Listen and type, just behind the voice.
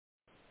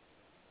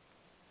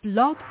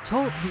Blog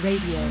Talk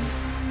Radio.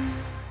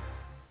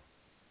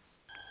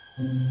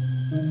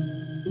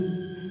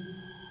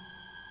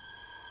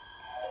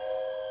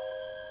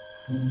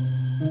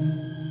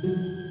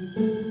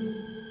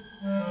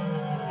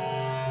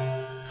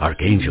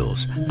 Archangels,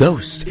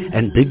 ghosts,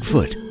 and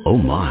Bigfoot, oh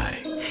my.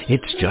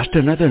 It's just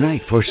another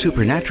night for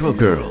Supernatural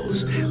Girls.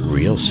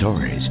 Real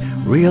stories,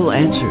 real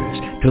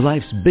answers to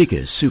life's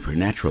biggest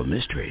supernatural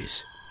mysteries.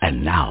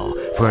 And now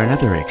for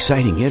another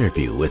exciting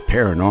interview with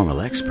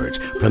paranormal experts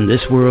from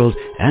this world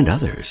and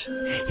others.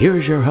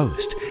 Here's your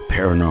host,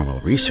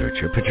 paranormal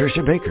researcher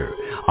Patricia Baker,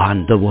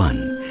 on the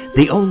one,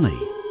 the only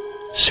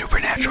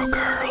Supernatural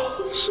Girls.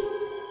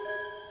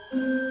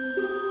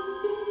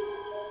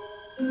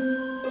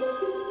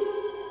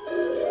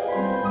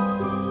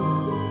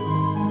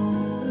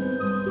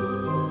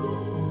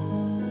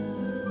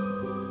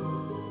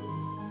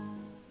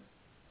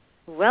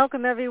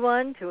 Welcome,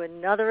 everyone, to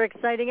another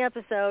exciting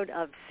episode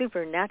of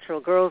Supernatural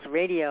Girls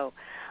Radio.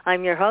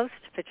 I'm your host,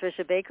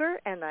 Patricia Baker,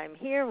 and I'm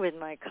here with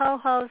my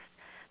co-host,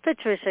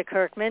 Patricia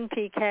Kirkman,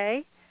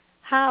 PK.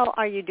 How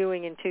are you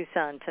doing in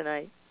Tucson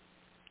tonight?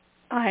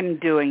 I'm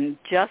doing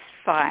just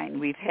fine.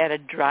 We've had a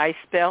dry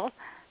spell.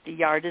 The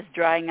yard is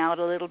drying out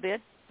a little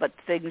bit, but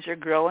things are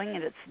growing,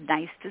 and it's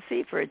nice to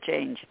see for a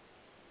change.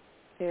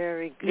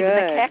 Very good.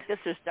 Even the cactus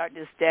are starting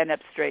to stand up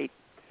straight.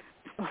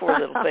 Poor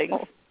little things.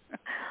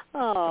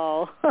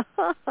 Oh.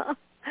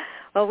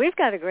 Well, we've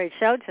got a great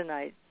show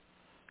tonight.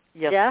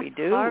 Yes, Jeff we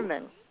do.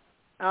 Harman.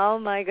 Oh,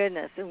 my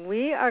goodness. And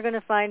we are going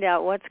to find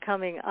out what's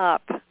coming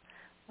up.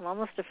 I'm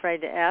almost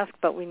afraid to ask,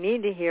 but we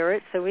need to hear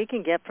it so we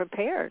can get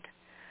prepared.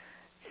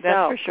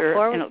 That's for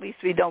sure. And at least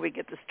we know we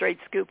get the straight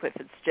scoop if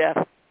it's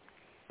Jeff.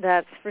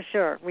 That's for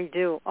sure. We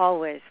do,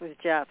 always, with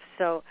Jeff.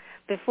 So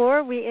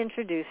before we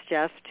introduce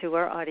Jeff to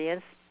our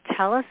audience,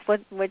 tell us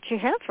what you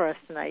have for us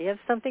tonight. You have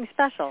something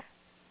special.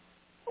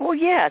 Well,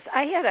 yes.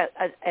 I had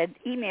an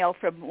email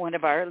from one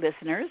of our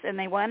listeners, and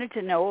they wanted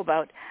to know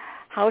about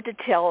how to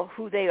tell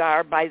who they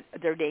are by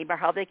their name or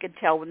how they can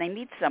tell when they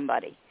meet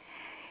somebody.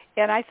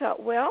 And I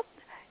thought, well,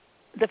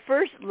 the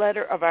first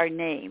letter of our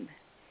name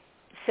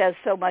says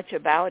so much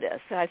about us.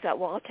 And I thought,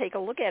 well, I'll take a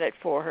look at it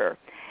for her.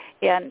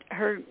 And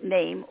her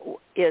name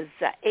is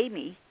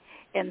Amy.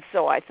 And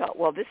so I thought,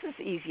 well, this is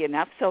easy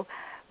enough. So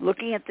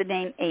looking at the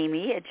name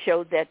Amy, it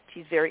showed that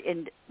she's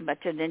very much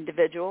an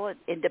individual,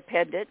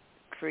 independent,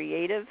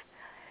 creative,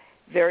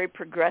 very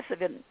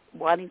progressive, and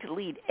wanting to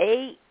lead.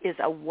 A is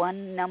a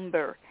one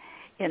number,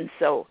 and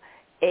so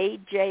A,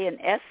 J, and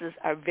S's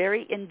are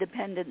very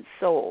independent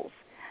souls.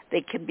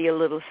 They can be a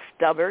little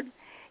stubborn,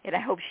 and I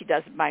hope she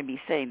doesn't mind me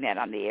saying that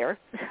on the air,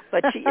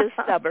 but she is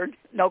stubborn,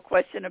 no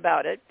question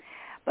about it.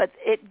 But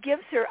it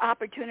gives her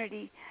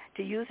opportunity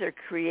to use her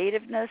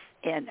creativeness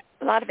and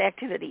a lot of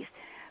activities.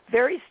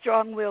 Very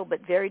strong-willed, but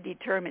very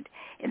determined.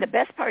 And the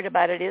best part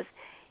about it is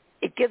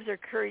it gives her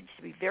courage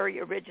to be very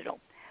original.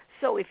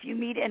 So if you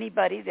meet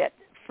anybody that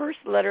first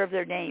letter of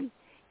their name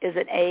is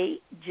an A,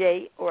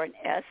 J, or an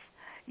S,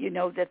 you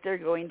know that they're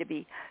going to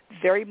be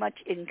very much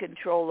in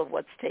control of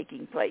what's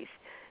taking place.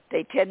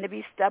 They tend to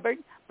be stubborn,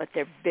 but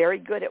they're very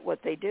good at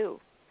what they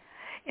do.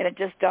 And it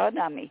just dawned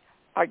on me,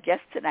 our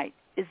guest tonight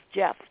is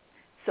Jeff.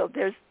 So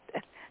there's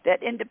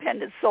that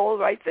independent soul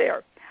right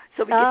there.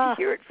 So we get to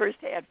hear it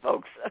firsthand,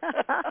 folks.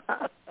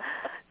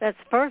 That's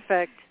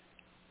perfect.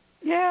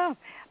 Yeah,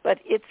 but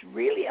it's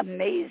really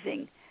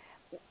amazing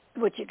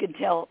what you can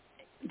tell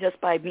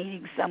just by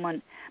meeting someone,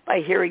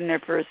 by hearing their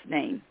first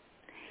name.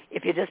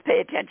 If you just pay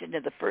attention to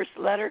the first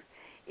letter,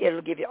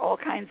 it'll give you all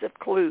kinds of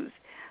clues.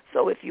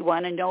 So if you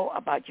want to know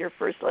about your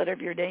first letter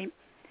of your name,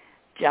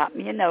 jot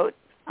me a note.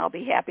 I'll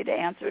be happy to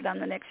answer it on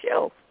the next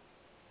show.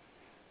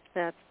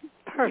 That's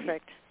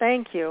perfect.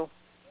 Thank you.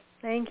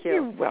 Thank you.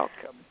 You're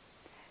welcome.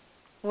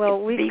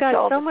 Well, we've got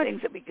all so the much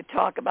things that we could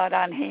talk about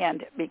on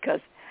hand,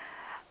 because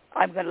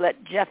I'm going to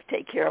let Jeff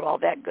take care of all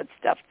that good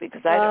stuff,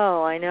 because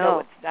I know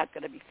it's not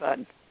going to be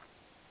fun.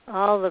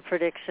 All the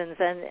predictions.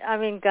 And, I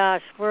mean,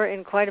 gosh, we're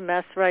in quite a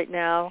mess right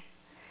now.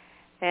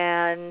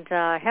 And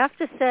I have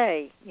to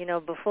say, you know,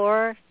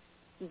 before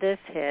this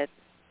hit,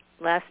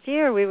 last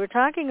year we were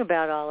talking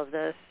about all of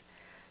this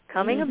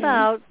coming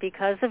about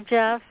because of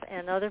Jeff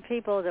and other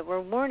people that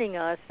were warning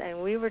us,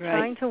 and we were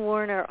trying to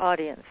warn our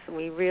audience.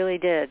 We really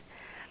did.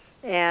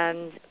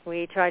 And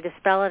we tried to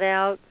spell it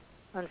out.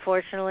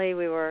 Unfortunately,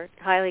 we were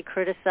highly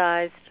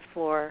criticized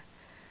for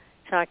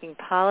talking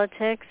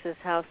politics, is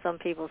how some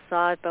people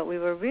saw it, but we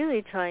were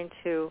really trying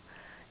to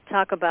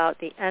talk about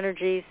the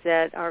energies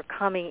that are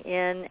coming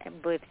in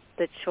with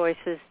the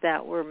choices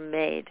that were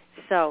made.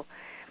 So,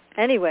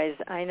 anyways,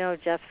 I know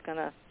Jeff's going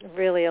to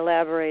really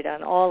elaborate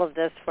on all of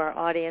this for our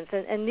audience,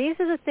 and these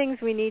are the things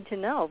we need to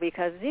know,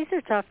 because these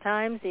are tough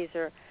times, these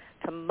are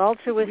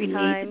tumultuous times. We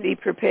need to be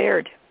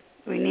prepared.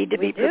 We need to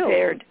be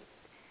prepared.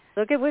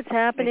 Look at what's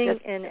happening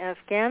in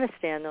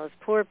Afghanistan, those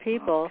poor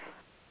people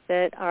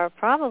that are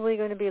probably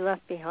going to be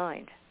left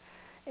behind.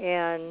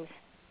 And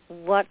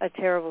what a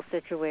terrible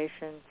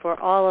situation for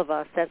all of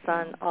us. That's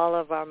on all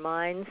of our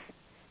minds,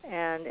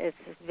 and it's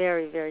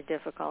very, very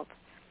difficult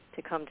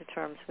to come to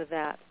terms with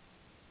that.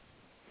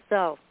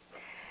 So,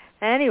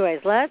 anyways,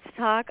 let's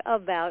talk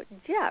about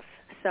Jeff.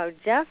 So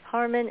Jeff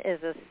Harman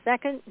is a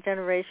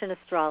second-generation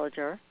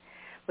astrologer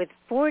with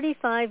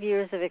 45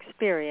 years of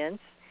experience.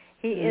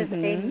 He is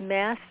a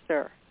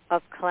master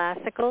of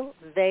classical,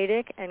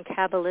 Vedic, and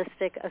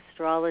Kabbalistic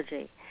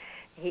astrology.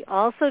 He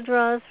also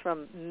draws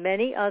from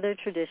many other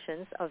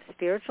traditions of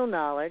spiritual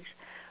knowledge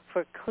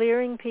for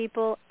clearing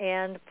people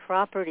and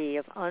property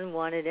of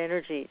unwanted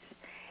energies.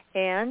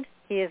 And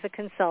he is a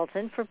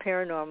consultant for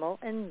paranormal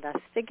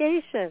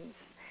investigations.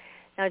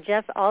 Now,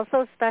 Jeff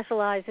also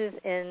specializes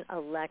in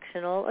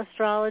electional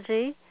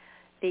astrology,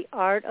 the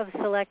art of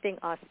selecting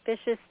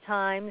auspicious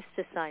times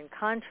to sign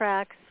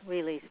contracts,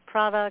 release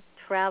product,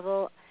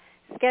 travel,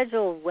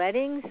 schedule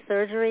weddings,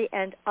 surgery,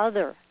 and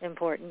other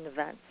important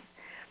events.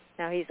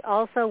 Now, he's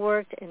also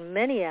worked in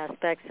many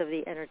aspects of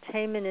the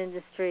entertainment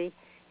industry,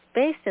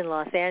 based in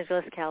Los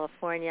Angeles,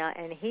 California,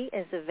 and he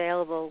is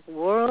available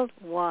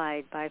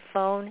worldwide by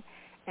phone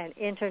and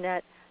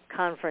internet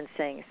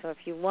conferencing. So if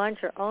you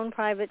want your own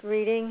private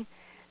reading,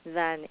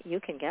 then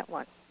you can get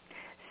one.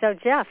 So,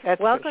 Jeff,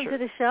 welcome to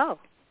the show.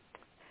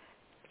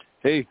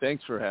 Hey,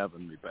 thanks for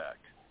having me back.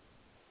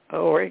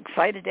 Oh, we're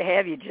excited to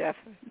have you, Jeff.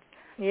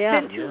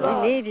 Yeah,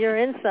 we need your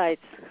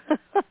insights.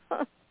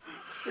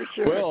 For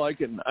sure. Well, I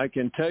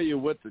can tell you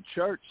what the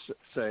charts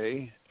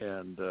say,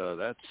 and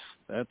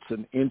that's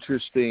an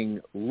interesting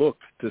look,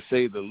 to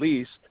say the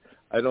least.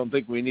 I don't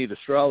think we need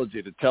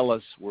astrology to tell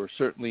us we're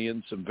certainly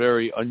in some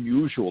very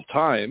unusual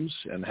times,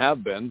 and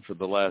have been for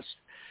the last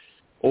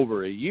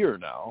over a year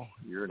now,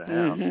 year and a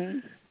half.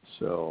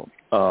 So,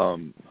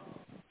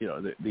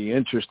 the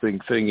interesting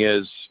thing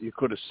is you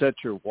could have set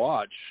your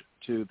watch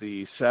to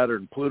the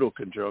Saturn-Pluto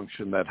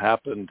conjunction that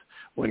happened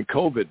when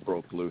COVID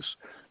broke loose.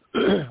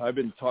 I've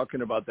been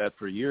talking about that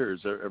for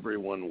years.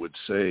 Everyone would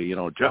say,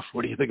 Jeff,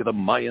 what do you think of the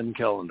Mayan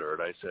calendar?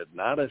 And I said,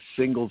 not a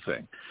single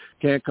thing.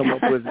 Can't come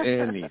up with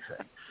anything.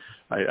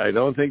 I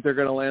don't think they're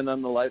going to land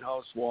on the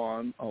lighthouse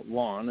lawn,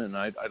 and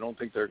I don't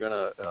think they're going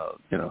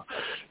to,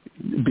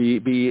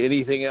 be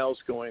anything else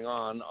going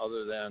on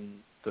other than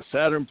the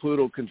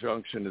Saturn-Pluto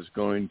conjunction is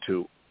going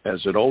to,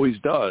 as it always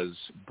does,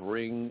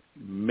 bring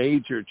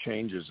major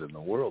changes in the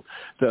world.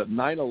 The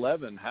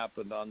 9/11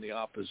 happened on the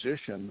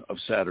opposition of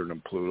Saturn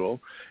and Pluto,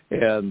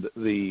 and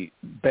the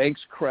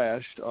banks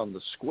crashed on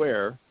the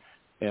square,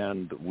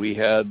 and we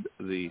had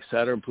the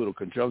Saturn-Pluto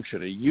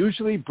conjunction. It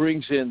usually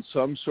brings in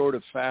some sort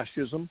of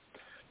fascism.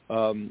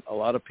 A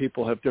lot of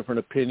people have different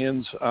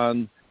opinions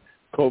on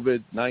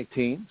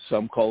COVID-19.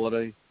 Some call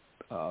it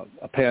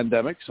a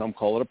pandemic, some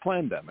call it a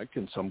plandemic,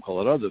 and some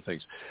call it other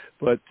things.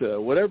 But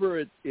whatever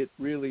it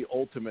really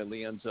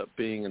ultimately ends up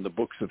being in the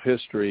books of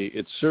history,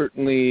 it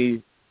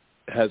certainly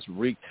has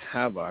wreaked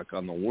havoc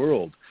on the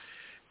world.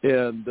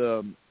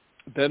 And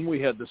then we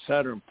had the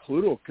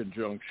Saturn-Pluto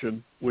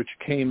conjunction, which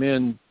came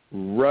in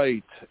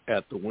right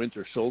at the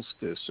winter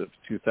solstice of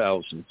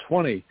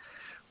 2020,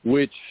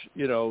 which,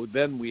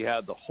 then we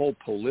had the whole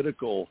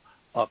political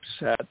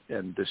upset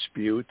and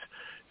dispute.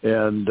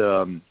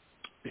 And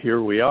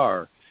here we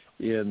are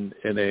in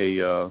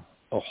a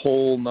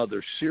whole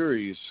nother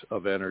series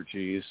of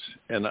energies.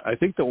 And I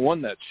think the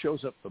one that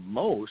shows up the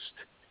most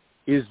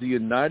is the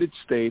United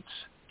States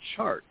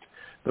chart,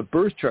 the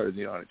birth chart of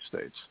the United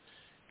States.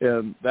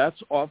 And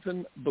that's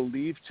often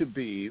believed to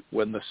be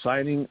when the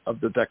signing of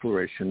the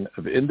Declaration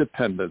of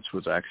Independence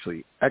was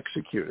actually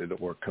executed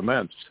or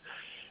commenced.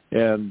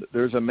 And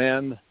there's a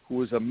man who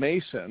was a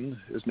Mason.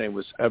 His name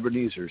was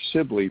Ebenezer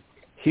Sibley.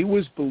 He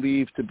was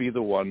believed to be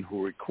the one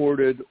who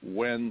recorded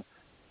when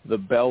the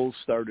bells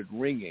started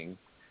ringing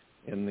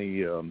in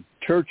the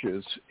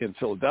churches in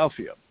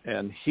Philadelphia.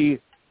 And he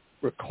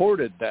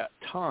recorded that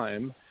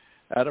time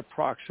at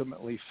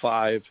approximately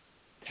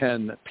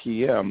 5:10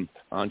 p.m.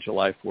 on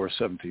July 4,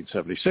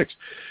 1776.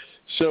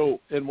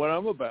 So, and what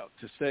I'm about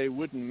to say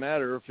wouldn't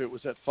matter if it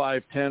was at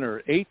 5:10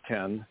 or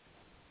 8:10,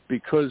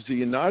 because the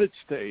United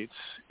States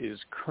is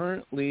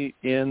currently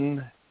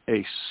in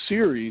a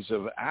series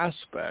of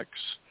aspects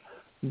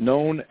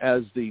known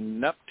as the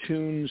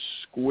Neptune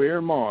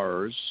square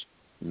Mars,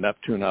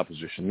 Neptune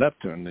opposition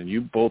Neptune, and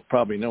you both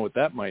probably know what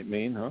that might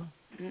mean, huh?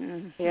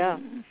 Yeah.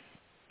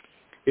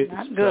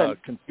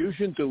 It's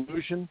confusion,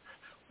 delusion,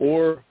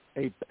 or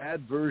a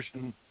bad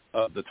version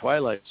of the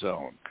Twilight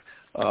Zone.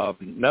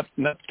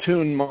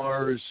 Neptune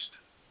Mars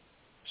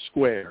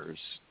squares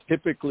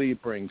typically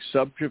bring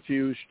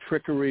subterfuge,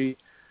 trickery,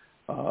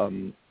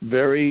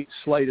 very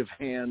sleight of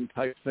hand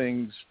type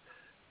things,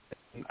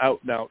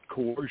 out-and-out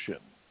coercion.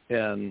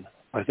 And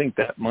I think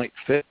that might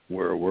fit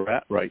where we're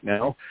at right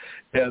now.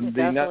 And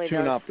the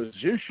Neptune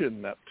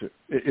opposition,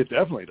 it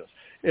definitely does.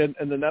 And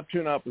the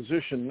Neptune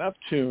opposition,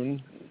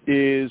 Neptune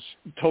is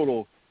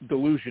total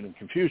delusion and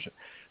confusion.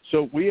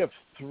 So we have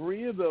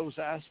three of those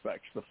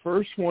aspects. The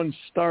first one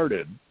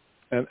started,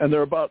 and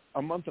they're about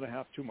a month and a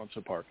half, 2 months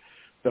apart.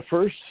 The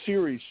first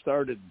series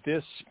started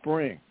this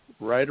spring,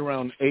 right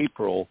around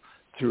April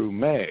through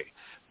May.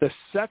 The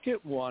second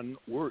one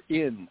we're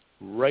in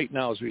right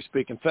now as we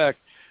speak. In fact,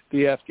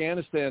 the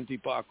Afghanistan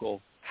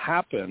debacle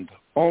happened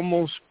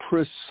almost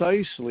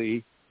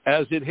precisely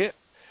as it hit.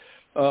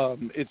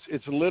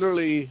 It's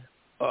literally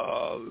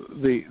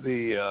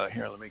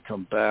here. Let me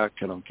come back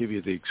and I'll give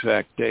you the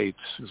exact dates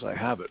because I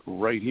have it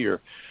right here.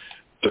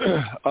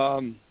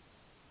 The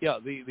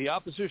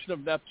opposition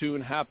of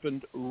Neptune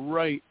happened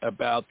right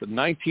about the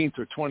 19th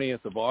or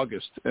 20th of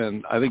August,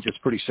 and I think it's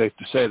pretty safe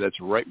to say that's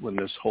right when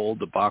this whole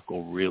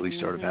debacle really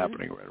started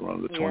happening, right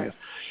around the 20th. Yes.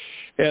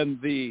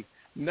 And the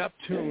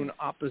Neptune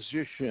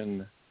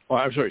opposition,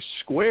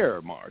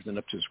 square Mars, the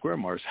Neptune square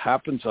Mars,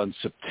 happens on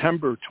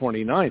September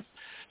 29th.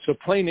 So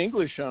plain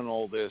English on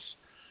all this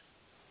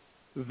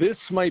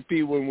might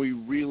be when we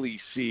really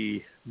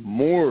see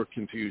more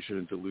confusion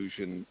and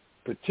delusion,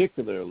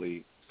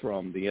 particularly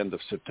from the end of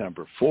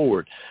September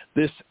forward.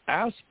 This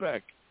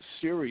aspect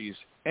series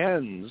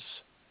ends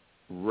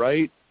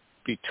right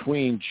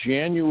between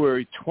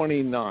January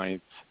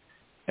 29th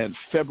and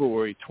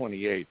February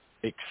 28th,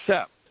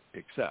 except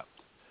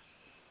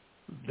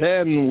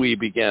then we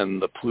begin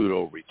the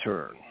Pluto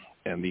return.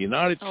 And the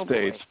United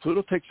States, boy.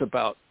 Pluto takes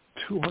about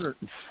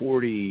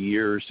 240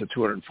 years to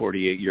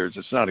 248 years,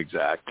 it's not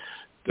exact,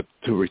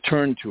 to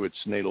return to its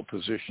natal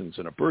positions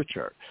in a birth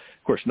chart.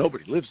 Of course,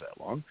 nobody lives that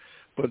long.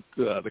 But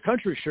the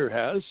country sure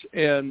has,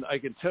 and I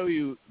can tell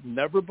you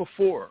never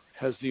before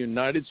has the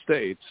United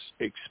States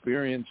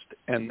experienced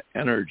an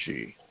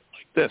energy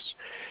like this.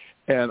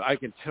 And I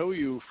can tell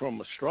you from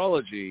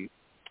astrology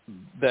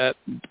that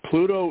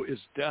Pluto is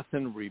death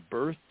and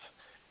rebirth.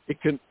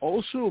 It can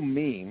also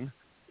mean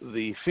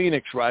the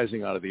phoenix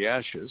rising out of the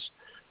ashes,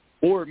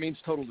 or it means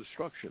total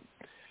destruction.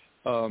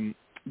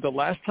 The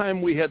last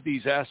time we had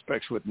these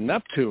aspects with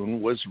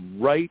Neptune was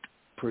right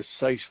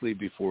precisely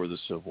before the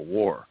Civil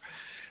War.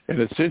 And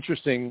it's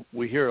interesting,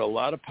 we hear a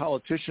lot of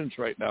politicians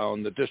right now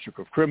in the District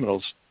of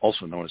Criminals,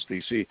 also known as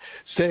D.C.,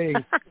 saying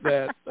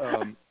that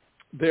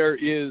there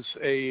is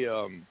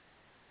a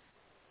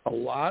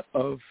lot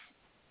of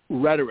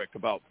rhetoric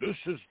about this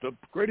is the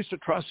greatest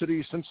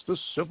atrocity since the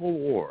Civil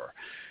War.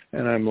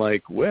 And I'm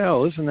like,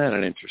 well, isn't that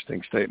an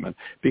interesting statement?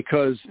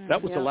 Because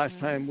that was the last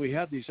time we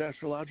had these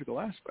astrological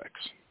aspects.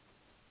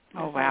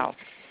 Oh, wow.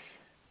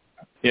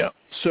 Yeah.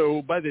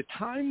 So by the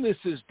time this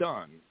is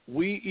done,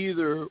 we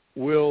either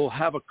will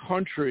have a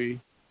country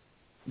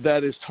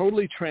that is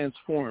totally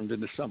transformed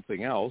into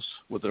something else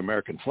with an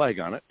American flag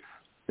on it.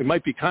 It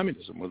might be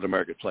communism with an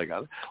American flag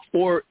on it.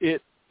 Or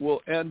it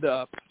will end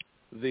up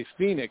the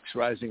phoenix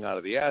rising out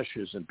of the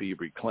ashes and be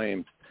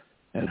reclaimed.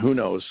 And who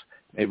knows,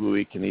 maybe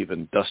we can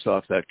even dust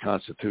off that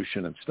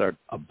Constitution and start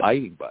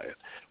abiding by it,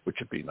 which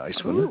would be nice,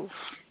 wouldn't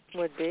it?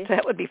 Would be.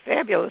 That would be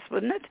fabulous,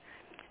 wouldn't it?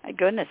 My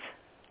goodness.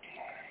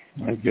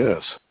 I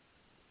guess.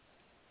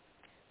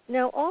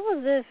 Now, all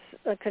of this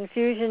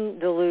confusion,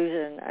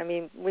 delusion, I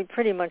mean, we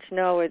pretty much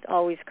know it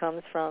always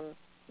comes from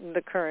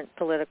the current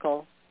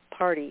political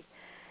party.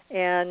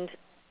 And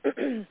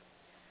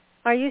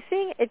are you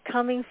seeing it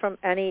coming from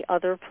any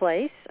other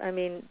place? I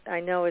mean, I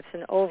know it's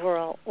an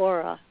overall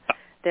aura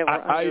that we're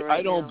under right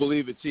I don't now.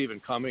 believe it's even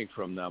coming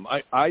from them.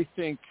 I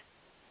think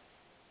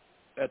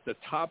at the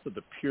top of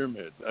the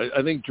pyramid,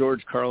 I think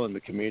George Carlin, the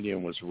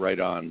comedian, was right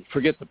on.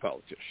 Forget the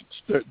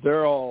politicians.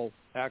 They're all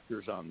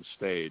actors on the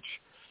stage.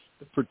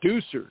 The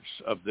producers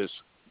of this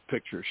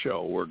picture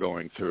show we're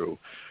going through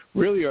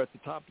really are at the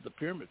top of the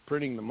pyramid,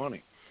 printing the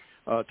money.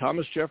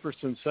 Thomas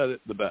Jefferson said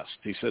it the best.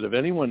 He said, if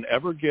anyone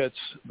ever gets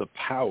the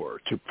power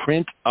to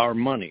print our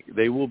money,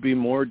 they will be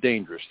more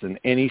dangerous than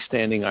any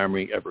standing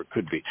army ever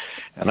could be.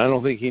 And I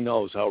don't think he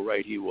knows how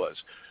right he was.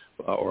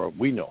 Or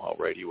we know how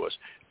right he was,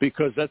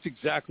 because that's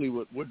exactly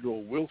what Woodrow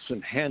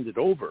Wilson handed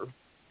over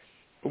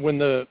when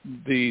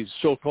the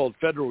so-called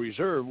Federal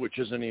Reserve, which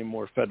isn't any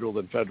more federal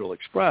than Federal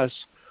Express,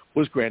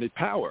 was granted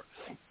power.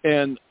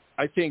 And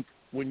I think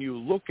when you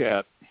look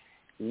at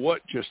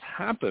what just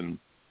happened,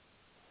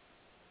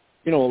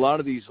 you know, a lot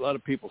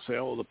of people say,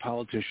 oh, the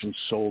politicians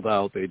sold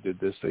out, they did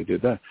this, they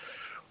did that.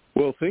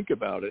 Well, think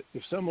about it.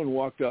 If someone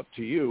walked up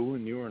to you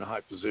and you were in a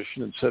high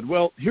position and said,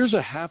 well, here's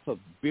 $500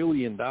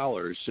 million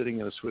sitting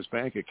in a Swiss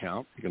bank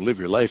account. You can live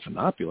your life in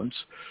opulence.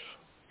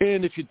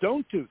 And if you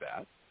don't do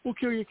that, we'll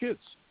kill your kids.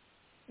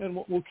 And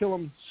we'll kill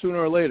them sooner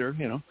or later,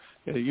 you know.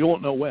 You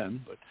won't know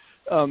when.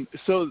 But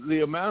so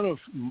the amount of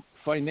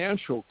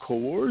financial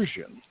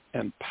coercion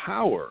and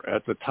power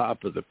at the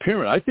top of the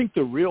pyramid, I think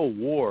the real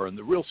war and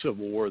the real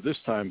Civil War this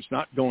time is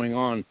not going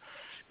on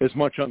as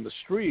much on the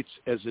streets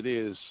as it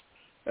is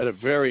at a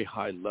very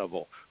high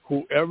level.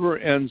 Whoever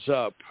ends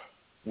up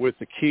with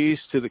the keys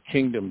to the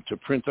kingdom to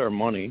print our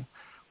money,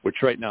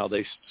 which right now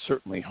they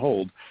certainly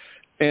hold,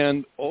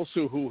 and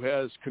also who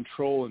has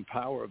control and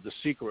power of the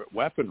secret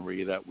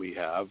weaponry that we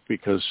have,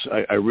 because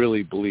I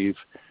really believe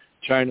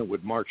China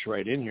would march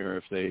right in here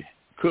if they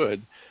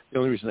could. The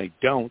only reason they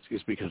don't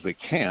is because they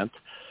can't.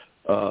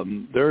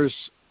 There's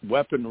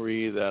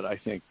weaponry that I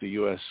think the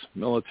U.S.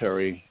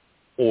 military,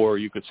 or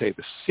you could say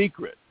the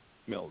secret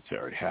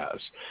military, has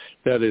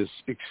that is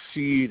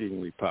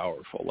exceedingly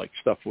powerful, like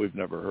stuff we've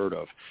never heard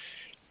of.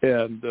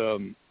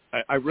 And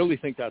I really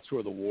think that's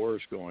where the war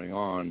is going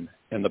on,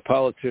 and the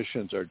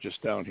politicians are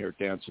just down here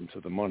dancing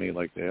to the money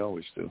like they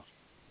always do.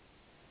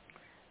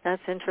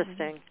 That's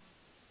interesting.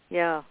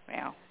 Yeah.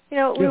 Wow.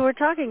 We were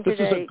talking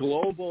today. This is a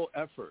global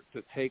effort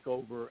to take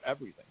over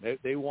everything.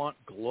 They want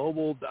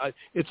global.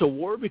 It's a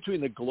war between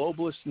the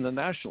globalists and the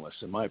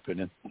nationalists, in my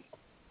opinion.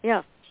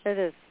 Yeah, it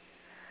is.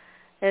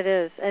 It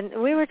is.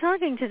 And we were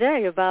talking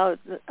today about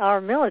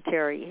our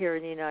military here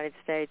in the United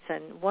States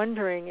and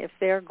wondering if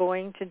they're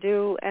going to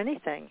do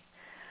anything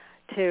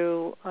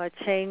to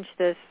change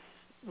this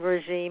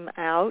regime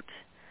out,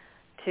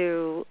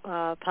 to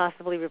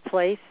possibly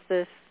replace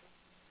this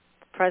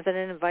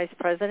president and vice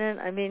president.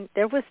 I mean,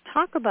 there was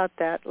talk about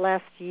that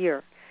last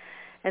year,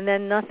 and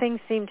then nothing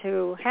seemed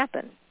to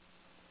happen.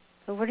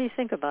 So what do you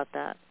think about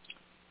that?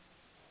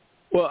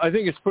 Well, I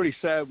think it's pretty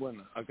sad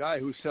when a guy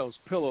who sells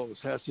pillows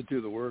has to do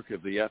the work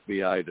of the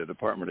FBI, the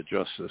Department of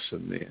Justice,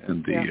 and the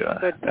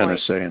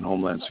NSA and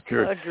Homeland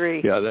Security.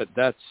 Agree. Yeah,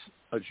 that's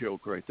a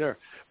joke right there.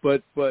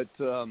 But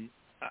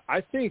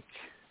I think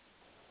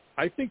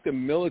the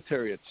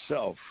military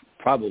itself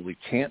probably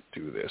can't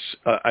do this.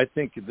 I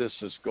think this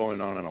is going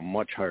on a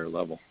much higher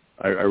level.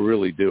 I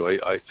really do.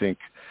 I think,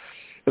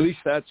 at least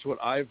that's what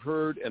I've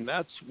heard, and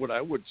that's what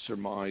I would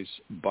surmise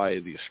by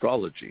the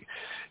astrology.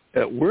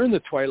 We're in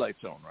the twilight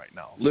zone right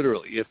now,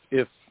 literally.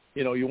 If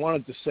you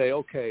wanted to say,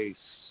 okay,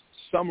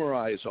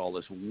 summarize all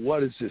this,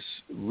 what does this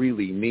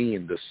really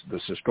mean,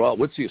 this astrology?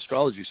 What's the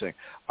astrology saying?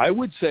 I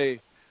would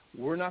say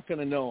we're not going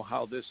to know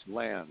how this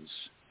lands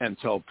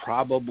until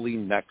probably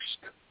next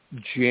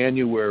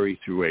January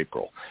through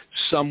April,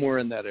 somewhere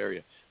in that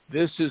area.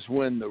 This is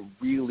when the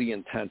really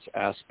intense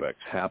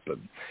aspects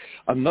happen.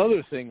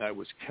 Another thing I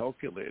was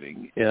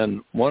calculating,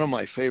 and one of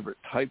my favorite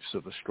types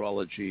of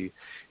astrology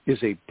is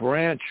a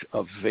branch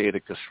of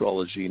Vedic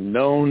astrology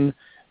known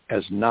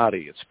as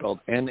Nadi. It's spelled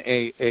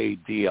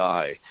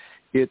Naadi.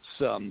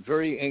 It's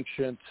very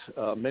ancient.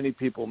 Many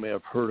people may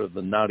have heard of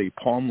the Nadi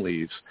palm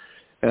leaves.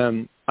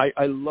 And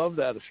I love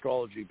that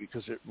astrology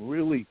because it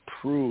really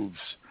proves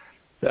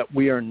that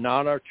we are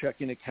not our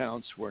checking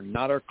accounts, we're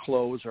not our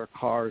clothes, our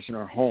cars, and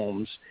our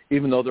homes,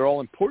 even though they're all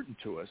important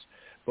to us,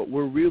 but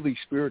we're really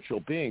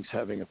spiritual beings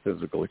having a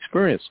physical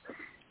experience.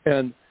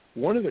 And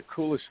one of the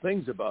coolest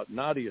things about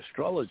Nadi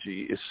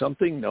astrology is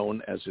something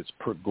known as its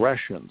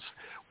progressions.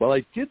 Well,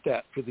 I did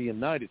that for the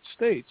United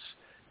States,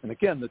 and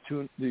again,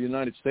 the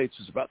United States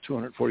is about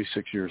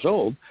 246 years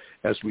old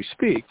as we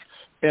speak,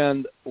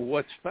 and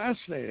what's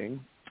fascinating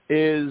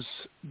is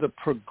the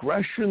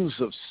progressions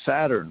of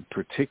Saturn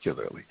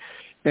particularly.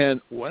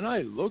 And when I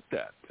looked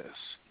at this,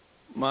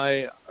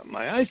 my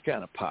eyes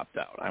kind of popped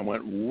out. I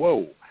went,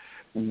 whoa,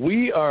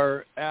 we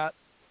are at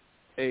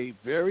a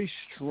very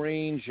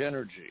strange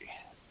energy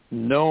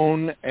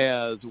known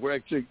as,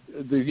 the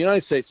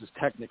United States is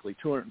technically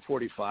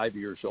 245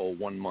 years old,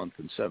 1 month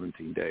and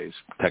 17 days,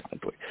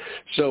 technically.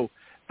 So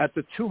at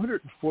the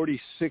 246th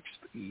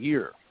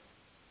year,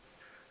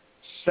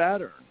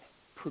 Saturn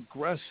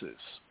progresses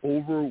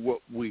over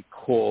what we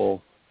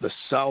call the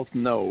South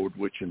Node,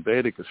 which in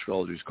Vedic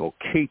astrology is called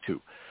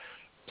Ketu.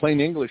 Plain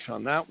English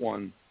on that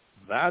one,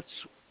 that's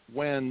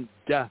when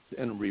death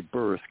and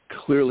rebirth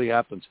clearly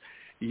happens.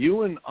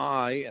 You and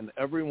I and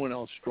everyone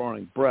else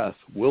drawing breath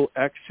will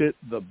exit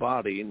the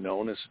body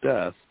known as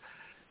death,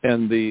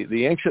 and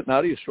the ancient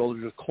Nadi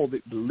astrologers called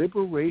it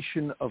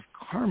liberation of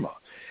karma.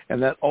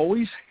 And that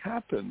always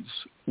happens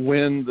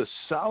when the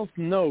South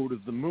Node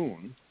of the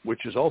moon,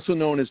 which is also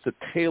known as the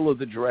tail of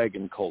the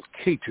dragon called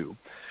Ketu,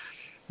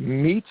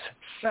 meets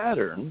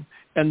Saturn,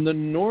 and the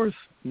North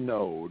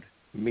Node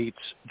meets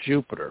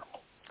Jupiter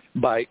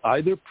by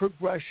either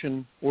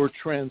progression or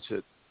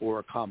transit or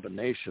a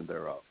combination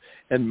thereof.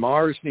 And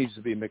Mars needs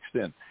to be mixed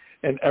in.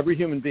 And every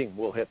human being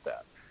will hit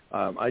that.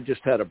 I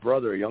just had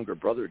a younger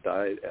brother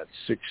died at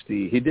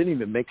 60. He didn't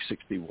even make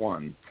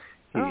 61.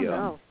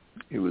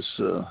 He was,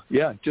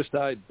 just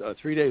died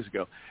 3 days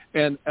ago.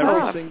 And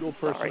every single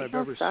person I've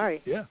ever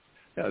seen. Yeah,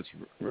 it's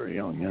very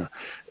young, yeah.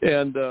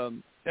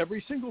 And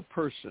every single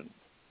person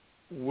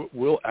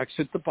will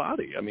exit the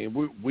body. I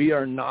mean, we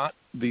are not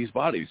these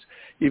bodies,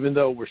 even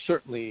though we're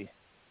certainly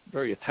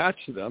very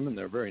attached to them and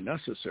they're very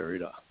necessary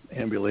to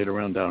ambulate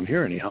around down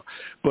here anyhow.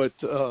 But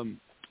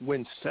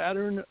when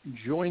Saturn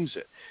joins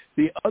it,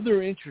 the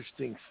other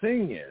interesting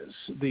thing is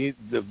the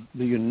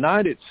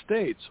United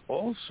States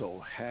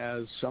also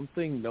has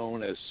something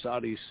known as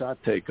Sati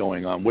Sate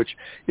going on, which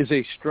is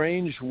a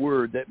strange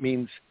word that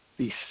means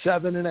the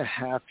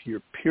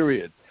 7.5-year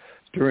period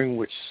during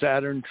which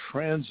Saturn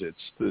transits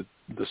the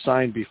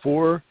sign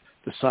before,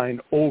 the sign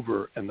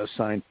over, and the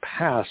sign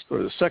past,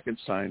 or the second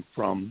sign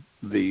from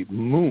the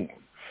moon.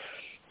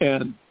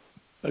 And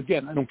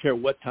again, I don't care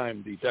what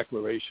time the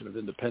Declaration of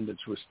Independence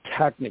was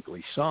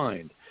technically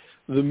signed,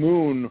 the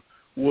moon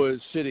was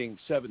sitting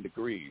 7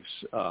 degrees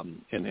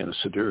in a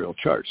sidereal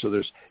chart. So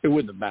it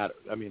wouldn't have mattered.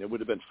 I mean, it would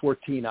have been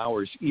 14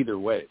 hours either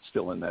way. It's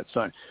still in that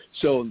sign.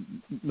 So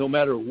no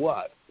matter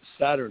what,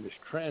 Saturn is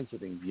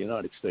transiting the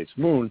United States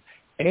moon,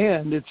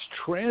 and it's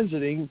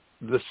transiting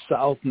the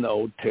South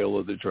Node, tail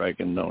of the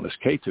dragon, known as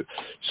Ketu.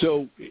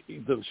 So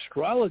the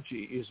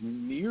astrology is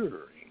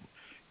mirroring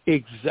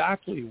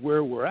exactly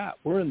where we're at.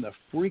 We're in the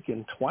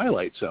freaking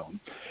twilight zone,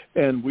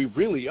 and we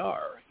really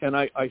are. And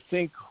I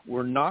think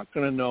we're not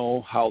going to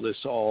know how this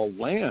all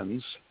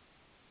lands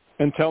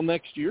until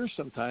next year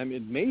sometime.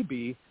 It may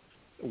be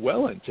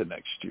well into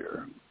next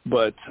year.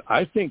 But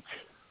I think,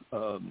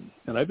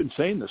 and I've been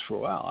saying this for a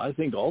while, I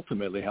think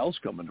ultimately hell's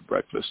coming to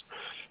breakfast.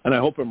 And I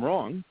hope I'm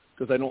wrong,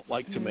 because I don't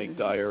like to make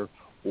dire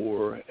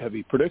or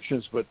heavy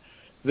predictions. But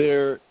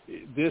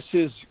this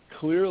is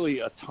clearly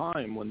a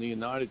time when the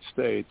United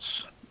States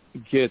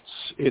gets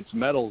its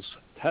metals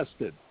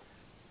tested.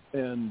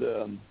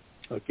 And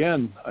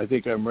again, I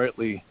think I'm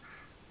rightly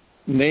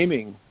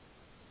naming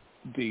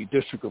the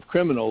District of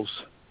Criminals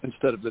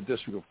instead of the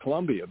District of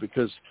Columbia,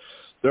 because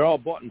they're all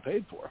bought and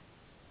paid for.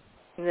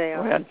 They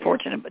are.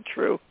 Unfortunate, but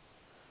true.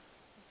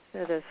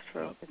 It is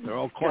true. They're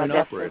all coin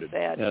operated.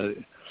 That's so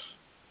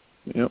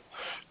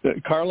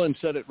sad. Carlin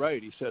said it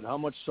right. He said, how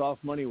much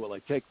soft money will I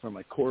take for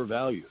my core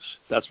values?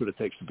 That's what it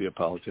takes to be a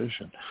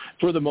politician.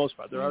 For the most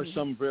part. There are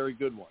some very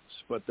good ones,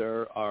 but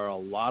there are a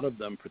lot of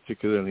them,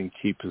 particularly in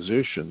key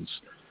positions.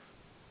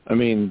 I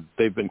mean,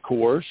 they've been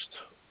coerced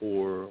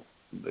or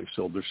they've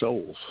sold their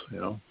souls,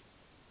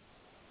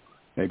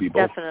 Maybe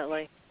both.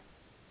 Definitely.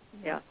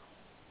 Yeah.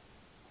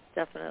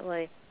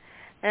 Definitely.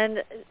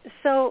 And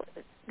so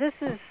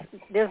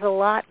there's a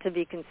lot to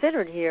be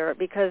considered here,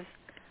 because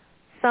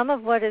some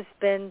of what has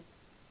been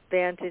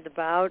bandied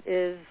about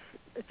is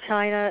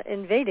China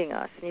invading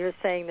us. And you're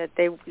saying that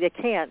they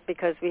can't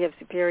because we have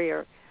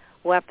superior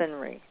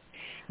weaponry.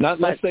 Not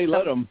unless they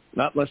let them.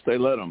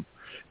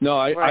 No,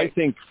 I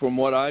think from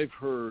what I've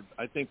heard,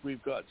 I think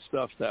we've got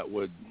stuff that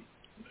would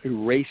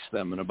erase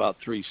them in about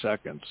 3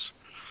 seconds.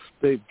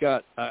 They've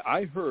got,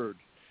 I heard,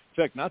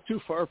 in fact, not too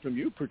far from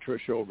you,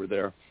 Patricia, over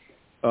there,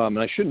 and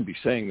I shouldn't be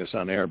saying this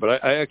on air,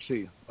 but I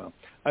actually,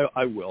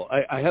 I will.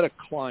 I had a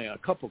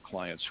couple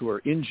clients who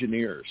are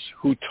engineers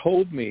who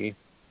told me,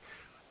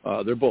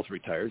 they're both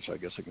retired, so I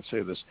guess I can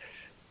say this,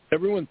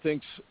 everyone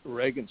thinks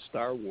Reagan's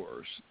Star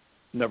Wars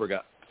never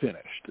got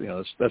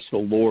finished. That's the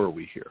lore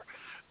we hear.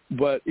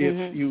 But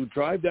if you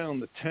drive down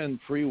the 10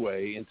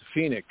 freeway into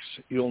Phoenix,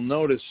 you'll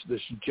notice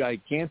this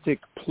gigantic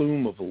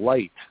plume of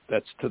light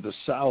that's to the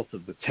south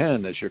of the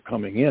 10 as you're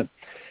coming in.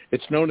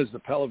 It's known as the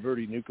Palo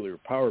Verde Nuclear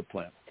Power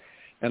Plant.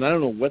 And I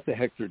don't know what the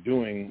heck they're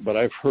doing, but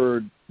I've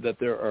heard that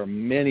there are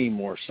many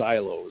more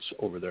silos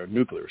over there,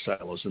 nuclear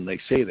silos, than they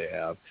say they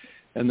have.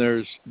 And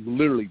there's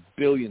literally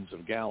billions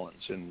of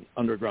gallons in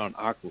underground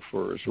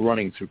aquifers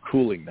running through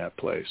cooling that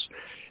place.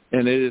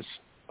 And it is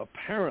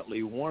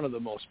apparently one of the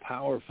most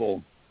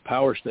powerful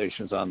power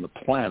stations on the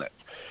planet.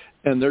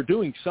 And they're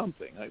doing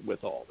something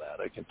with all that,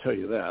 I can tell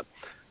you that.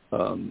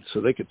 So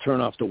they could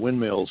turn off the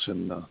windmills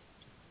in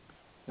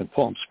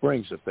Palm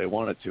Springs if they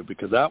wanted to,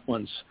 because that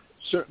one's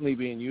certainly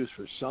being used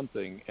for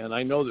something. And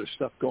I know there's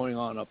stuff going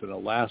on up in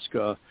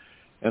Alaska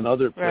and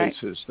other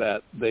places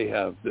that they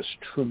have this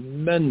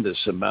tremendous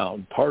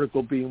amount.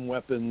 Particle beam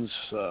weapons,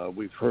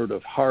 we've heard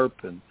of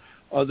HARP and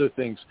other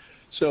things.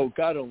 So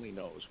God only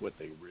knows what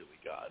they really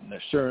got. And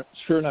they're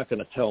sure not going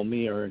to tell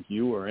me or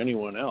you or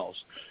anyone else.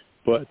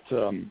 But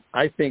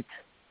I think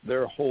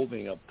they're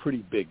holding a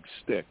pretty big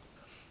stick.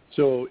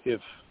 So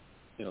if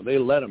they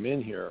let them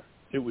in here,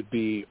 it would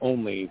be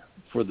only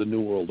for the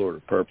New World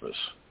Order purpose.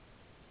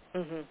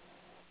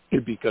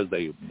 It'd be because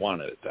they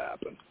wanted it to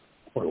happen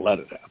or let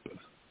it happen.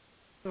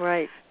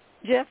 Right.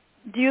 Jeff,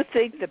 do you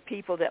think the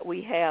people that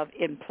we have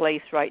in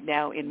place right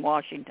now in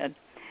Washington,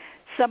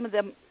 some of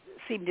them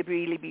seem to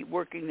really be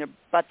working their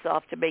butts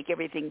off to make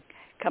everything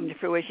come to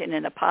fruition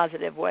in a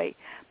positive way,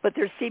 but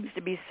there seems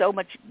to be so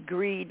much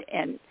greed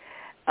and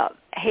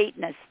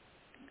hateness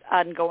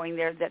ongoing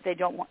there that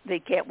they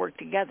can't work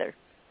together.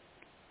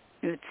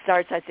 And it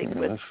starts, I think,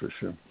 with... That's for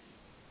sure.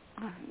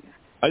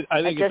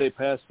 I think if they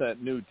pass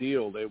that New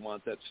Deal, they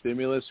want that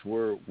stimulus.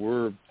 We're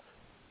going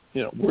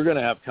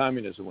to have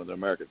communism with an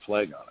American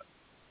flag on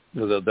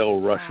it.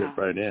 They'll rush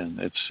it right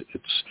in.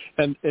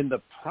 And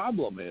the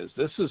problem is,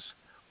 this is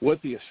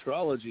what the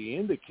astrology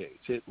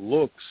indicates. It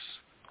looks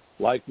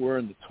like we're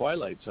in the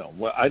twilight zone.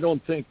 Well, I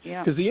don't think,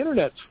 because the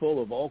Internet's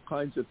full of all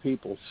kinds of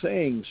people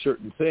saying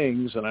certain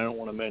things, and I don't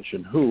want to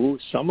mention who.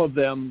 Some of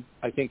them,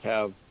 I think,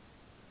 have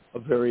a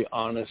very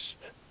honest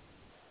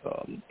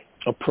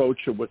approach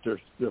of what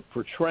they're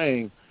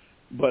portraying,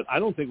 but I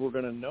don't think we're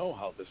going to know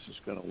how this is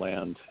going to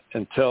land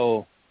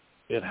until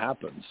it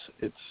happens.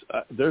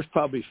 There's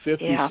probably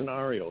 50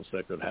 scenarios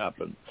that could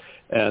happen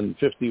and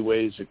 50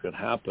 ways it could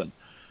happen.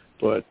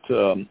 But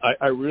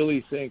I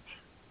really think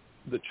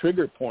the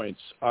trigger points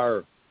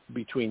are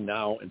between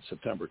now and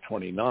September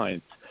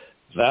 29th.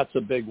 That's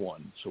a big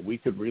one. So we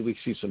could really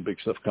see some big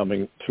stuff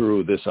coming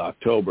through this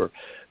October.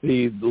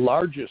 The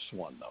largest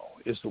one, though,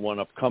 is the one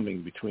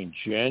upcoming between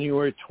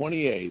January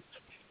 28th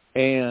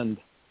and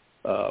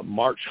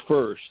March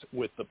 1st,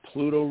 with the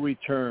Pluto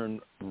return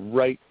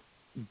right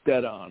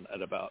dead on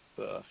at about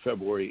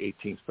February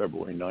 18th,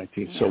 February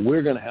 19th. So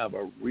we're going to have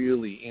a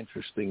really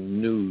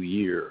interesting new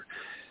year.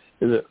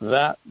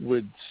 That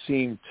would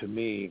seem to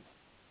me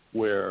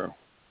where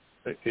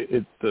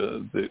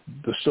the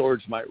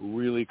swords might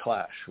really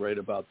clash right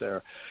about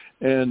there.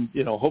 And,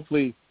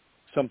 hopefully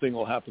something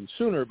will happen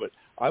sooner, but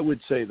I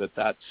would say that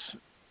that's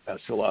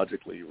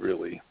astrologically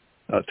really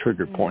a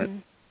trigger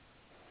point.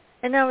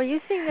 And now, are you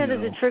seeing that as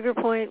a trigger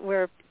point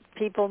where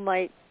people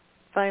might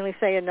finally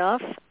say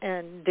enough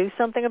and do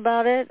something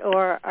about it,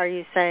 or are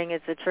you saying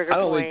it's a trigger point?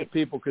 I don't think that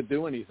people could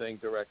do anything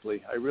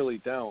directly. I really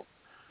don't.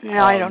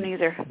 No, I don't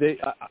either.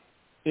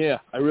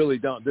 I really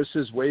don't. This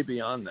is way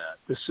beyond that.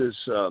 This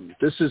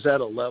is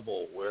at a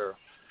level where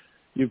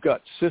you've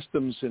got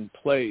systems in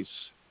place.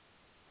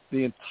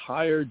 The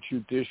entire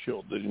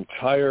judicial, the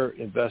entire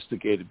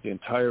investigative, the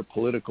entire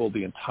political,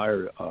 the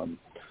entire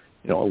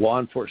law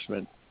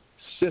enforcement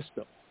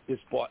system is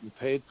bought and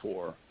paid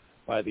for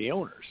by the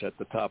owners at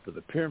the top of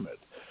the pyramid.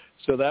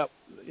 So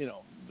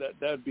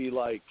that'd be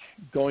like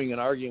going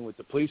and arguing with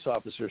the police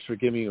officers for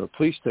giving you a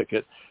police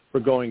ticket for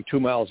going 2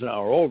 miles an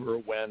hour over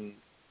when,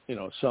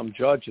 some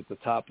judge at the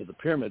top of the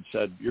pyramid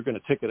said, you're going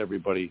to ticket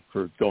everybody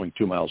for going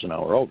 2 miles an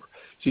hour over.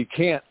 So you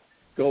can't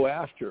go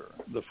after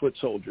the foot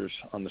soldiers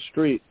on the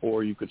street,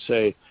 or you could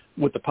say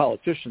what the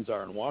politicians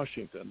are in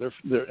Washington.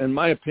 They're in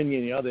my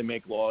opinion, they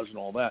make laws and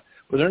all that,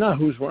 but they're not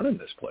who's running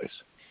this place.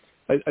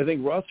 I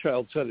think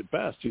Rothschild said it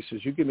best. He says,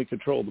 you give me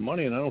control of the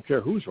money, and I don't care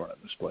who's running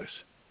this place.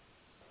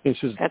 He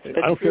says, that's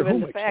I don't care who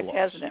makes fact, the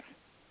laws. hasn't it?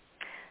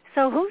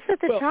 So who's at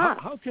the top?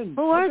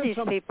 Who are these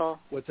people?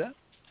 What's that?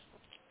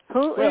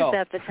 Who is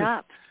at the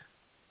top?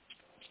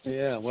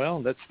 Yeah,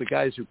 well, that's the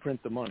guys who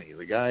print the money,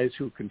 the guys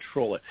who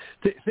control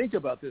it. Think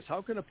about this.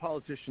 How can a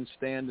politician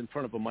stand in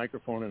front of a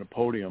microphone and a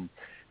podium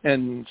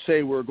and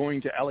say we're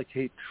going to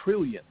allocate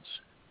trillions?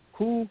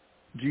 Who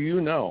do you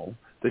know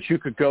that you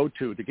could go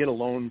to get a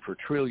loan for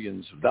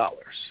trillions of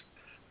dollars?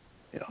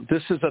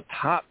 This is a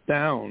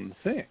top-down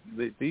thing.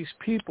 These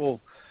people,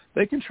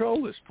 they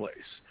control this place.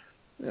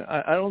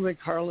 I don't think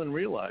Harlan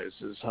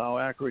realizes how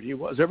accurate he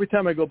was. Every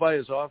time I go by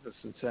his office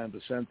in San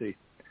Vicente,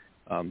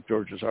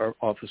 George's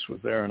office was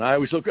there, and I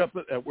always look up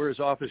at where his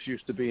office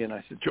used to be, and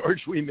I said,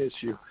 George, we miss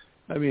you.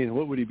 I mean,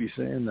 what would he be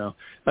saying now?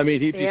 I mean,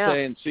 he'd be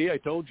saying, see, I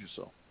told you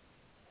so.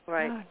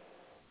 Right.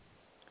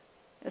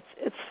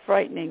 It's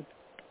frightening.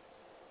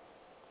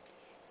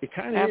 It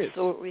kind of is.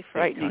 Absolutely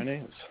frightening. It kind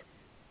of is.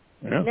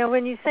 Yeah. Now,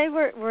 when you say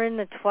we're in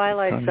the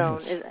twilight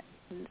zone,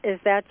 is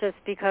that just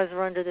because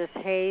we're under this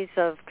haze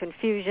of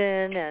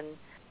confusion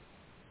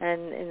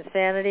and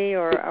insanity,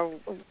 or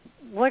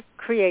what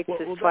creates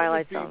this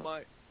twilight zone?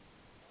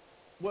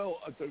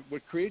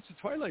 What creates the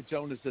twilight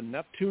zone is the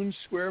Neptune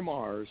square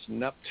Mars,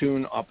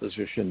 Neptune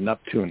opposition,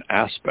 Neptune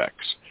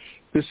aspects.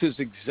 This is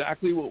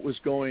exactly what was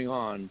going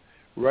on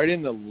right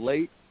in the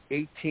late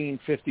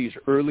 1850s,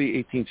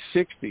 early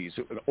 1860s.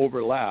 It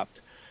overlapped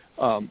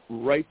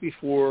right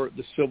before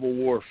the Civil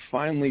War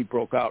finally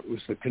broke out. It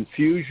was the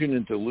confusion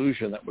and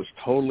delusion that was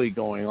totally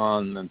going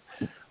on. And,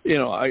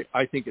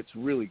 I think it's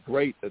really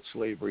great that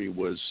slavery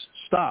was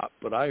stopped,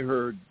 but I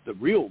heard the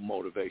real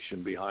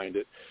motivation behind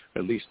it,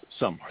 at least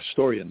some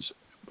historians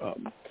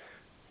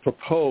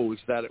propose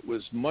that it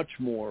was much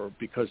more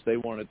because they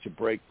wanted to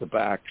break the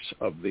backs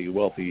of the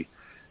wealthy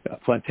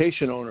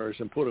plantation owners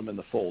and put them in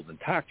the fold and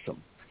tax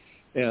them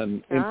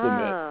and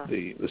implement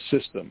the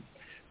system.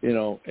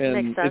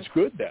 And it's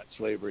good that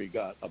slavery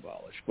got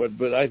abolished,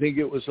 but I think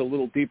it was a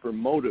little deeper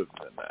motive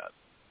than that.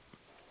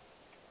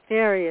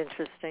 Very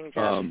interesting,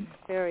 Jeff.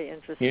 Very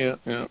interesting.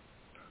 Yeah.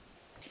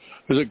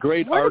 There's a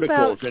great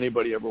article, if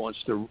anybody ever wants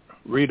to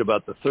read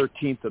about the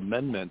 13th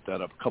Amendment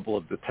that a couple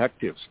of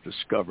detectives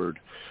discovered.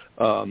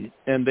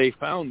 And they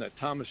found that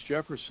Thomas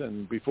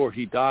Jefferson, before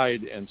he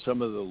died, and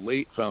some of the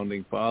late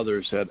founding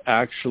fathers had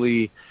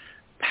actually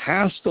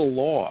passed a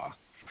law,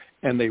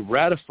 and they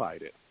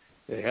ratified it.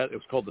 It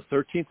was called the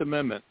 13th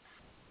Amendment,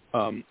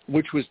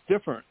 which was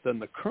different than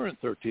the current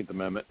 13th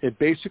Amendment. It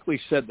basically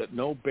said that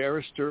no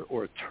barrister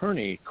or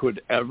attorney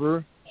could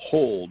ever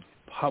hold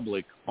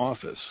public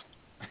office.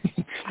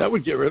 That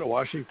would get rid of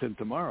Washington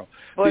tomorrow.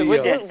 Boy, it would.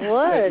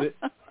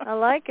 I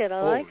like it.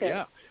 I like it.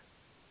 Yeah.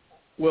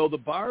 Well, the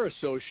Bar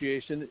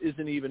Association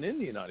isn't even in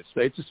the United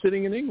States. It's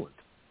sitting in England.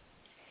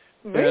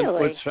 Really? And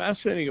what's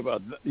fascinating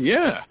about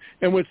that,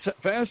 and what's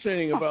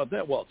fascinating about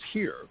that, well, it's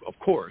here, of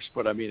course,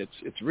 but I mean,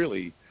 it's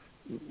really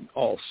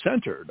all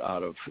centered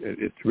out of,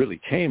 it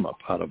really came up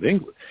out of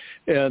England.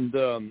 And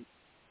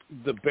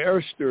the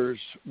barristers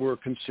were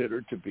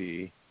considered to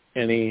be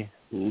any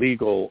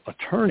legal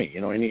attorney,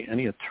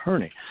 any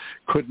attorney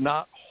could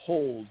not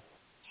hold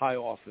high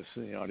office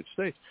in the United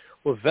States.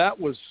 Well, that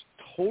was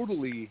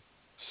totally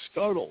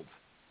scuttled.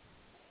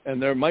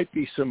 And there might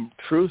be some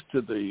truth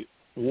to the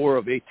War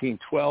of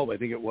 1812, I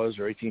think it was,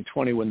 or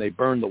 1820, when they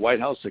burned the White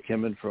House that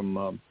came in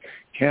from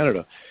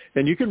Canada.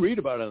 And you can read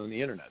about it on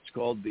the internet. It's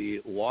called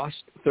the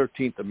Lost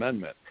 13th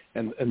Amendment.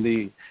 And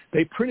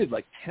they printed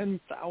like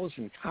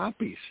 10,000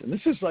 copies. And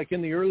this is like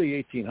in the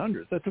early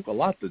 1800s. That took a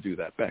lot to do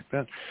that back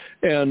then.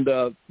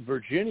 And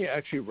Virginia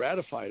actually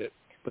ratified it.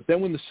 But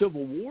then when the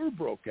Civil War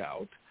broke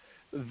out,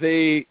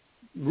 they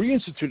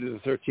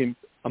reinstituted the 13th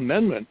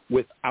Amendment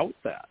without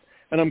that.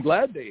 And I'm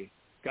glad they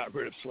got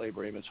rid of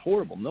slavery. I mean, it's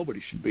horrible.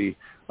 Nobody should be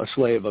a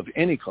slave of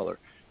any color.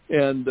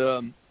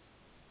 And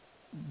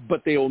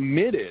but they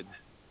omitted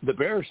the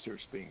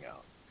barristers being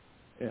out.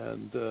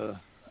 And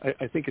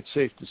I think it's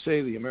safe to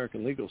say the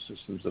American legal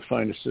system is the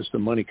finest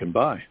system money can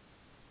buy.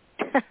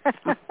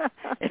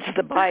 It's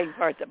the buying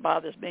part that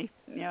bothers me.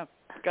 Yeah,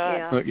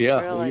 God. Really.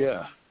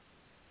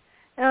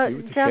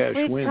 Jeff,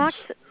 we've talked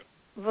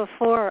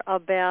before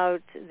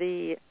about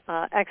the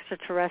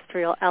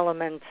extraterrestrial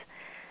element,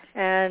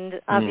 and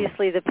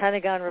obviously the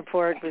Pentagon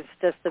report was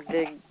just a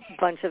big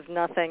bunch of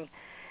nothing,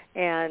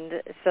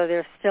 and so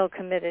they're still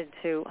committed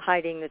to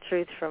hiding the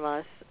truth from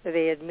us.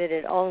 They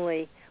admitted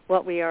only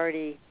what we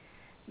already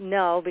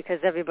know because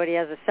everybody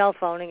has a cell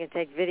phone and can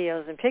take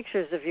videos and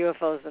pictures of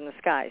UFOs in the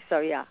sky. So,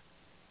 yeah,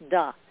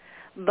 duh.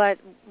 But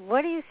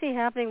what do you see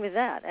happening with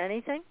that?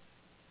 Anything?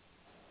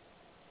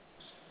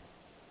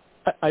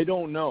 I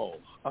don't know.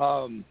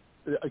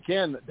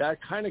 Again, that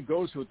kind of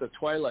goes with the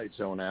Twilight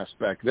Zone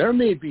aspect. There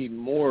may be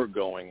more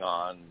going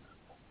on.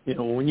 You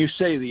know, when you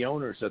say the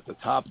owners at the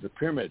top of the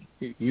pyramid,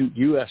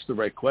 you ask the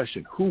right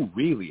question. Who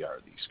really are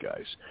these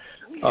guys?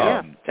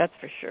 Yeah, that's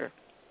for sure.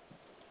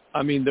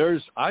 I mean,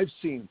 I've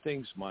seen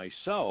things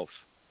myself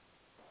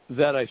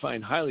that I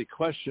find highly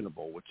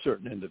questionable with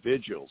certain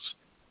individuals.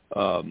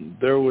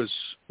 There was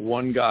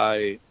one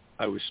guy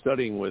I was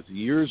studying with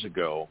years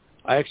ago.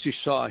 I actually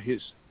saw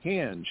his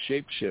hand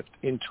shapeshift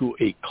into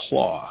a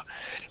claw.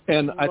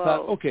 And I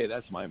thought, okay,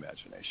 that's my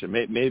imagination.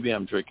 Maybe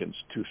I'm drinking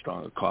too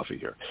strong a coffee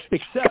here.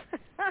 Except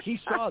he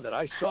saw that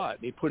I saw it,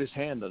 and he put his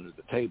hand under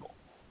the table.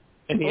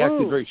 And he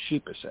acted very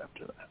sheepish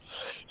after that.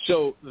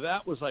 So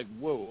that was like,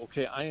 whoa,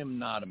 okay, I am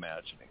not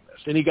imagining this.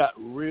 And he got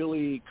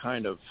really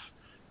kind of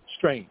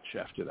strange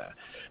after that.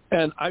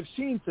 And I've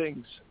seen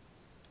things,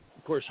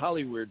 of course,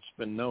 Hollywood's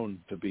been known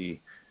to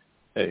be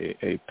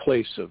a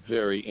place of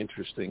very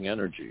interesting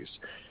energies.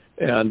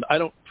 And I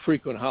don't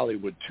frequent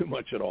Hollywood too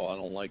much at all. I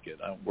don't like it.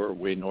 We're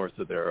way north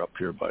of there, up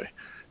here by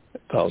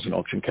Thousand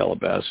Oaks and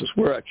Calabasas.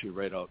 We're actually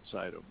right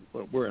outside of,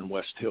 we're in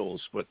West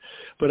Hills.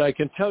 But I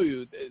can tell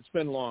you, it's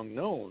been long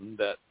known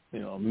that, you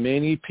know,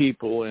 many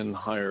people in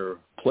higher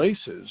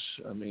places,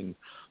 I mean,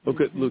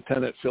 look at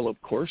Lieutenant Philip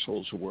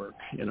Corso's work,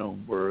 you know,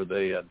 where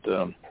they had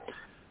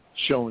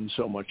shown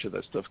so much of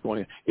that stuff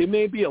going on. It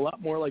may be a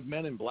lot more like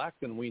Men in Black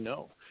than we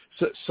know.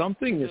 So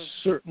something is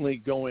certainly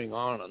going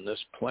on this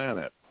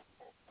planet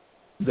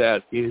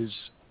that is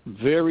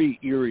very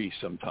eerie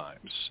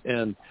sometimes.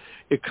 And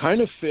it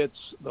kind of fits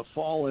the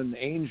fallen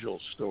angel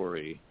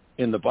story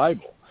in the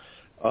Bible,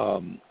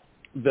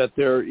 that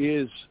there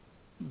is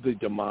the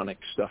demonic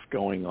stuff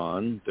going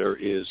on. There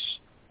is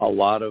a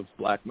lot of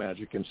black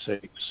magic and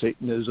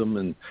Satanism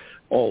and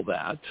all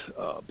that.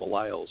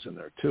 Belial's in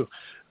there too.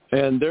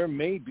 And there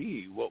may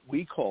be what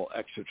we call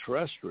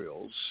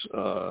extraterrestrials,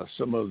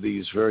 some of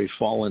these very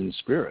fallen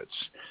spirits.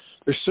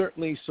 There's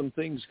certainly some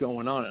things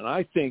going on, and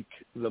I think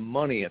the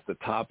money at the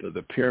top of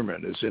the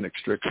pyramid is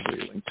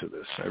inextricably linked to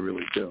this. I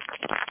really do.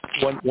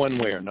 One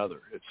way or another,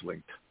 it's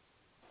linked.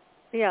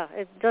 Yeah,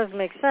 it does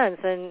make sense.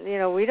 And, you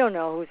know, we don't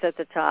know who's at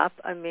the top.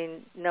 I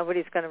mean,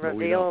 nobody's going to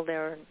reveal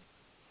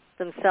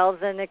themselves,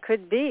 and it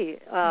could be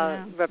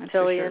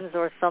reptilians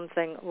or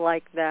something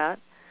like that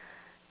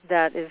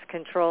is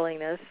controlling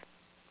this.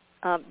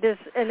 There's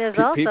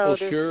people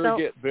sure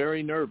get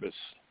very nervous.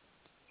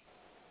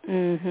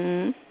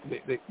 Mm-hmm.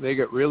 They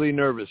get really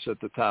nervous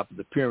at the top of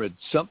the pyramid.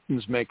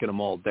 Something's making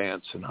them all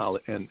dance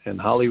in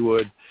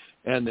Hollywood,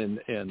 and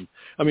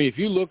I mean, if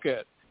you look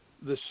at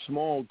this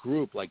small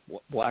group like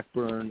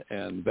Blackburn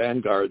and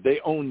Vanguard, they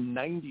own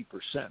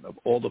 90% of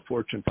all the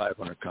Fortune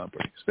 500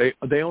 companies.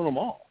 They own them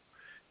all,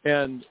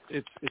 and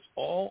it's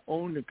all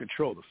owned and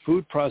controlled. The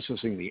food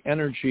processing, the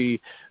energy,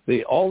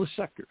 all the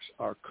sectors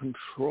are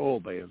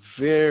controlled by a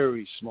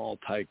very small,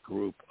 tight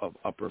group of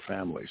upper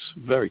families,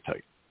 very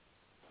tight.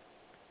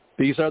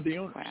 These are the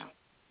owners. Wow.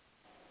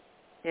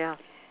 Yeah.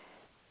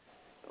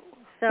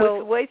 So with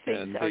the way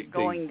things are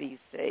going these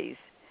days,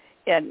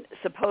 and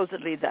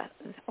supposedly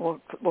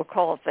we'll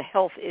call it the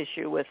health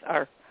issue with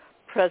our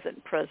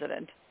present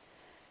president,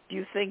 do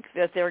you think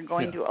that they're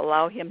going to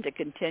allow him to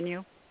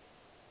continue?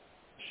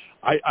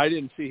 I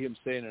didn't see him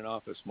staying in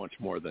office much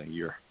more than a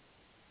year.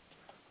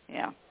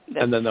 Yeah.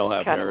 And then they'll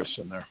have Harris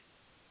in there.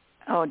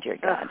 Oh, dear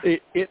God.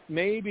 It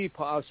may be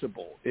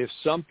possible if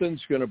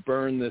something's going to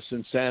burn this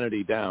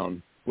insanity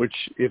down, which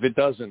if it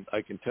doesn't,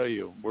 I can tell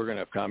you we're going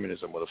to have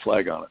communism with a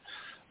flag on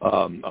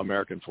it,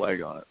 American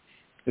flag on it.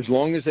 As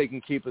long as they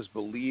can keep us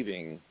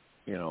believing,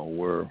 you know,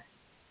 we're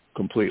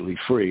completely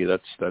free,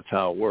 that's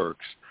how it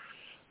works.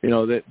 You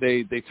know,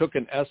 they took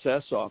an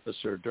SS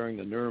officer during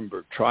the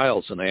Nuremberg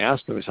trials, and they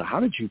asked him, they said, how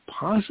did you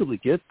possibly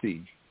get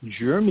the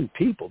German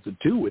people to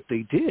do what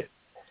they did?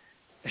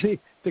 And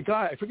the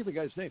guy, I forget the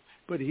guy's name,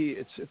 but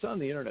it's on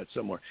the internet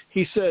somewhere.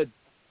 He said,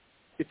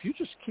 if you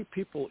just keep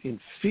people in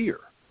fear,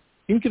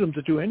 you can get them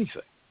to do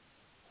anything.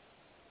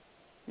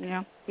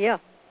 Yeah. Yeah.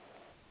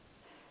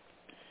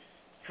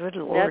 Good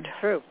Lord. That's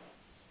true.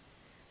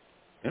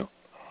 Yeah.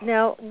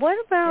 Now, what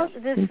about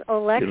this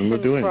election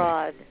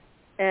fraud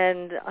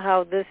and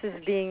how this is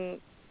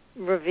being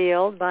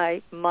revealed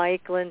by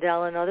Mike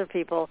Lindell and other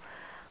people.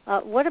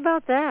 What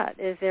about that?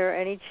 Is there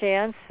any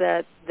chance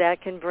that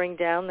that can bring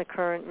down the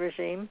current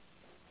regime?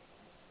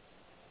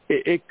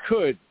 It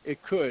could.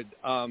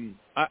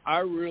 I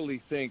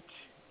really think,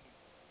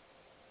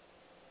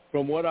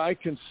 from what I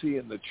can see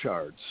in the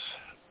charts,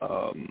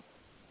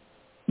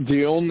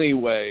 the only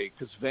way,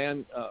 because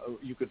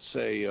you could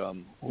say,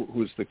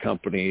 who's the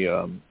company,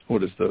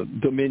 what is the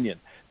Dominion?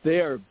 They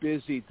are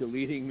busy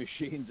deleting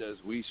machines as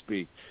we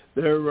speak.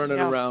 They're running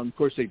around. Of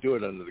course, they do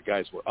it under the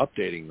guise we're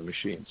updating the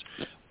machines.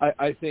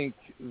 I think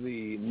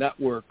the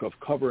network of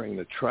covering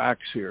the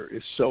tracks here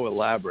is so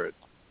elaborate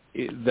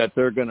that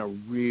they're going to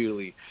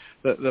really,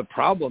 the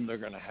problem they're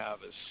going to have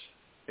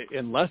is,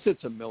 unless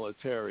it's a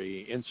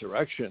military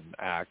insurrection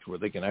act where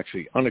they can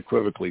actually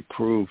unequivocally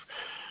prove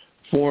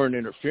foreign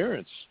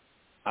interference,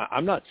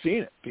 I'm not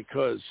seeing it,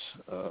 because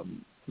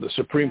the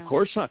Supreme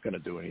Court's not going to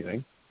do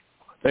anything.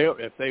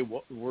 If they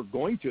were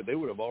going to, they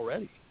would have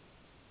already.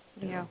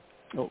 Yeah.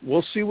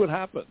 We'll see what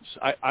happens.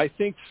 I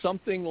think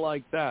something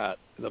like that,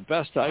 the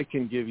best I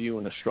can give you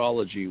in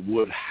astrology,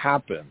 would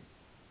happen.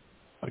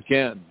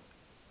 Again,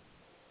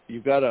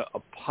 you've got a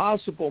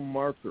possible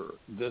marker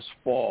this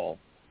fall,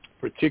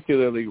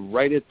 particularly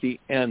right at the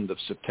end of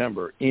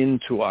September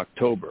into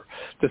October.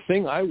 The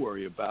thing I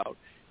worry about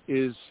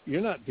is you're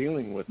not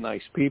dealing with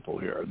nice people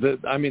here. They'll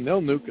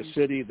nuke a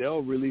city.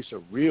 They'll release a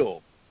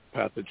real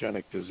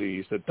pathogenic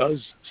disease that does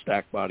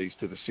stack bodies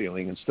to the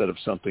ceiling instead of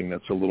something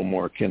that's a little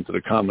more akin to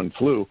the common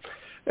flu.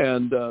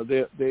 And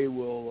they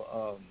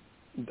will,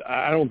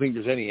 I don't think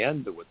there's any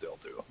end to what they'll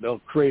do. They'll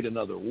create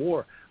another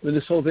war. I mean,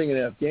 this whole thing in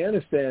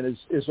Afghanistan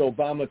is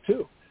Obama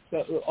too.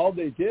 All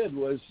they did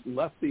was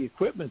left the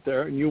equipment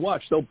there, and you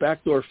watch, they'll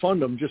backdoor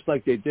fund them just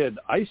like they did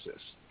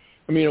ISIS.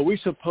 I mean, are we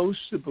supposed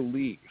to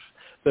believe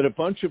that a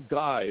bunch of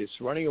guys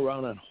running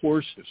around on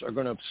horses are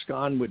going to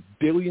abscond with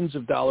billions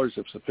of dollars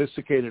of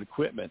sophisticated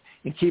equipment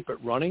and keep it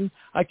running?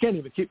 I can't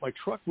even keep my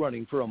truck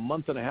running for a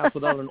month and a half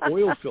without an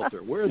oil filter.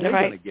 Where are they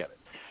going to get it?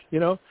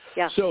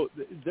 Yeah. So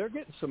they're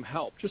getting some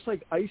help, just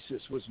like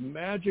ISIS was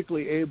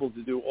magically able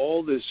to do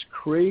all this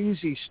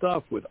crazy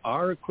stuff with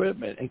our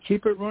equipment and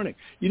keep it running.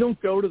 You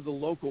don't go to the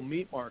local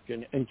meat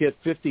market and get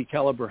 50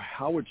 caliber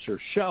howitzer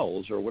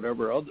shells or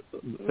whatever other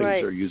things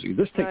they're using.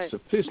 This takes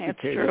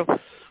sophisticated,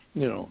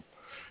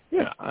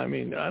 Yeah, I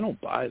mean, I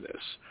don't buy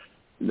this.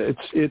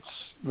 It's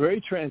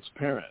very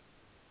transparent,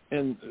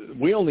 and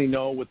we only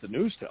know what the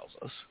news tells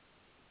us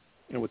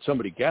and what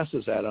somebody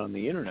guesses at on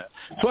the internet.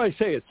 That's why I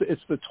say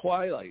it's the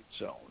twilight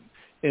zone.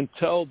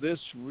 Until this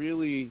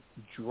really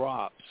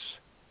drops,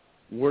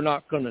 we're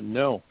not going to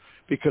know,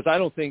 because I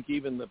don't think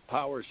even the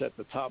powers at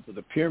the top of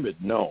the pyramid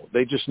know.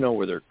 They just know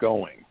where they're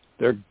going.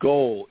 Their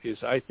goal is,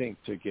 I think,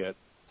 to get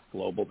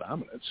global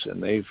dominance,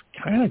 and they've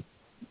kind of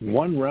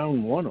won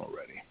round one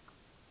already.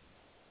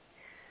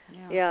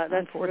 Yeah,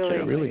 that's They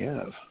really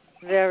have.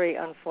 Very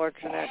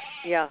unfortunate.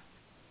 Yeah.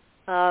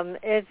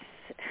 It's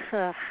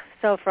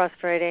so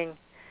frustrating.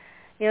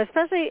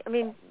 Especially,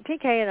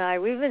 PK and I,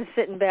 we've been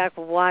sitting back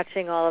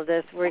watching all of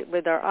this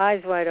with our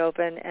eyes wide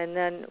open, and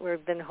then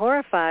we've been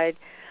horrified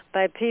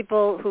by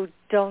people who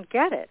don't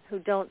get it, who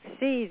don't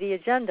see the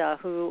agenda,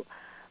 who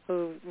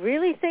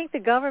really think the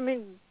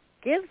government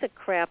gives a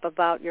crap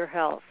about your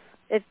health.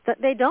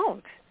 They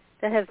don't.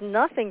 That has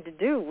nothing to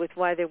do with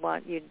why they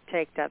want you to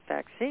take that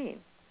vaccine.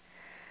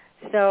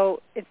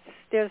 So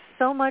there's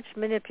so much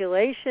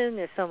manipulation,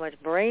 there's so much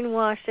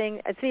brainwashing.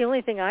 It's the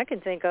only thing I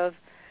can think of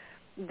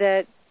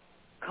that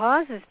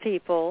causes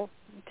people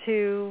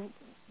to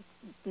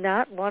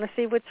not want to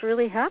see what's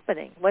really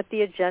happening, what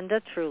the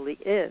agenda truly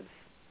is.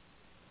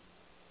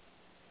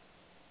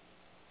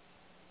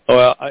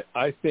 Well,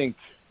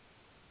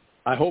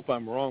 I hope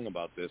I'm wrong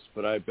about this,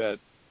 but I bet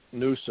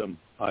Newsom,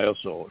 I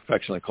also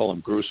affectionately call him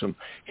Gruesome,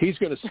 he's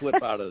going to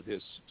slip out of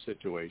this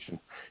situation.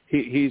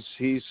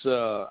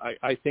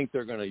 I think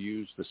they're going to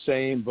use the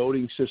same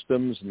voting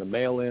systems and the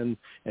mail-in,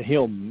 and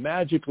he'll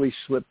magically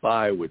slip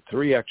by with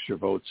 3 extra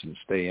votes and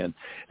stay in.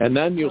 And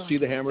then you'll see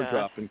the hammer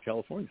drop in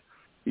California.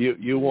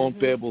 You won't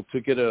be able to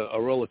get a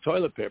roll of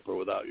toilet paper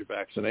without your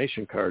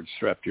vaccination card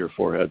strapped to your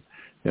forehead,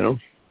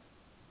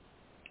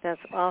 That's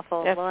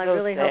awful. That's I so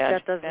really sad.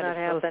 hope that does not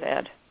happen. So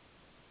sad.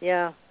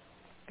 Yeah,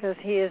 because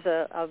he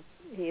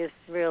is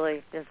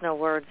really, there's no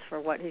words for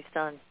what he's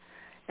done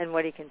and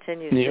what he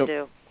continues to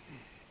do.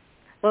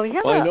 Well, we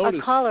have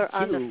a caller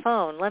on the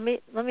phone. Let me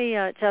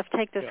Jeff,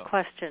 take this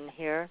question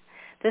here.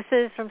 This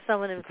is from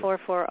someone in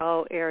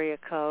 440 area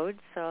code,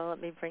 so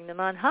let me bring them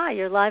on. Hi,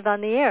 you're live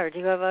on the air. Do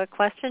you have a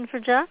question for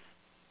Jeff?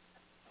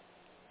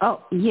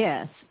 Oh,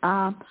 yes.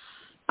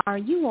 Are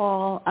you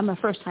all, I'm a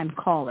first-time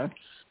caller.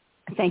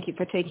 Thank you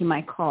for taking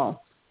my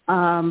call.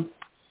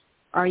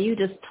 Are you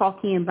just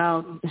talking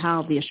about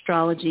how the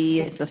astrology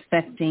is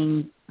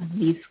affecting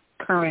these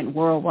current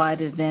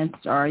worldwide events,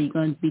 or are you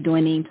going to be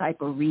doing any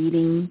type of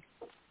reading?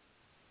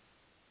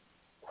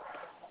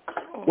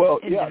 Well,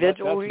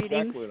 individual that's readings?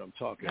 exactly what I'm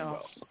talking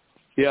about.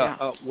 Yeah.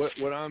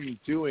 What I'm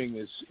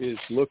doing is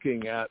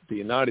looking at the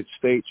United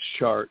States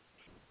chart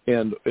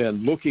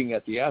and looking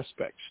at the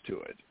aspects to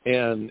it.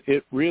 And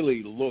it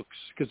really looks,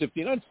 because if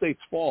the United States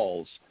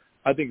falls,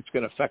 I think it's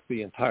going to affect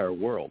the entire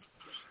world.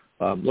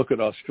 Look at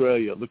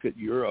Australia, look at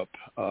Europe,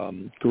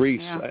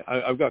 Greece. Yeah.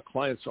 I've got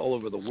clients all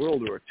over the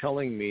world who are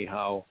telling me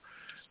how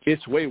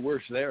it's way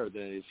worse there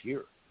than it is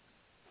here.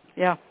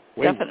 Yeah,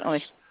 way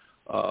definitely.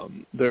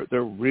 Worse.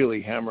 They're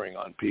really hammering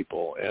on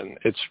people, and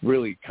it's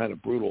really kind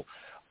of brutal.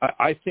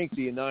 I think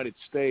the United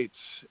States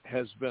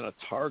has been a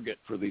target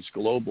for these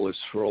globalists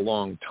for a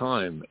long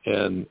time,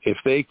 and if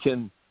they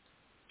can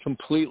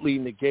completely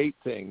negate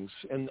things,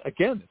 and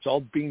again, it's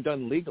all being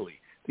done legally.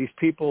 These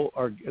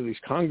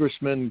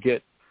congressmen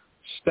get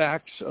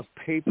stacks of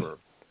paper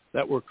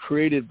that were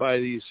created by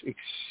these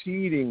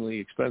exceedingly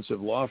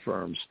expensive law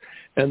firms,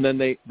 and then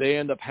they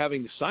end up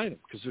having to sign them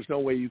because there's no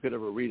way you could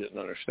ever read it and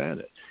understand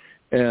it.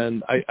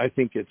 And I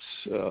think it's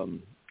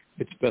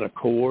been a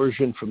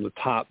coercion from the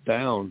top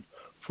down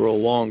for a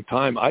long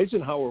time.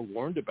 Eisenhower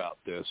warned about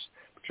this.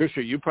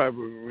 Patricia, you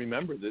probably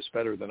remember this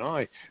better than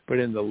I, but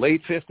in the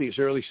late 50s,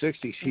 early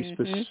 60s, he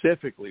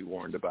specifically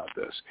warned about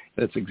this.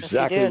 And it's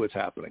exactly what's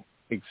happening.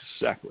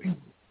 Exactly.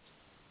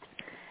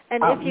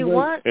 And if you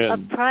want a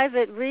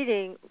private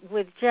reading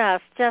with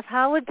Jeff,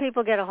 how would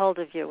people get a hold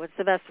of you? What's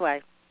the best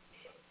way?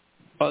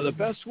 The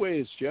best way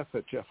is Jeff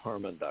at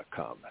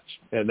jeffharman.com.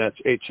 That's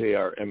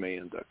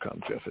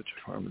HARMAN.com, Jeff at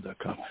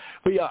jeffharman.com.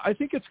 But yeah, I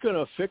think it's going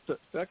to affect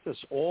us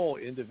all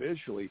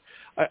individually.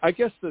 I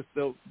guess the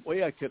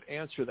way I could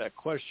answer that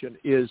question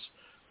is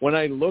when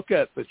I look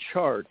at the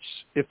charts,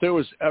 if there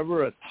was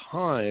ever a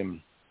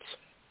time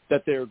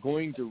that they're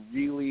going to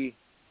really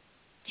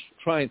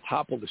try and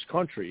topple this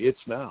country,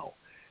 it's now.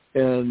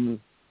 And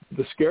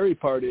the scary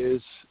part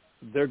is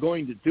they're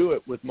going to do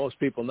it with most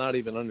people not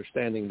even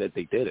understanding that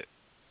they did it.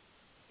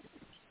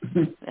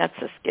 That's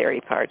the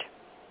scary part.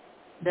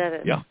 That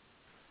is. Yeah.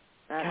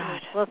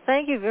 God. Well,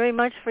 thank you very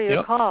much for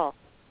your call.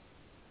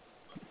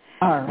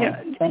 All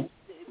right.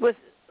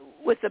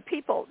 With the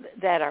people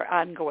that are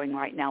ongoing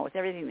right now, with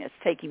everything that's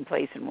taking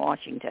place in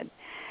Washington,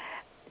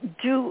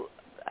 do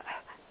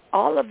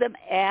all of them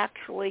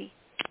actually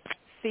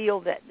feel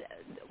that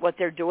what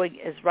they're doing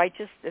is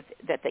righteous,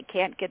 that they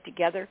can't get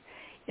together?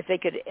 If they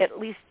could at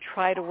least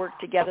try to work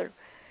together,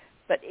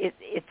 but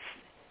it's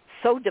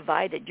so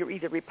divided. You're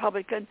either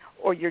Republican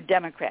or you're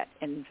Democrat,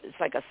 and it's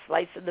like a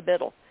slice in the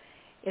middle,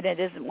 and it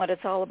isn't what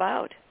it's all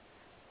about.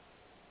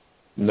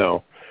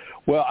 No.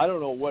 Well, I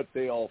don't know what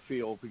they all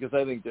feel, because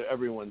I think that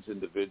everyone's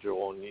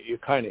individual, and you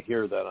kind of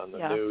hear that on the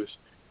news.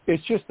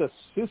 It's just a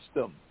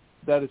system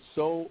that is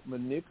so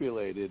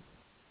manipulated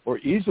or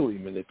easily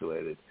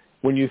manipulated.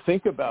 When you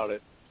think about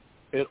it,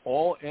 it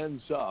all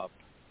ends up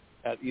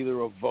at either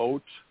a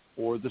vote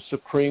or the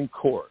Supreme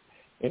Court.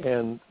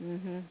 And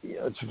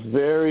it's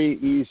very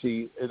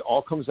easy. It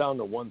all comes down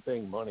to one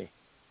thing, money,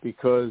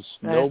 because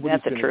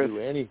nobody's going to do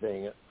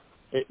anything.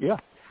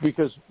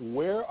 Because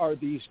where are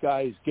these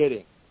guys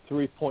getting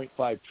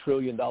 $3.5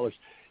 trillion?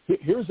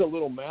 Here's a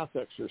little math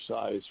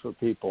exercise for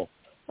people.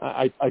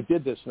 I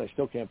did this, and I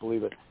still can't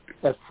believe it.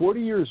 At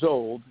 40 years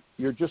old,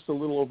 you're just a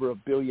little over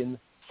 1 billion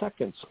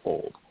seconds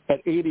old.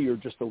 At 80, you're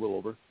just a little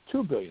over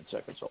 2 billion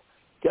seconds old.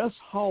 Guess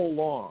how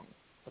long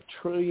 1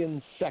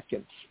 trillion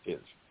seconds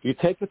is? You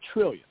take 1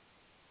 trillion,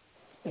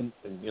 and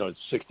it's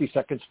 60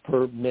 seconds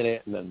per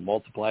minute, and then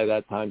multiply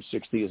that times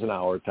 60 is an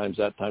hour, times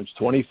that times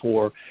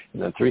 24,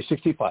 and then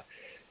 365.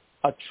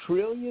 1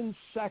 trillion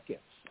seconds,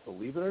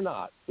 believe it or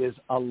not, is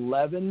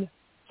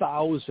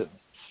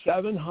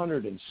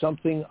 11,700 and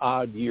something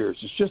odd years.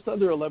 It's just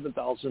under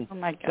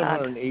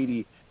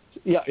 11,780.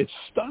 Yeah, it's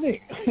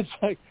stunning. It's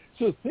like,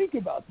 so think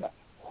about that.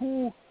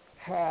 Who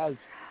has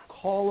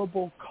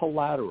callable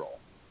collateral?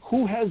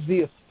 Who has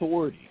the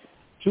authority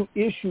to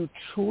issue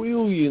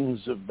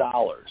trillions of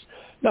dollars?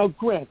 Now,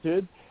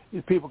 granted,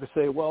 people could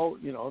say, well,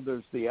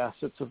 there's the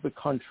assets of the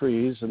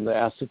countries and the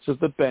assets of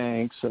the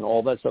banks and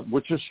all that stuff,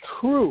 which is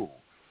true.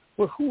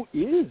 But who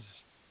is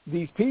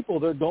these people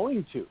they're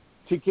going to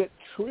get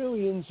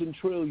trillions and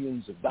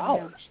trillions of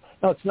dollars?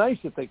 Now, it's nice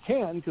that they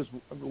can, because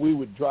we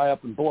would dry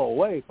up and blow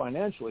away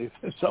financially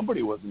if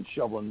somebody wasn't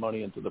shoveling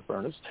money into the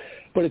furnace.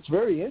 But it's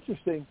very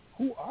interesting.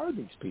 Who are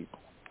these people?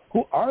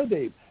 Who are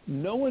they?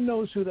 No one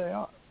knows who they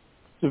are.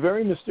 It's a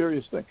very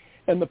mysterious thing.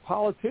 And the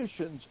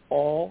politicians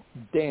all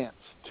dance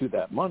to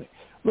that money.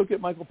 Look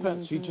at Michael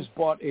Pence. He just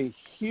bought a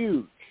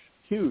huge,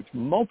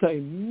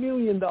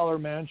 multi-million-dollar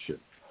mansion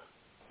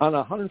on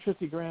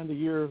 $150,000 a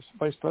year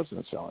vice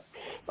president salary.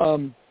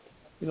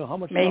 How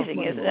much amazing,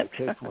 money isn't it?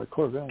 Take for my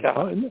Corvette?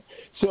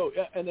 So,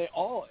 and they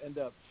all end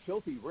up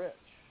filthy rich,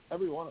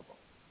 every one of them.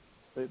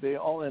 They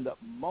all end up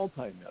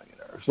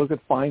multi-millionaires. Look at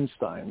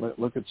Feinstein.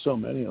 Look at so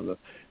many of them.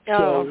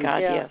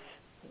 Yes.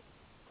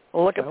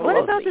 Well, look at what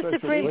about the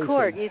Supreme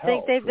Court? You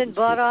think they've been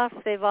bought off?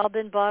 They've all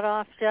been bought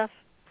off, Jeff?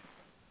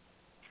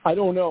 I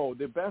don't know.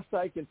 The best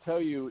I can tell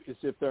you is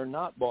if they're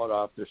not bought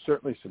off, there's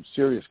certainly some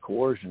serious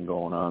coercion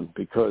going on,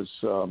 because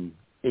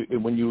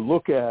when you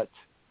look at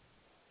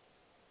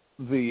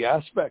the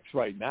aspects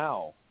right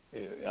now,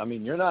 I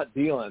mean, you're not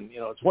dealing,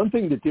 it's one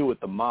thing to deal with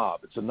the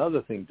mob. It's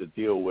another thing to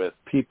deal with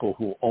people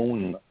who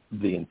own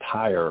the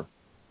entire,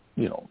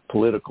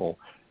 political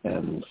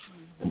and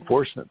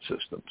enforcement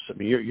systems. I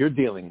mean, you're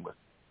dealing with,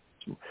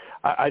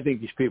 I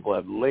think these people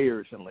have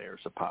layers and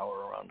layers of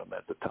power around them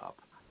at the top,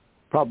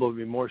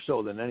 probably more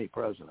so than any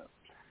president.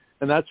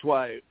 And that's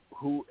why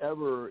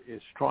whoever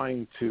is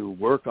trying to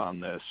work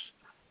on this,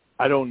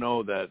 I don't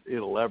know that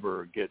it'll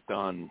ever get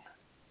done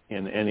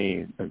in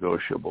any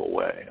negotiable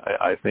way.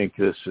 I think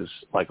this is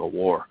like a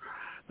war.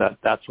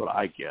 That's what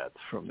I get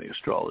from the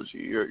astrology.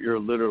 You're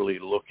literally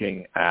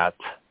looking at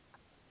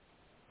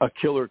a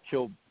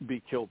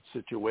be killed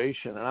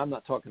situation, and I'm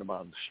not talking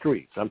about in the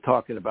streets. I'm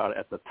talking about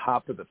at the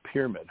top of the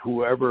pyramid,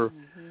 whoever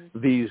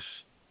these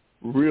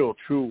real,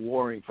 true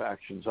warring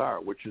factions are,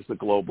 which is the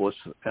globalists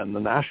and the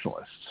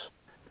nationalists.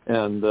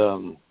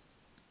 And,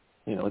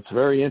 it's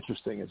very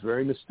interesting. It's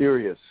very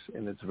mysterious,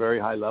 and it's very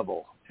high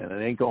level, and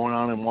it ain't going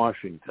on in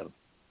Washington.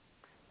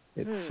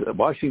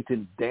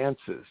 Washington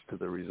dances to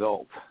the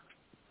result.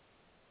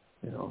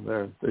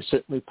 They're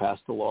certainly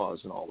passed the laws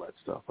and all that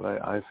stuff, but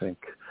I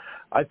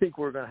think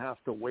we're going to have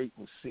to wait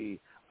and see.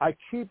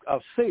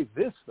 I'll say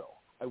this though.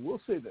 I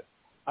will say this.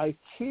 I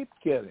keep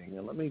getting,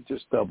 and let me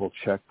just double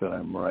check that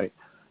I'm right,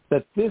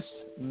 that this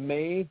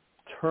may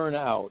turn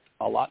out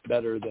a lot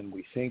better than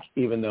we think,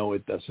 even though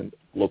it doesn't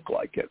look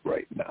like it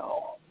right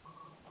now.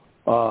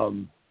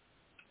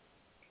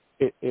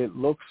 It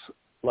looks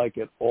like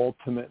it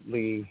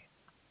ultimately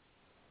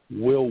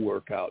will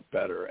work out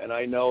better. And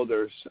I know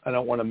I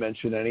don't want to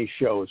mention any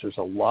shows. There's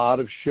a lot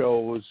of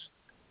shows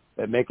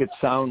that make it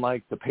sound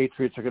like the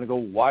Patriots are going to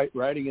go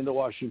riding into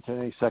Washington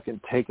any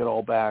second, take it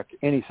all back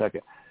any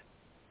second.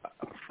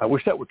 I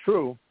wish that were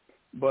true,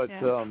 but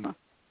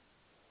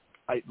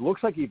it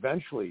looks like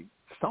eventually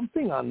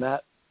something on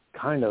that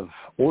kind of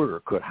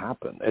order could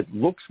happen. It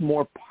looks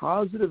more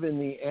positive in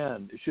the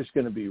end. It's just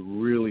going to be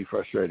really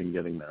frustrating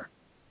getting there.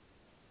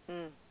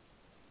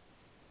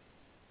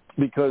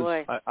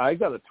 Because I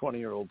got a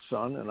 20-year-old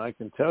son, and I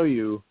can tell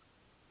you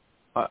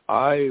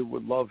I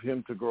would love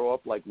him to grow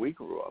up like we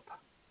grew up.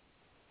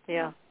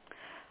 Yeah,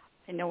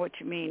 I know what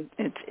you mean.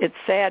 It's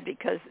sad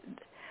because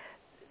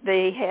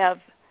they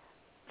have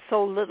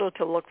so little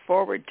to look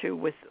forward to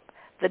with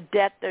the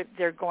debt that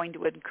they're going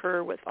to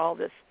incur with all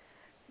this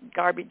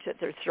garbage that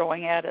they're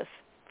throwing at us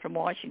from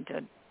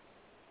Washington.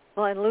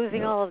 Well, and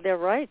losing all of their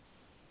rights.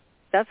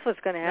 That's what's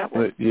going to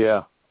happen.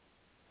 Yeah.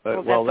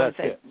 Well, that's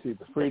it. See,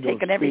 the freedom of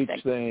speech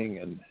everything. thing,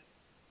 and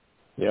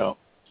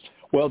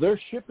well, they're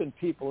shipping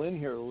people in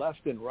here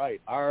left and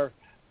right.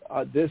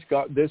 This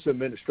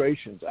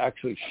administration's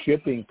actually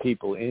shipping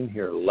people in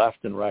here left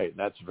and right, and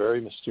that's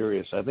very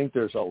mysterious. I think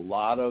there's a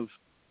lot of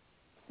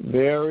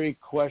very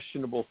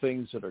questionable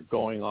things that are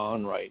going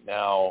on right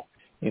now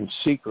in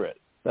secret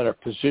that are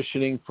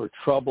positioning for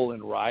trouble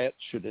and riots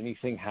should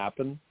anything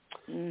happen.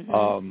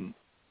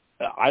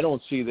 I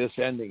don't see this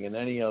ending in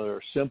any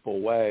other simple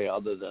way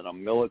other than a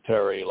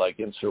military like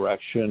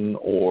insurrection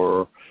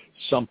or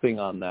something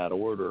on that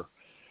order.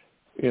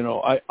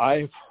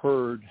 I've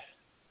heard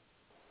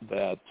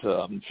that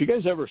if you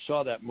guys ever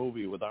saw that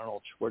movie with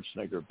Arnold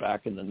Schwarzenegger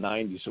back in the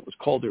 90s, it was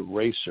called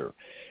Eraser,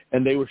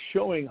 and they were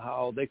showing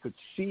how they could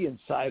see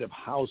inside of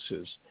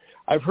houses.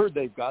 I've heard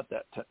they've got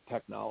that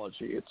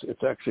technology.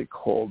 It's actually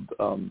called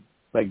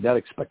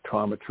magnetic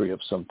spectrometry of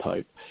some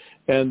type,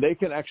 and they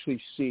can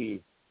actually see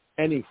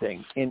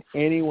anything in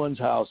anyone's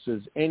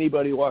houses,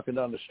 anybody walking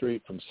down the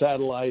street, from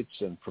satellites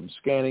and from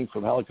scanning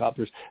from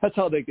helicopters. That's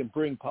how they can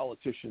bring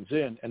politicians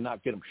in and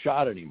not get them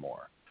shot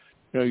anymore.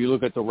 You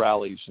look at the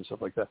rallies and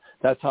stuff like that.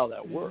 That's how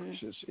that works,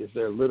 is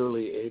they're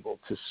literally able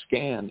to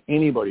scan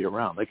anybody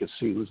around. They can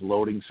see who's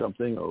loading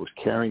something or who's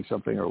carrying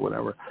something or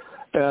whatever.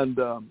 And,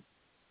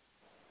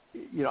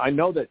 I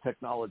know that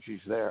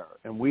technology's there,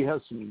 and we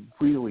have some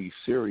really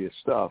serious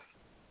stuff.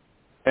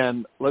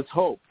 And let's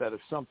hope that if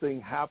something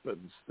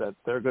happens, that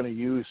they're going to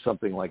use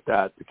something like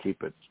that to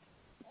keep it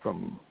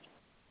from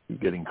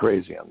getting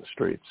crazy on the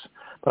streets.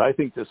 But I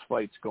think this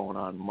fight's going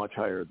on much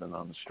higher than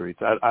on the streets.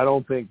 I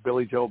don't think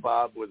Billy Joe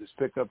Bob with his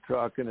pickup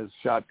truck and his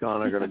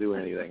shotgun are going to do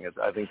anything.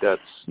 I think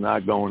that's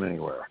not going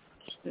anywhere.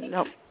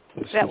 Nope.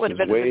 That would have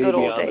been in the good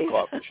old days.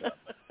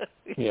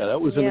 Yeah, that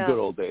was in the good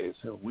old days.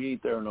 We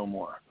ain't there no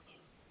more.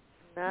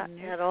 Not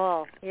at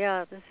all.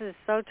 Yeah, this is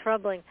so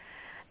troubling.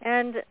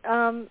 And,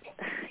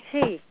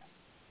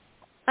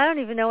 I don't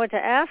even know what to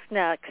ask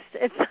next.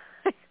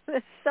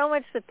 There's so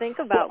much to think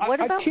about. Well,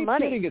 what about I keep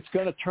money? thinking it's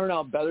going to turn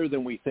out better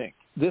than we think.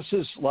 This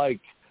is going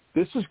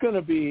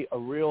to be a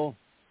real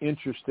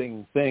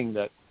interesting thing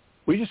that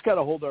we just got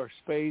to hold our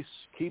space,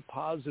 keep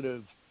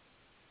positive,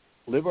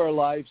 live our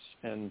lives,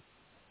 and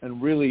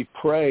really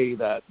pray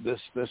that this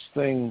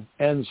thing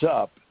ends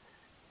up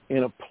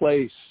in a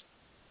place.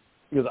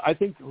 Because I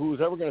think who's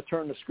ever going to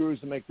turn the screws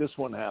to make this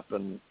one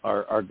happen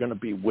are going to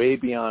be way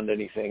beyond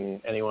anything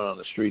anyone on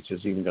the streets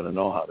is even going to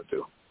know how to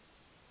do.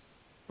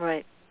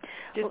 Right.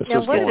 It's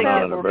just going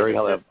on at a very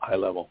high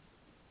level.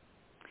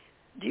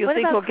 Do you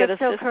think we'll get a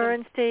system?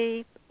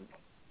 Cryptocurrency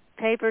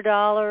paper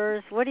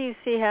dollars? What do you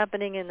see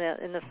happening in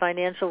the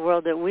financial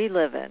world that we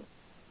live in?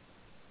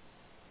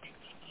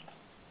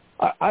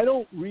 I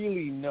don't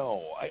really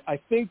know. I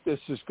think this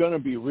is going to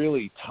be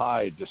really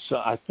tied to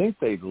I think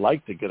they'd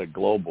like to get a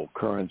global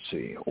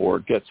currency or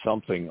get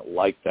something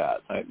like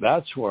that.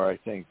 That's where I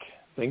think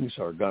things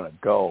are going to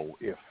go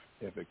if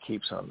it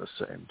keeps on the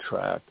same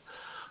track.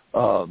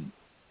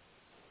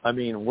 I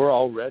mean, we're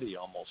already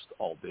almost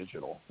all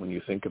digital when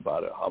you think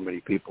about it. How many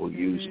people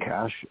use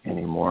cash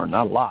anymore?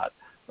 Not a lot.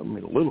 I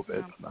mean, a little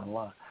bit, but not a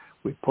lot.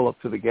 We pull up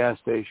to the gas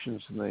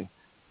stations and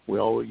we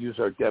all use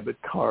our debit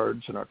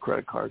cards and our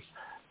credit cards.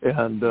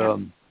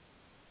 And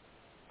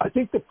I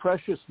think the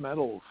precious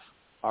metals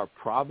are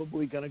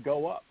probably going to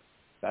go up.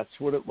 That's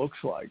what it looks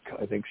like.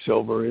 I think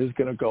silver is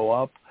going to go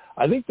up.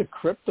 I think the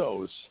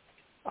cryptos,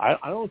 I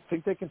don't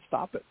think they can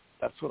stop it.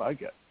 That's what I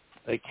get.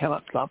 They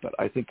cannot stop it.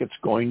 I think it's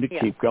going to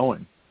keep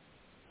going.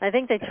 I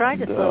think they tried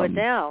to slow it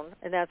down,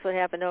 and that's what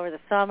happened over the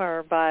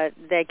summer, but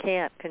they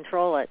can't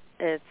control it.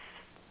 It's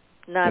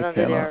not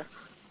under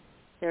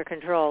their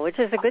control, which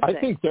is a good thing. I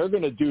think they're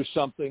going to do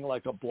something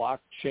like a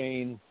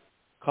blockchain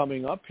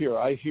coming up here.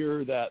 I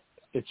hear that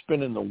it's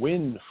been in the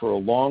wind for a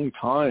long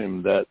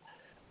time that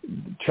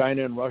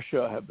China and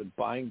Russia have been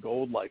buying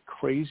gold like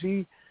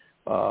crazy,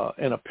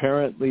 and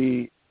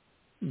apparently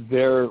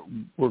we're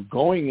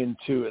going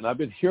into, and I've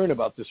been hearing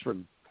about this for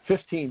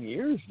 15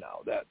 years now,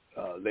 that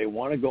they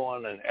want to go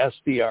on an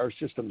SDR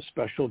system,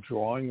 special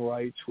drawing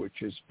rights,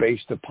 which is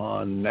based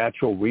upon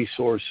natural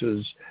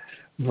resources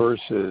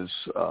versus,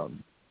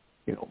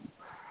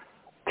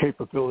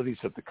 capabilities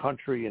of the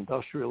country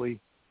industrially.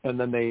 And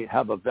then they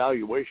have a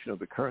valuation of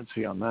the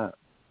currency on that.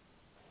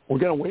 We're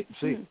going to wait and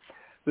see.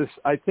 This,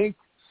 I think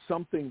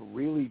something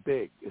really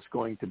big is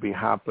going to be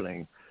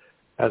happening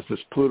as this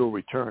Pluto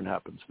return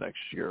happens next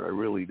year. I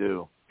really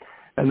do.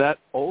 And that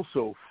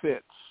also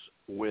fits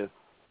with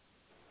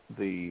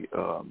the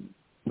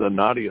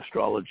Nadi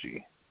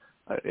astrology.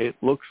 It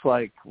looks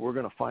like we're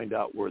going to find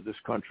out where this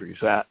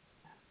country's at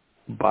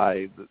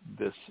by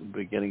this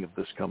beginning of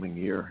this coming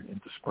year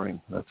into spring.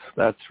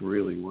 That's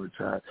really where it's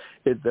at.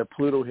 The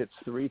Pluto hits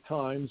 3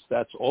 times.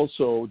 That's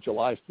also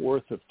July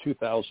 4th of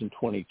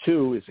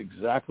 2022 is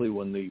exactly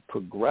when the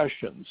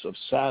progressions of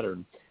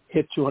Saturn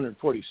hit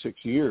 246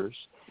 years.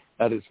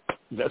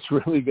 That's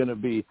really going to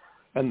be,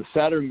 and the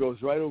Saturn goes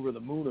right over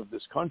the moon of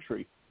this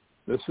country.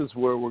 This is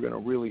where we're going to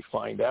really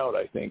find out,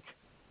 I think,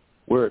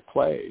 where it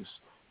plays.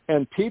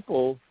 And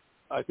people,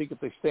 I think if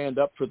they stand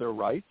up for their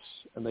rights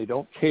and they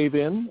don't cave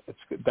in,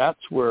 that's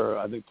where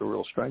I think the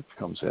real strength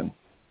comes in.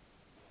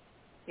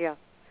 Yeah.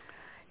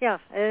 Yeah,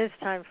 it is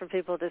time for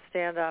people to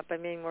stand up. I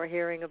mean, we're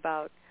hearing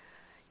about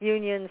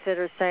unions that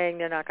are saying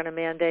they're not going to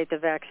mandate the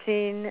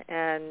vaccine,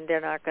 and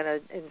they're not going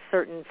to, in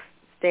certain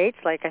states,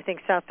 like I think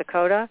South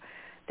Dakota,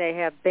 they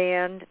have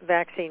banned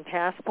vaccine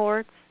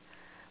passports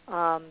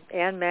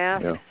and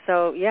masks. Yeah.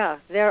 So,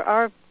 there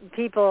are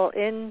people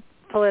in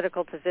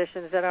political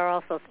positions that are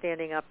also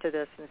standing up to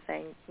this and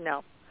saying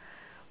no,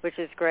 which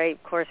is great.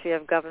 Of course, we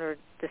have Governor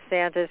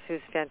DeSantis,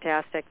 who's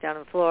fantastic down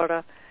in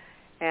Florida,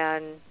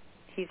 and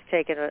he's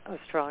taken a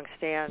strong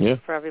stand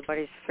for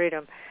everybody's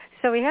freedom.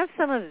 So we have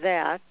some of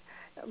that.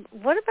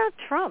 What about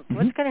Trump?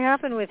 What's going to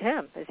happen with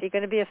him? Is he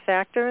going to be a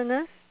factor in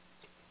this?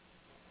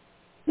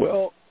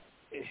 Well,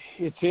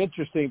 it's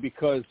interesting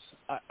because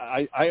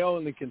I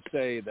only can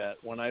say that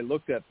when I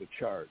looked at the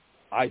chart,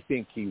 I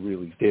think he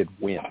really did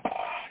win.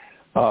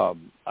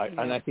 And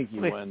I think he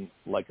went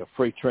like a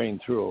freight train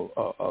through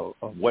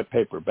a wet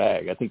paper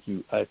bag. I think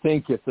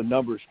if the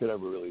numbers could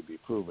ever really be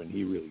proven,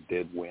 he really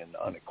did win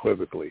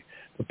unequivocally.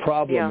 The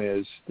problem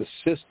is the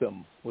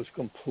system was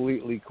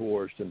completely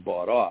coerced and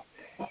bought off.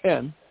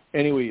 And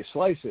anyway you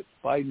slice it,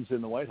 Biden's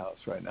in the White House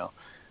right now.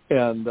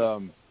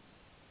 And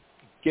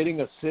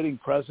getting a sitting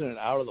president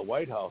out of the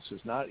White House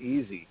is not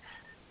easy.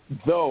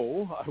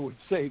 Though I would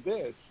say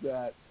this,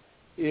 that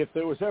if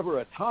there was ever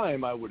a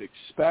time I would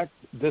expect,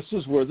 this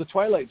is where the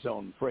Twilight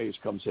Zone phrase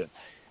comes in.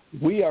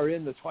 We are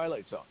in the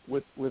Twilight Zone.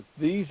 With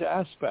these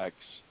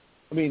aspects,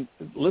 I mean,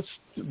 let's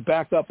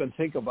back up and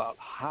think about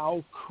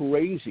how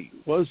crazy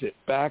was it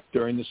back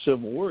during the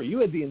Civil War. You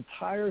had the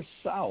entire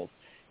South,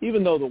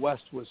 even though the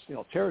West was,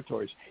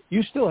 territories,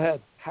 you still had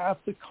half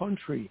the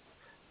country.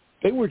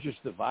 They were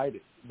just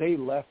divided. They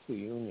left the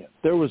Union.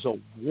 There was a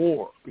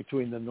war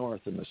between the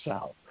North and the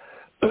South.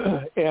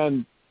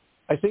 And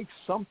I think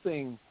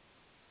something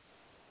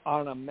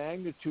on a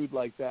magnitude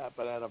like that,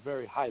 but at a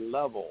very high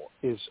level,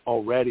 is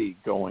already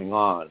going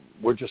on.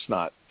 We're just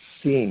not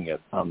seeing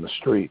it on the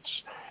streets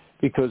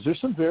because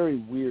there's some very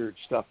weird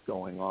stuff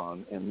going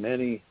on in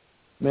many,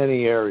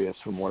 many areas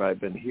from what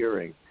I've been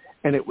hearing,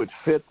 and it would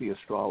fit the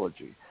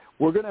astrology.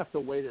 We're going to have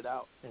to wait it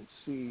out and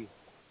see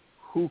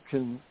who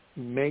can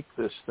make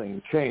this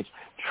thing change.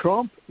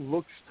 Trump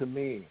looks to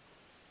me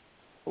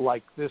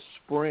like this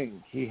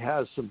spring, he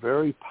has some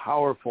very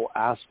powerful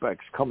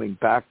aspects coming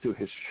back to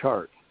his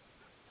chart.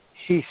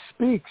 He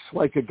speaks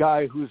like a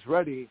guy who's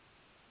ready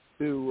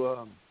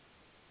to,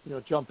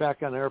 jump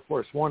back on Air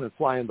Force One and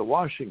fly into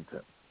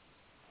Washington.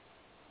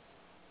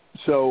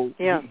 So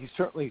he's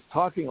certainly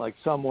talking like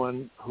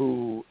someone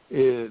who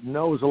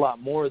knows a lot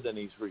more than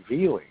he's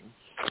revealing.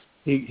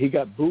 He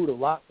got booed a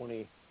lot when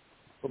he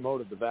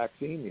promoted the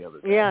vaccine the other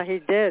day. Yeah, he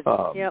did.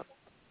 Yep.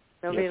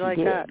 Nobody yes, like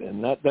he did. that.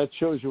 And that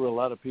shows you where a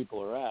lot of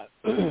people are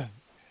at.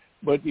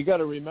 But you got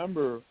to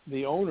remember,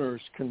 the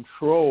owners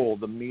control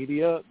the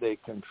media. They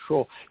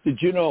control. Did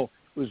you know,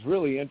 it was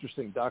really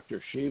interesting,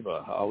 Dr.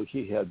 Shiva, how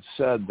he had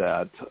said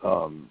that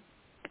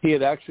he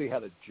had actually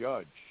had a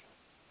judge.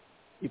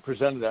 He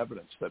presented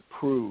evidence that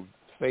proved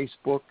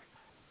Facebook,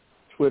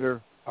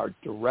 Twitter are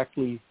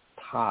directly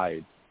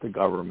tied to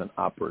government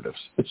operatives.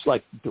 It's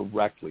like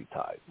directly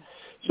tied.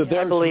 So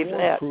there's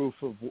more proof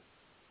of.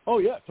 Oh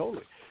yeah,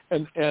 totally.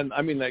 And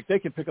I mean, like, they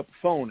can pick up the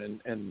phone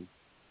and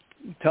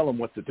tell them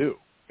what to do.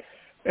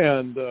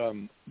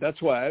 And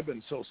that's why I've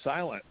been so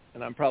silent.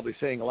 And I'm probably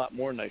saying a lot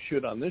more than I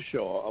should on this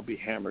show. I'll be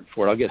hammered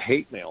for it. I'll get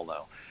hate mail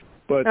now.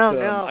 But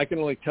no. I can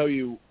only tell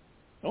you.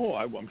 Oh,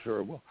 I'm sure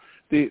I will.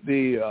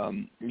 You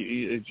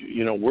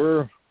know,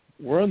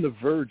 we're on the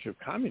verge of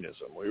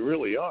communism. We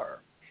really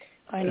are.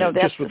 I know,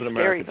 that's just with the an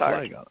American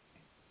scary flag on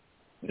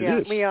it.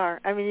 Yeah, we are.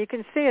 I mean, you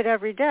can see it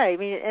every day. I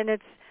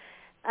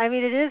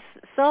mean, it is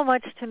so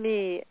much to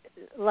me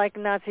like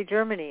Nazi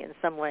Germany in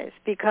some ways,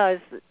 because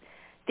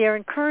they're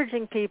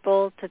encouraging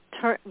people to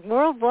turn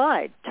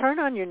worldwide, turn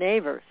on your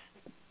neighbors,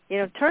 you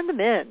know, turn them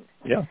in.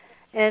 Yeah.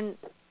 And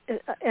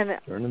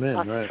turn them in,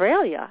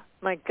 Australia, right.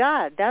 My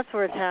God, that's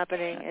where it's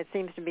happening. It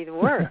seems to be the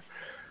worst.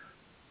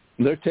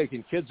 They're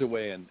taking kids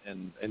away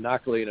and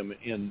inoculating them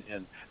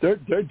in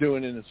they're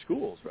doing it in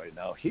schools right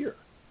now here.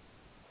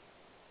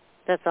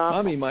 That's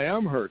awful. Mommy, my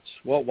arm hurts.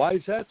 Well, why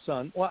is that,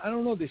 son? Well, I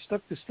don't know. They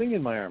stuck this thing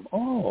in my arm.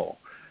 Oh.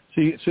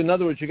 So in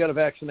other words, you got a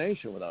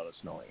vaccination without us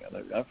knowing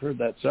it. I've heard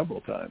that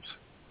several times.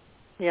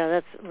 Yeah,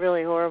 that's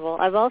really horrible.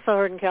 I've also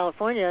heard in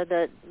California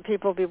that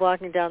people will be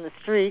walking down the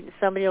street,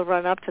 somebody will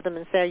run up to them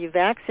and say, "Are you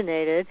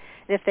vaccinated?"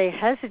 And if they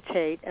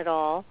hesitate at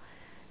all,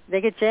 they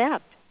get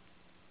jabbed.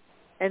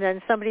 And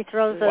then somebody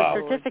throws a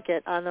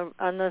certificate on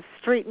the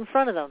street in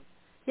front of them.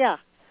 Yeah.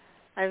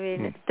 I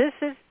mean, this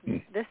is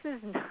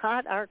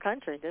not our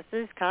country. This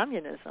is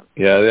communism.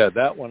 Yeah,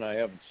 that one I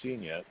haven't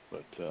seen yet,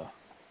 but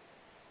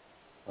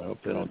I hope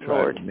they don't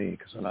try it with me,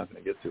 because I'm not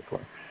going to get too far.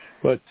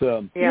 But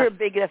you're a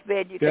big enough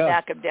man, you can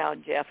knock him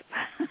down, Jeff.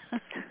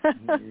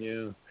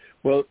 Yeah.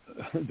 Well,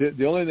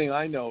 the only thing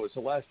I know is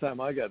the last time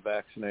I got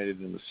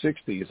vaccinated in the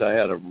 60s, I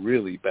had a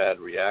really bad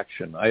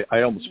reaction.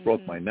 I almost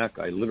broke my neck.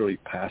 I literally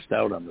passed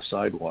out on the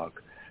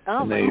sidewalk.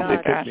 Oh, and they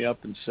picked me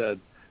up and said,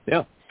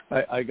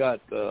 I got,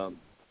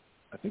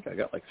 I think I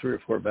got like 3 or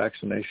 4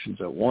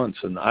 vaccinations at once,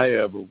 and I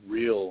have a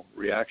real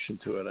reaction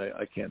to it.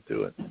 I can't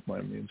do it. My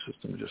immune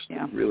system just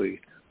I'm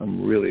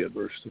really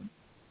adverse to it.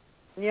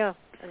 Yeah.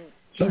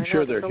 So I'm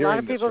sure they're hearing a lot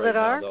of people this right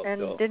that now, are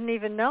and didn't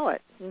even know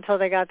it until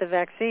they got the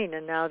vaccine,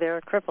 and now they're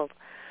crippled.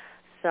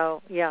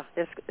 So,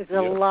 there's a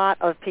lot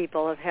of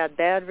people have had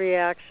bad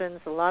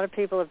reactions. A lot of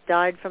people have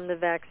died from the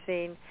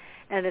vaccine,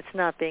 and it's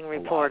not being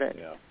reported,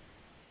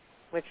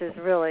 which is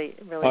really,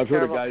 really I've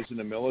terrible. heard of guys in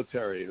the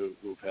military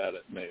who've had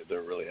it, and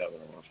they're really having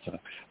a rough time.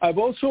 I've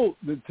also,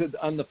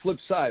 on the flip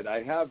side,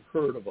 I have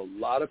heard of a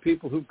lot of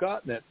people who've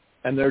gotten it,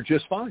 and they're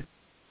just fine.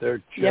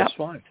 They're just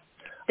fine.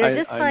 They're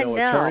just I fine know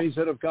now. attorneys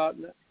that have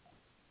gotten it.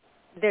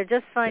 They're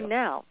just fine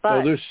now.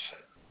 But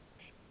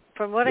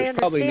from what I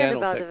understand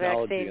about the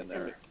vaccine,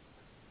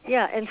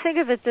 and think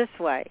of it this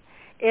way.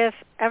 If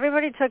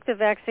everybody took the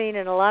vaccine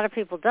and a lot of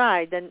people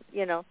died, then,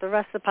 the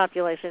rest of the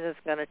population is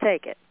going to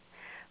take it.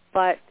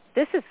 But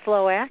this is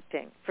slow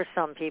acting for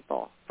some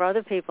people. For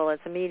other people,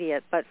 it's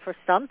immediate. But for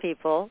some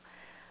people,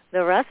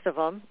 the rest of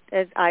them,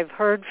 I've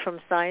heard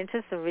from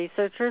scientists and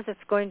researchers, it's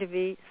going to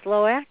be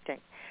slow acting.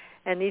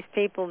 And these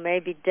people may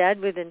be dead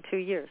within 2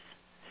 years.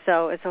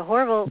 So it's a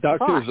horrible Dr.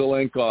 thought.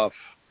 Zelenkoff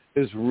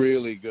is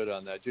really good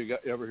on that. You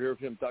ever hear of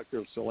him,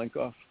 Dr.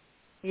 Zelenkoff?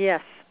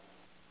 Yes.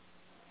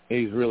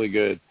 He's really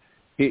good.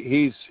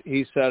 He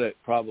said it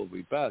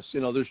probably best.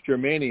 There's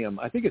germanium.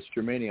 I think it's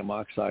germanium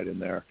oxide in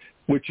there,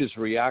 which is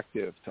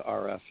reactive to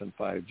RF and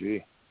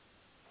 5G.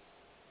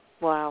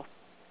 Wow.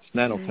 It's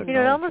nanotechnology.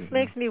 It almost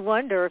makes me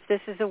wonder if this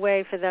is a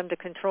way for them to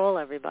control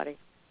everybody.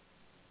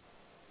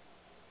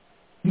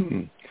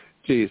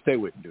 Geez, they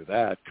wouldn't do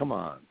that. Come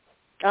on.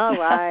 All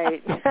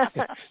right. Not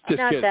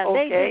kidding. that.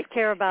 Okay. They just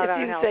care about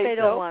our health. They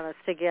don't want us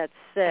to get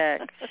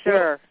sick.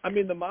 Sure. Well,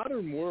 the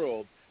modern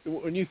world,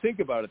 when you think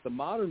about it, the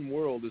modern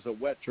world is a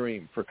wet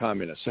dream for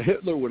communists. So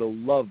Hitler would have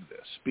loved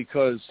this,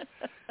 because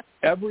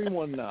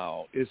everyone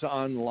now is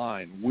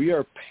online. We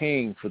are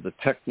paying for the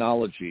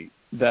technology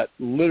that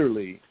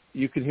literally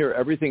you can hear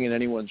everything in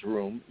anyone's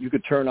room. You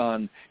could turn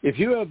on, if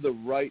you have the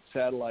right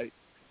satellite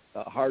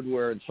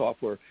hardware and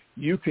software,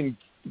 you can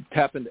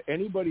tap into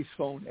anybody's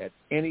phone at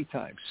any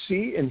time,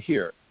 see and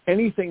hear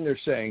anything they're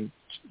saying,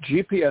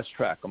 GPS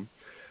track them,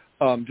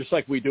 just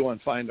like we do on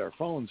Find Our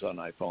Phones on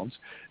iPhones.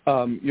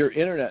 Your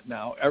internet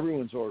now,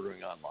 everyone's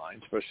ordering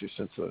online, especially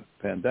since the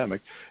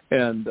pandemic,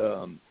 and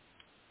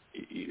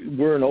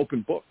we're an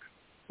open book.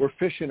 We're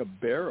fish in a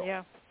barrel.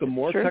 Yeah. The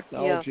more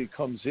technology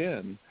comes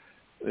in,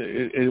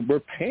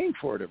 we're paying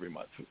for it every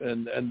month,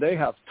 and they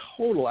have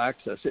total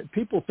access.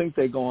 People think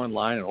they go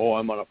online and,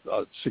 I'm on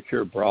a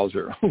secure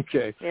browser.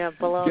 Okay. Yeah,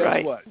 below. Guess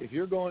right. what? If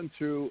you're going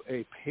through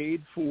a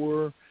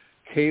paid-for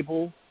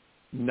cable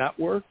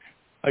network,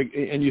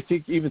 and you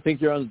even think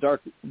you're on the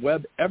dark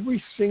web,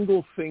 every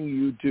single thing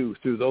you do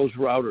through those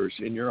routers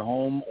in your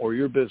home or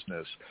your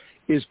business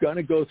is going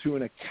to go through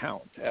an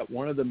account at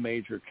one of the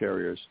major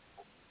carriers.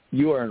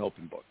 You are an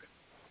open book.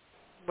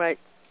 Right.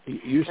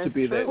 It used to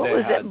be that What they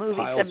was had that movie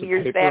piles some of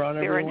years paper back, on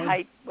everyone.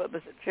 Fahrenheit, what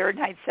was it,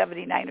 Fahrenheit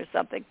 79 or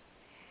something?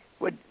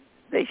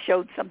 They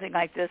showed something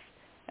like this.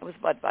 It was,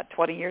 about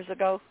 20 years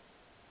ago?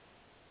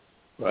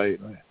 Right.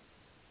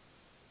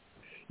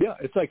 Yeah,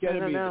 it's like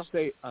enemy know. of the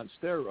state on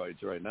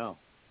steroids right now.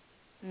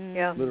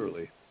 Yeah.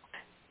 Literally.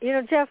 You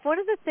know, Jeff, one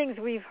of the things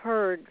we've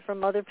heard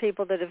from other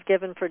people that have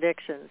given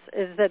predictions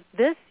is that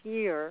this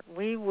year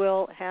we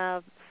will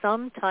have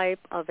some type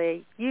of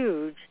a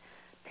huge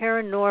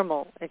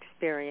paranormal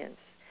experience.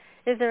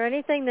 Is there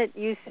anything that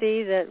you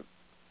see that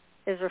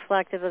is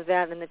reflective of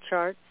that in the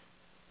charts?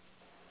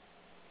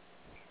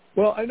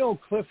 Well, I know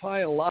Cliff High,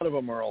 a lot of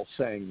them are all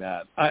saying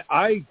that.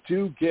 I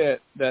do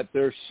get that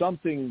there's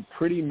something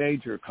pretty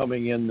major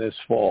coming in this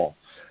fall.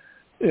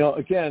 You know,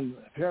 again,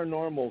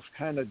 paranormal is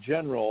kind of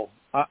general.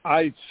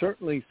 I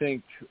certainly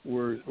think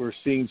we're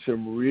seeing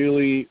some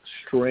really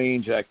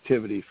strange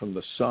activity from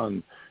the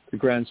sun, the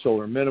grand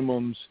solar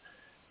minimums,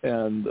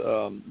 and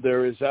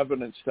there is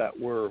evidence that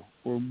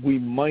we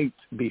might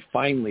be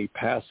finally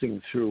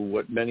passing through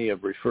what many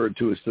have referred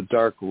to as the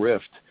dark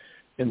rift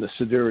in the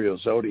sidereal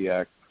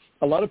zodiac.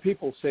 A lot of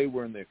people say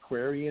we're in the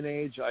Aquarian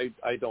age.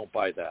 I don't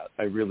buy that.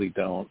 I really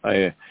don't.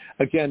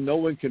 Again, no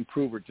one can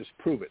prove or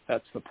disprove it.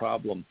 That's the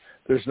problem.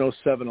 There's no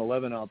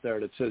 7-Eleven out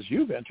there that says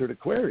you've entered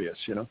Aquarius,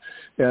 and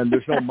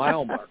there's no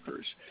mile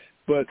markers.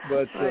 But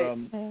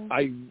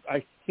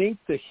I think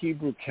the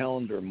Hebrew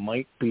calendar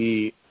might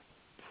be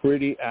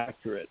pretty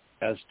accurate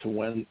as to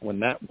when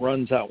that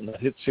runs out, when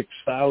that hits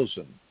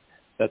 6,000.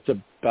 That's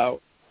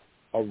about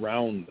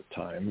around the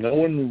time. No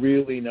one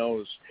really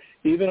knows.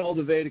 Even all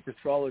the Vedic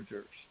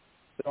astrologers,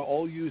 they're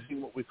all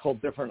using what we call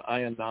different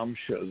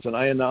ayanamshas. An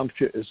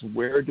ayanamsha is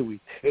where do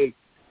we take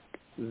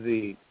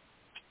the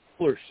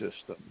solar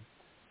system,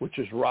 which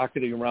is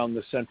rocketing around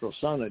the central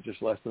sun at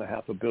just less than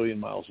 500 million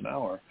miles an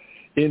hour,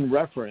 in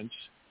reference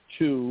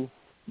to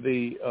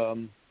the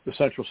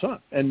central sun.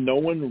 And no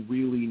one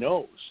really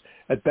knows.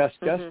 At best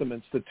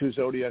guesstimates, the two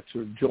zodiacs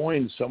are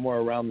joined somewhere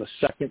around the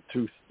 2nd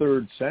through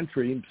 3rd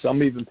century.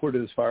 Some even put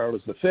it as far out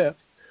as the 5th,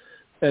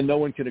 and no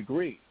one can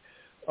agree.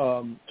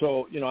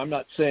 So, I'm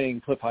not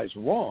saying Cliff High's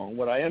wrong.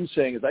 What I am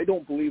saying is I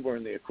don't believe we're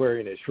in the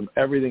Aquarian age from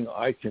everything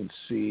I can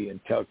see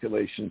in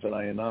calculations and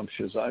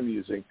ayanamshas I'm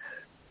using.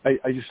 I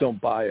just don't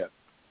buy it.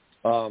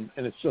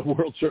 And the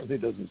world certainly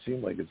doesn't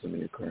seem like it's in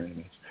the Aquarian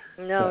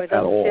age. No, it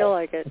doesn't feel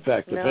like it. In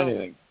fact, if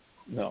anything,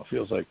 it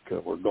feels like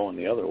we're going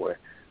the other way.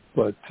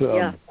 But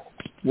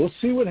we'll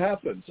see what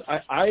happens.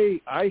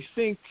 I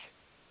think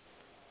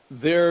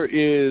there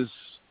is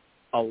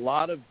a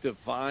lot of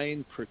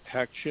divine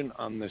protection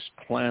on this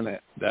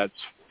planet that's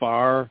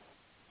far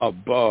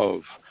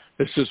above.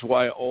 This is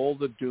why all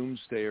the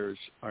doomsdayers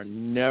are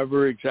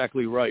never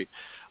exactly right.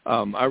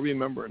 I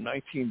remember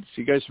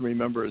you guys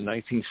remember in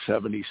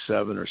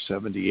 1977 or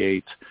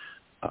 78,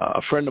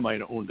 a friend of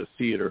mine owned a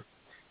theater.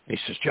 And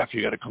he says, Jeff,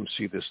 you got to come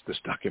see this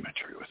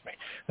documentary with me.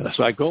 And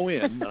so I go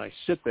in and I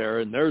sit there,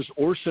 and there's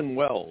Orson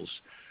Welles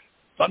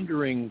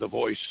thundering the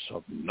voice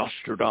of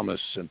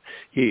Nostradamus. And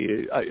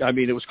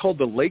it was called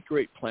The Late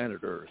Great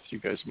Planet Earth. You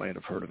guys might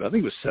have heard of it. I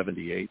think it was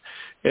 78.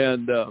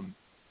 And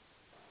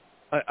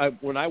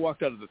when I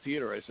walked out of the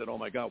theater, I said, oh,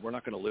 my God, we're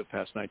not going to live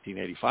past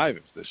 1985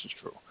 if this is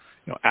true.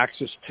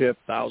 Axis tip,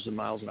 1,000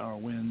 miles an hour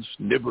winds,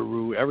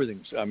 Nibiru,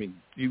 everything.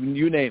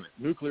 You name it.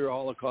 Nuclear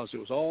holocaust, it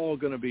was all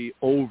going to be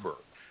over.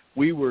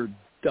 We were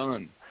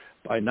done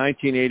by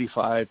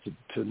 1985 to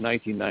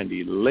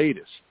 1990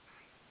 latest.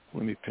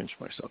 Let me pinch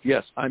myself.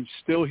 Yes, I'm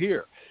still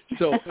here.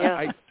 So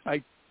I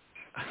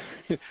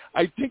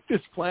think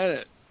this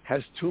planet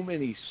has too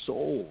many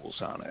souls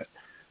on it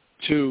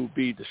to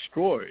be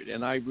destroyed,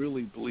 and I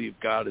really believe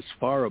God is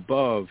far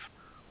above,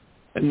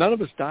 and none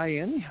of us die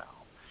anyhow.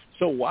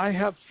 So why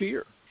have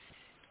fear?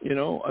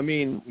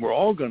 We're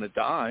all going to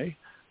die,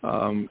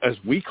 as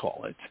we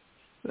call it.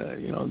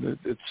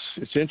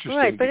 It's interesting.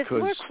 Right, but it's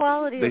more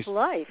quality of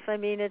life.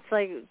 It's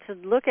like to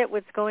look at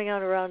what's going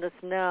on around us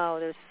now.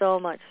 There's so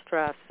much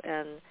stress,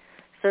 and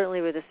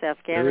certainly with this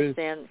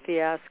Afghanistan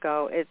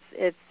fiasco,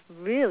 it's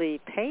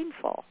really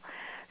painful.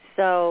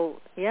 So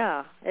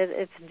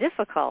it's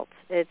difficult.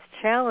 It's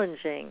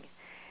challenging,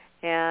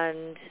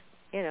 and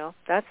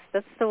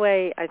that's the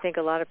way I think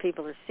a lot of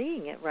people are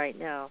seeing it right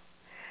now.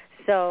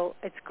 So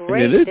it's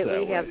great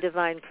that we have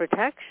divine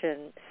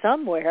protection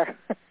somewhere.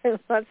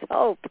 Let's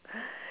hope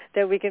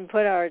that we can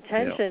put our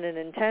attention and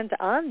intent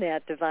on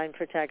that divine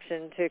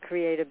protection to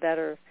create a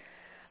better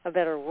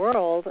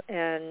world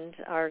and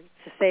to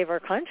save our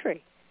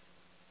country.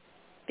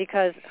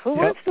 Because who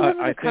wants to live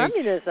in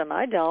communism?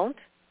 I don't.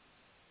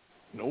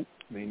 Nope,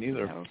 me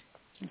neither. No,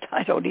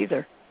 I don't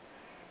either.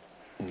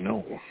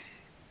 No.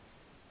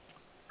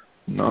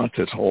 Not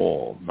at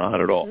all.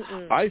 Not at all.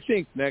 Mm-mm. I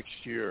think next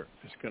year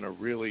is going to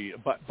really,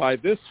 by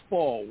this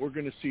fall, we're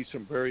going to see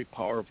some very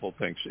powerful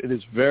things. It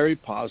is very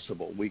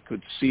possible we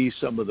could see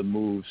some of the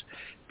moves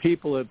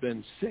people have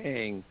been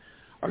saying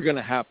are going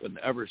to happen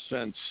ever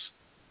since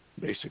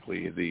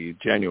basically the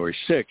January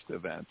 6th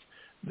event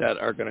that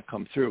are going to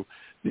come through.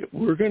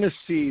 We're going to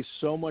see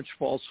so much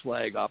false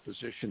flag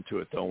opposition to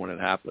it, though, when it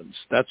happens.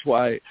 That's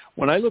why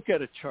when I look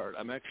at a chart,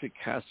 I'm actually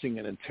casting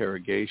an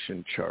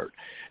interrogation chart.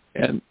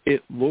 And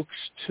it looks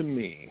to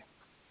me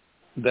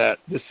that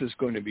this is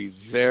going to be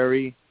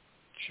very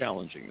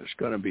challenging. There's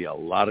going to be a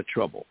lot of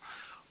trouble.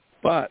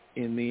 But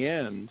in the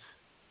end,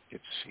 it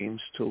seems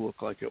to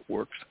look like it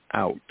works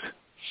out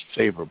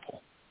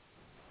favorable.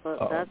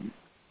 Well,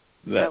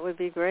 that would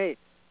be great.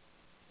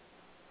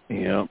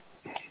 Yeah.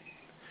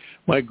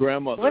 My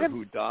grandmother,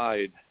 who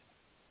died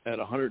at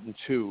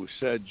 102,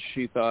 said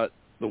she thought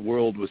the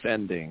world was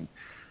ending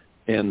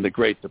in the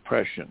Great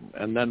Depression,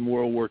 and then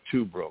World War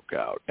II broke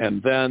out,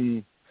 and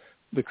then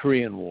the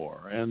Korean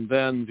War, and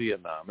then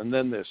Vietnam, and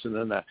then this, and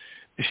then that.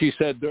 She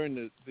said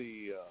during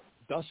the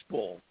Dust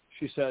Bowl,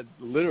 she said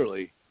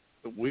literally,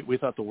 we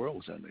thought the world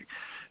was ending.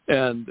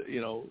 And,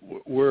 you know,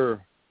 we're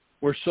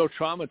so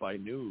traumatized by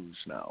news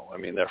now. I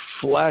mean, they're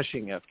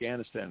flashing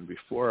Afghanistan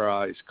before our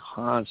eyes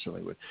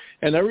constantly,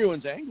 and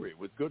everyone's angry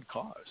with good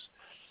cause.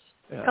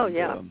 And, oh,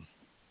 yeah.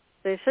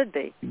 They should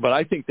be. But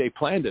I think they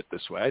planned it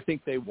this way. I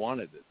think they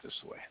wanted it this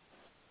way.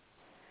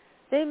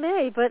 They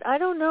may, but I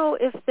don't know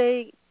if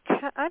they –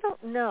 I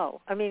don't know.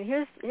 I mean,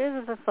 here's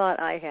the thought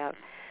I have.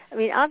 I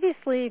mean,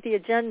 obviously the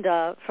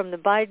agenda from the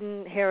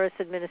Biden-Harris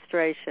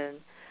administration,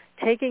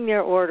 taking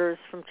their orders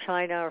from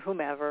China or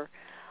whomever,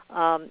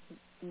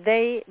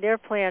 their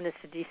plan is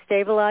to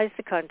destabilize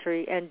the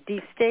country and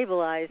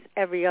destabilize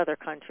every other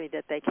country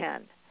that they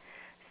can.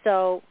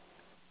 So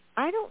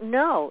I don't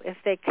know if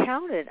they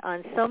counted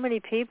on so many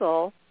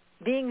people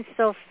being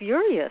so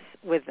furious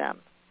with them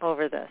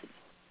over this.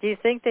 Do you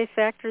think they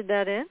factored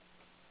that in?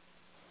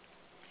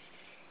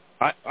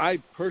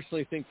 I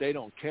personally think they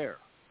don't care.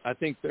 I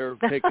think they're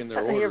taking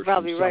their orders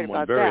from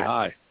someone very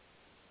high.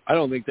 I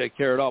don't think they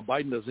care at all.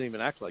 Biden doesn't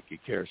even act like he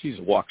cares. He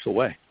just walks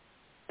away.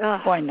 Oh,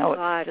 I know.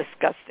 It's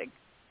disgusting.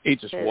 He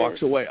just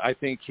walks away. I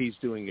think he's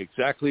doing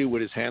exactly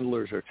what his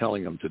handlers are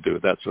telling him to do.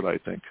 That's what I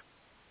think.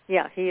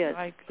 Yeah, he is.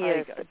 I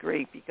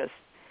agree because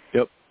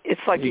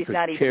it's like he's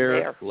not even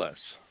there. Less.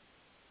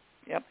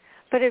 Yep.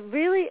 But it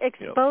really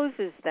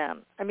exposes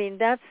them. I mean,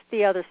 that's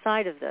the other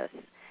side of this,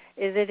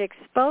 is it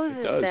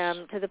exposes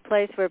them to the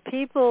place where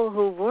people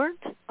who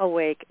weren't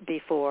awake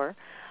before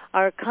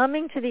are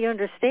coming to the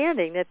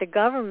understanding that the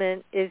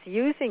government is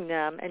using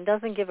them and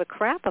doesn't give a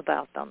crap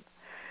about them.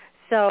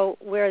 So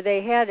where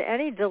they had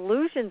any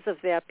delusions of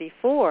that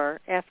before,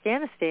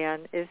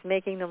 Afghanistan is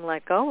making them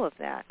let go of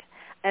that.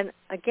 And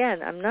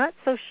again, I'm not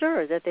so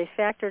sure that they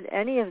factored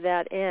any of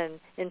that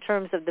in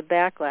terms of the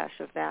backlash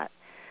of that.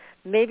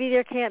 Maybe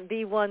there can't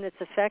be one that's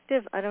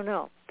effective, I don't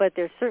know. But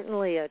there's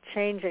certainly a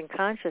change in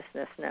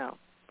consciousness now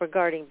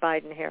regarding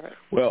Biden-Harris.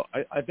 Well,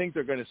 I think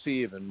they're going to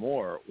see even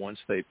more once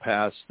they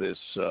pass this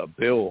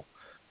bill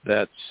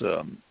that's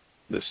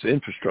this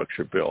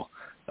infrastructure bill.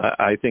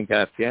 I think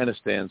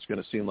Afghanistan's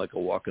going to seem like a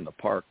walk in the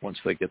park once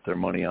they get their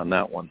money on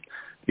that one.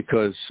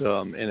 Because,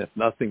 and if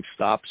nothing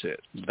stops it,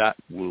 that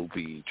will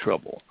be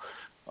trouble.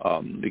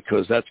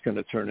 Because that's going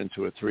to turn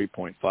into a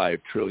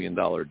 $3.5 trillion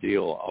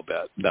deal, I'll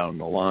bet, down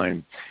the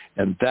line.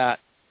 And that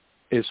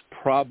is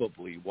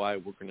probably why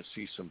we're going to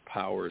see some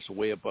powers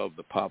way above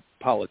the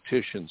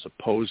politicians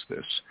oppose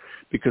this,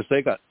 because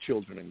they got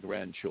children and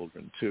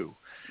grandchildren too.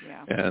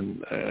 Yeah.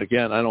 And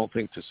again, I don't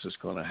think this is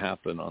going to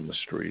happen on the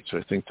streets.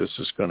 I think this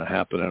is going to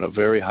happen at a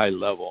very high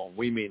level, and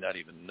we may not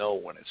even know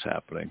when it's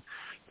happening.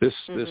 This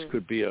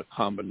could be a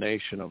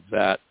combination of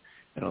that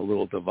and a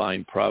little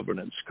divine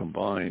providence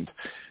combined.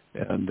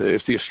 And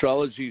if the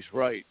astrology's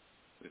right,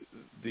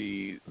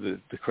 the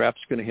crap's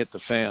going to hit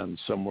the fan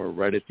somewhere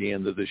right at the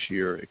end of this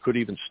year. It could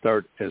even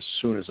start as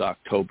soon as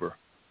October.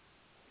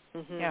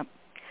 Mm-hmm. Yeah.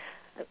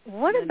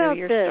 What about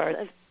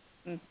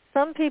this?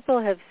 Some people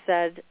have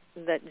said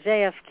that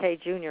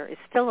JFK Jr. is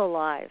still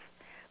alive.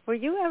 Were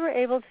you ever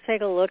able to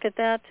take a look at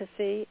that to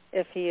see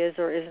if he is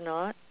or is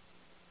not?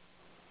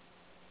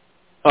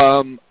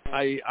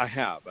 I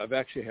have. I've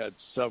actually had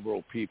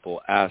several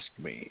people ask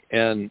me,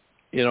 and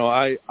you know,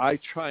 I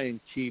try and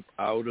keep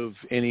out of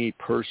any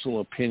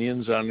personal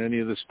opinions on any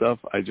of this stuff.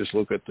 I just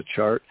look at the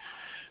chart.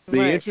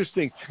 The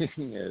interesting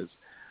thing is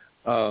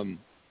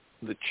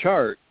the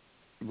chart,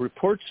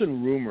 reports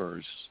and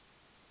rumors,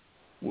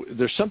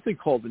 there's something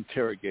called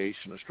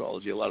interrogation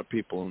astrology. A lot of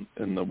people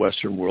in the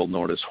Western world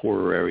know it as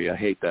horary. I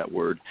hate that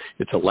word.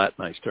 It's a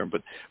Latinized term.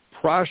 But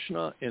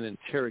prashna and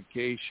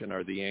interrogation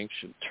are the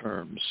ancient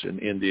terms in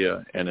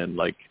India and in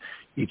like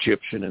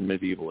Egyptian and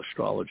medieval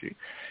astrology.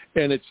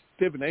 And it's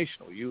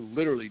divinational. You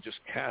literally just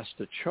cast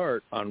a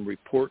chart on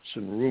reports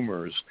and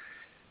rumors.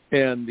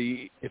 And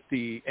if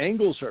the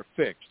angles are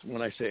fixed,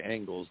 when I say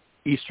angles,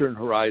 eastern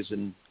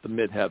horizon, the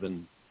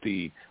midheaven,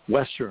 the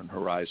western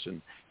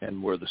horizon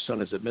and where the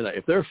sun is at midnight.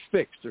 If they're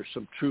fixed, there's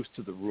some truth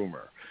to the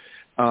rumor.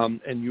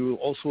 And you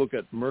also look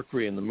at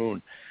Mercury and the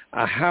moon.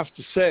 I have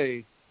to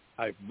say,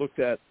 I've looked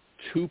at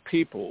 2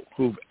 people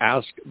who've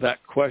asked that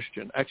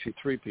question, actually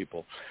 3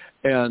 people,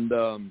 and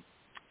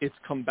it's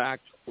come back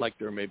like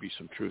there may be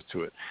some truth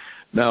to it.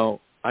 Now,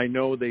 I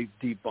know they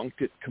debunked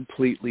it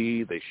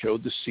completely. They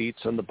showed the seats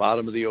on the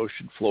bottom of the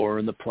ocean floor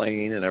and the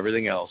plane and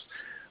everything else.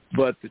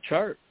 But the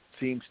chart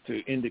seems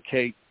to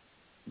indicate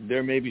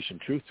there may be some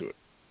truth to it.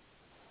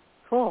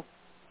 Cool.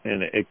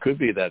 And it could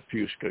be that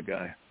Fuchsia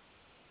guy.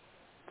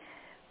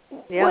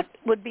 Yeah. What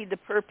would be the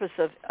purpose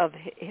of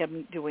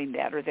him doing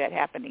that or that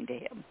happening to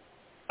him?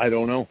 I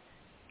don't know.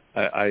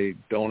 I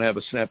don't have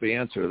a snappy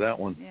answer to that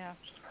one. Yeah.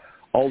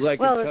 All I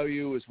can tell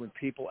you is when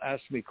people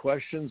ask me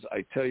questions,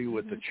 I tell you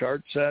what the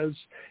chart says.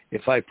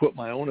 If I put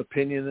my own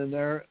opinion in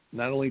there,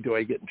 not only do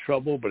I get in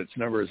trouble, but it's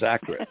never as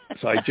accurate.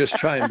 So I just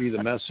try and be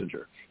the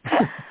messenger.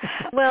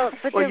 Well,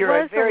 but there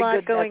was a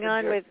lot going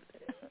on with,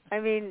 I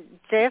mean,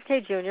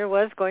 JFK Jr.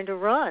 was going to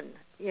run,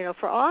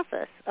 for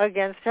office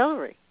against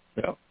Hillary.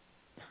 Yeah.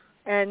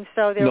 And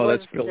so there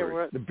was a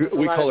lot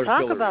of talk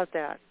Hillary about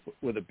that.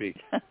 With a B.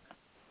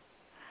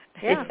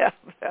 Yeah.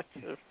 That's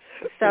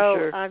so,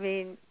 sure. I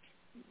mean,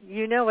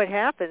 you know what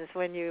happens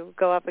when you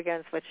go up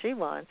against what she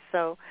wants.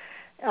 So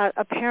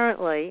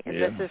apparently,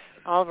 and this is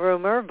all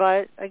rumor,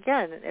 but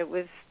again, it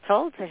was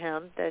told to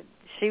him that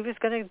she was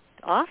going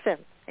to off him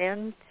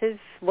and his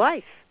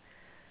wife.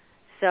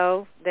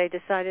 So they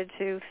decided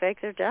to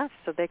fake their deaths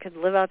so they could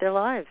live out their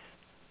lives.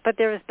 But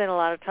there has been a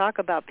lot of talk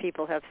about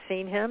people have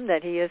seen him,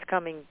 that he is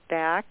coming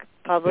back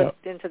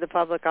into the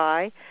public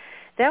eye.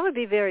 That would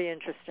be very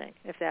interesting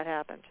if that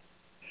happened.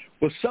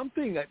 Well,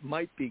 something that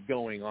might be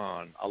going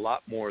on a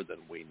lot more than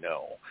we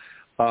know.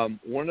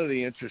 One of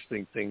the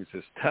interesting things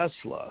is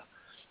Tesla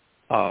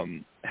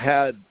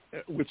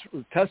which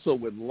Tesla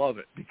would love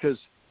it, because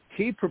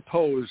he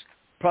proposed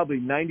probably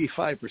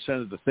 95%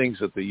 of the things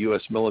that the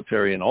U.S.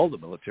 military and all the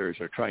militaries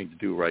are trying to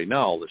do right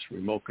now, this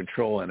remote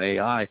control and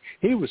AI.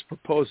 He was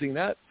proposing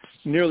that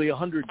nearly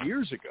 100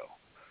 years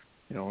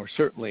ago, or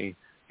certainly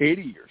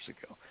 80 years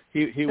ago.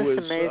 He was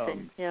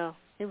amazing.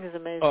 He was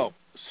amazing. Oh,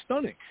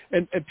 stunning.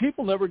 And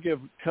people never give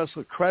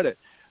Tesla credit.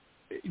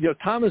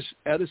 Thomas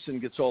Edison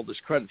gets all this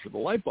credit for the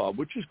light bulb,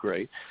 which is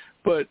great.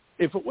 But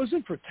if it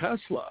wasn't for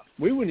Tesla,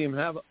 we wouldn't even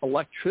have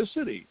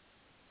electricity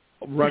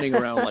running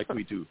around like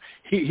we do.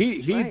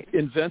 He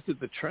invented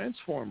the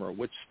transformer,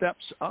 which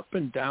steps up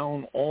and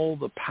down all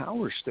the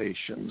power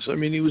stations. I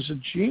mean, he was a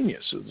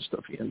genius of the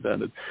stuff he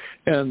invented.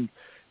 And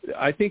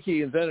I think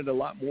he invented a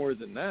lot more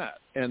than that.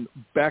 And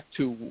back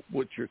to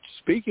what you're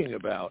speaking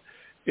about,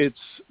 it's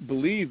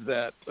believed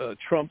that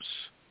Trump's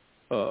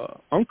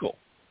uncle,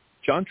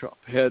 John Trump,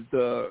 had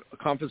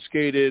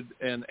confiscated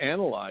and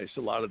analyzed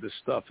a lot of this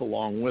stuff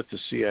along with the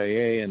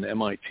CIA and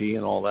MIT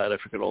and all that. I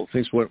forget all the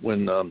things.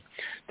 When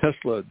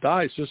Tesla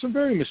dies, there's some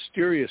very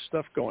mysterious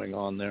stuff going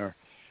on there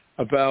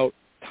about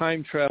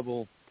time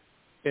travel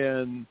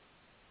and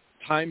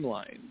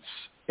timelines.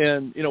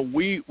 And,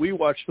 we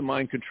watch the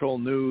mind control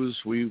news.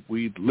 We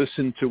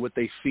listen to what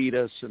they feed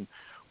us, and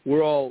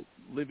we're all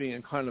living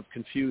in kind of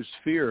confused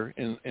fear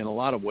in a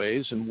lot of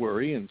ways, and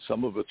worry, and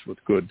some of it's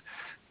with good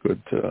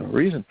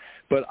reason.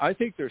 But I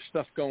think there's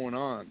stuff going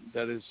on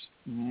that is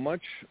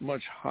much,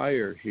 much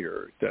higher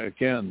here,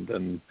 again,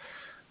 than,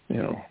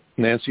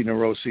 Nancy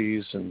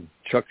Neuroses and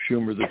Chuck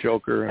Schumer, the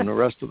Joker, and the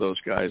rest of those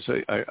guys.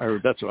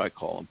 That's what I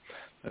call them.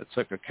 It's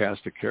like a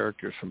cast of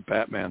characters from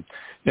Batman.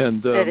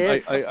 And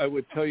I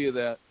would tell you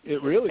that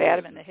it really bat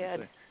him in the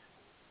head.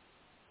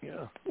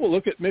 Yeah. Well,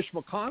 look at Mitch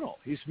McConnell.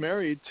 He's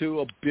married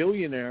to a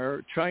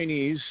billionaire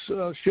Chinese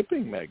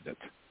shipping magnate.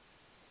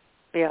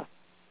 Yeah.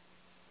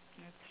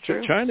 That's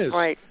true. China's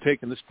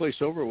taking this place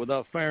over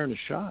without firing a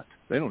shot.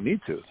 They don't need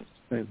to.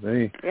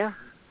 Yeah.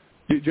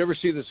 Did you ever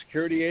see the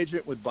security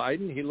agent with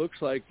Biden? He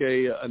looks like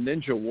a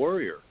ninja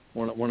warrior,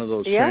 one of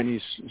those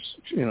Chinese,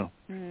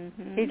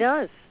 Mm-hmm. He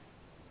does.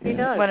 He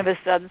does. One of his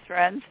son's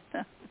friends.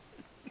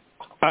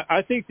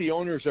 I think the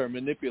owners are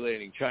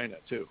manipulating China,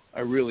 too. I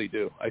really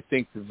do. I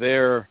think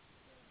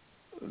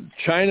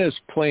China's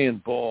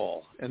playing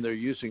ball, and they're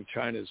using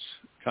China's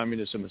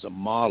communism as a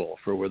model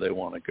for where they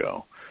want to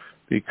go,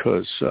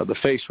 because the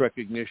face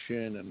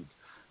recognition and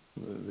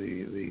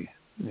the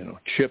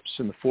chips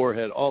in the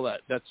forehead, all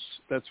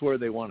that's where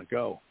they want to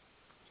go.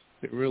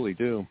 They really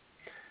do.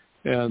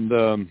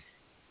 And,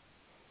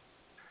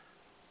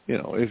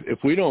 if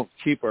we don't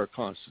keep our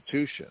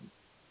Constitution,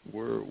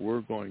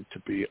 we're going to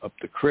be up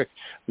the creek.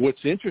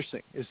 What's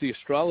interesting is the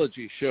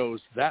astrology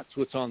shows that's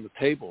what's on the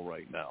table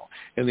right now.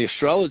 And the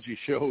astrology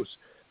shows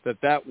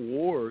that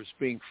war is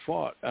being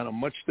fought on a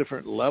much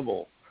different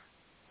level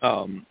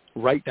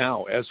right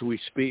now as we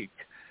speak.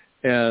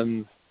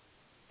 And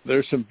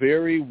there's some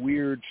very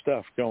weird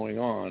stuff going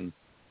on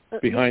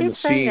behind the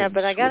scenes. That,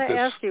 but I got to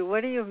ask you,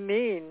 what do you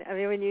mean? I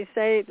mean, when you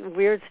say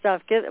weird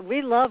stuff,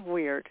 we love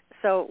weird.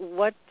 So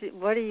what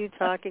are you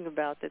talking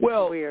about that's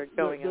weird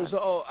going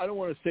on? I don't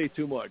want to say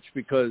too much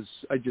because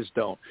I just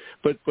don't.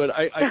 But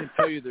I can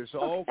tell you there's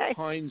all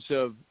kinds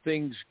of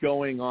things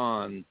going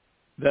on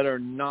that are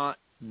not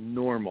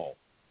normal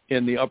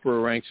in the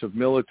upper ranks of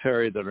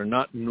military, that are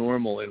not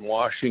normal in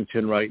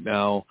Washington right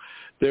now.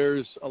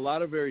 There's a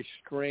lot of very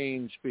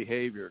strange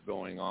behavior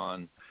going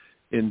on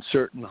in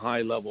certain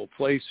high-level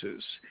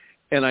places.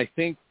 And I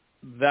think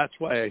that's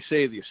why I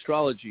say the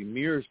astrology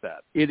mirrors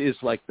that. It is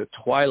like the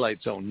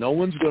twilight zone. No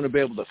one's going to be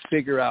able to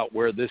figure out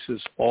where this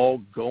is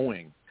all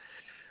going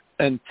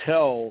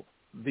until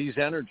these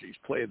energies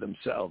play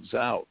themselves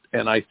out.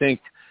 And I think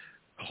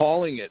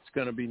calling it's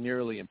going to be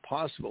nearly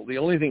impossible. The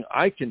only thing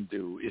I can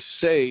do is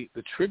say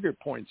the trigger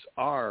points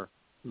are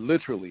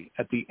literally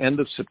at the end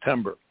of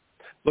September.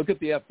 Look at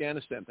the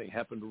Afghanistan thing.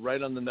 Happened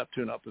right on the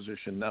Neptune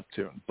opposition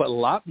Neptune. But a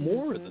lot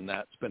more than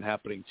that's been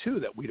happening, too,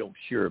 that we don't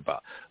hear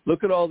about.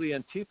 Look at all the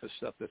Antifa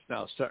stuff that's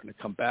now starting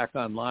to come back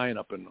online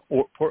up in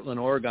Portland,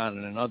 Oregon,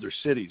 and in other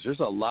cities. There's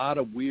a lot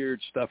of weird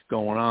stuff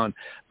going on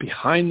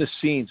behind the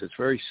scenes. It's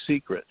very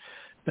secret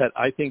that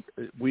I think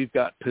we've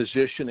got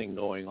positioning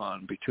going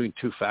on between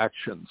two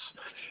factions.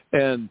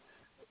 And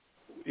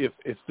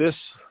if this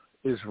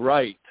is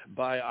right,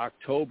 by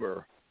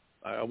October,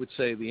 I would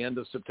say the end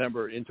of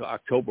September into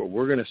October,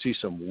 we're going to see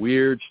some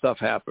weird stuff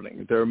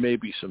happening. There may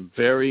be some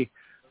very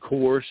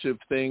coercive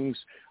things.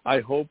 I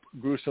hope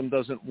Gruesome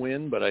doesn't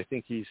win, but I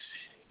think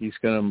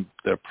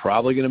they're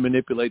probably going to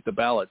manipulate the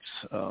ballots.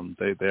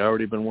 They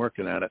already been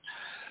working at it.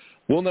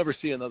 We'll never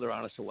see another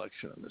honest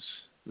election in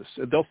this.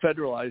 They'll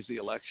federalize the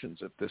elections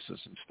if this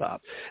isn't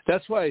stopped.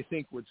 That's why I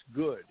think what's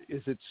good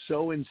is it's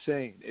so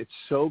insane. It's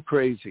so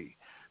crazy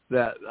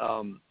that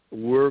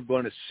we're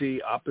going to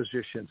see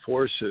opposition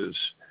forces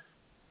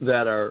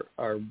that are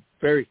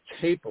very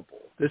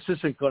capable. This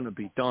isn't going to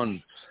be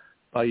done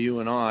by you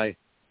and I,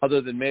 other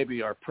than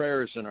maybe our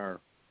prayers and our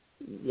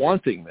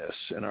wanting this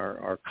and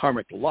our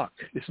karmic luck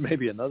is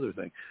maybe another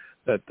thing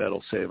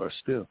that'll save us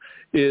too,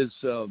 is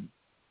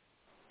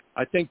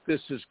I think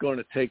this is going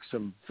to take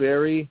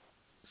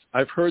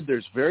I've heard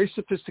there's very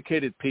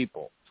sophisticated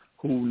people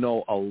who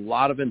know a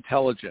lot of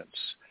intelligence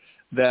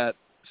that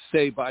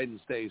say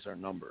Biden's days are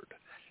numbered,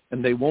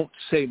 and they won't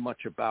say much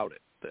about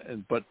it.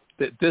 But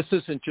this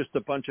isn't just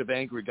a bunch of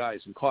angry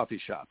guys in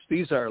coffee shops.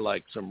 These are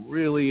like some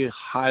really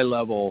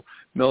high-level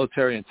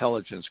military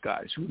intelligence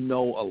guys who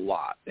know a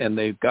lot, and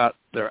they've got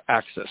their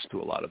access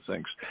to a lot of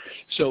things.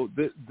 So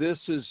this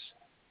is,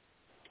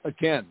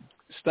 again,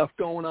 stuff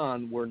going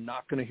on we're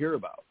not going to hear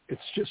about.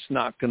 It's just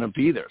not going to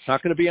be there. It's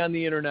not going to be on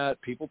the Internet,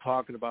 people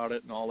talking about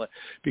it and all that,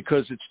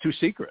 because it's too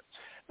secret.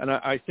 And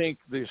I think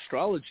the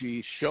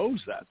astrology shows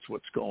that's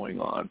what's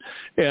going on.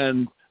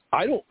 And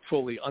I don't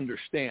fully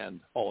understand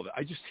all of it.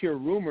 I just hear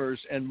rumors,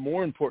 and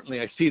more importantly,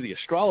 I see the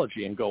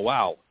astrology and go,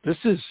 wow, this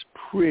is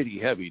pretty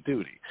heavy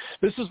duty.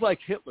 This is like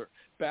Hitler.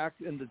 Back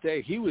in the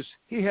day,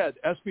 he had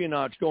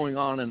espionage going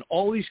on in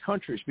all these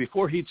countries.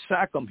 Before he'd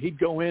sack them, he'd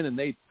go in and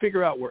they'd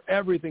figure out where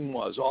everything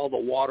was, all the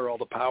water, all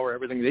the power,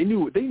 everything. They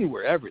knew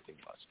where everything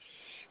was.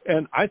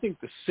 And I think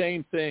the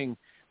same thing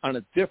on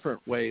a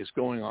different way is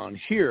going on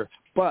here,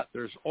 but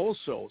there's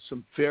also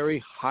some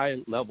very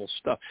high-level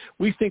stuff.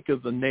 We think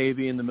of the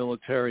Navy and the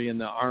military and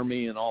the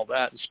Army and all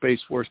that and Space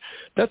Force.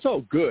 That's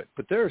all good,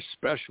 but there's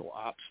special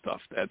ops stuff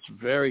that's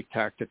very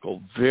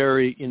tactical,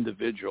 very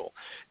individual.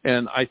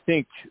 And I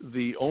think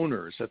the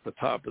owners at the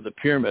top of the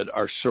pyramid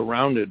are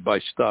surrounded by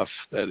stuff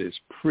that is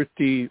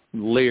pretty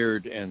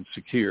layered and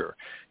secure.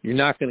 You're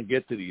not going to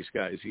get to these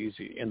guys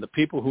easy. And the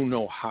people who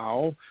know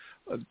how,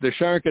 they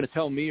aren't going to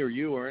tell me or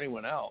you or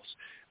anyone else.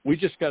 We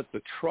just got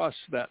the trust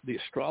that the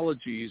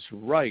astrology is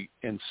right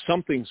and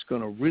something's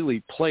going to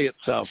really play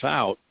itself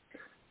out.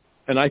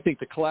 And I think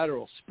the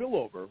collateral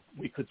spillover,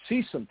 we could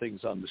see some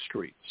things on the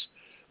streets.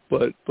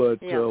 But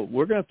yeah.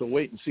 We're going to have to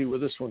wait and see where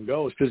this one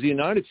goes, because the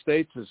United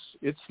States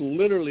it's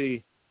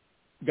literally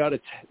got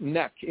its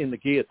neck in the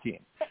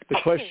guillotine. The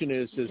question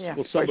is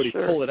will somebody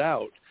pull it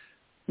out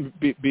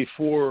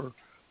before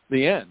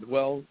the end?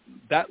 Well,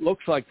 that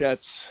looks like that's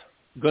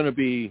going to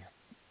be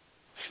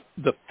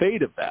the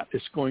fate of that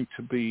is going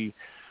to be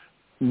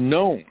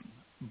known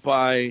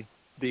by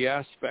the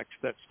aspects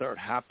that start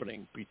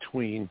happening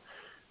between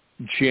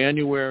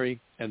January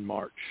and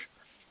March,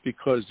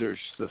 because there's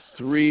the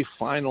two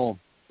final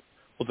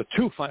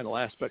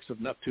aspects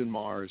of Neptune,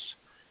 Mars,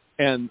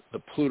 and the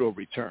Pluto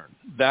return.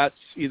 That's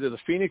either the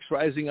phoenix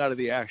rising out of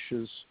the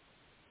ashes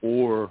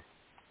or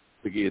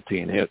the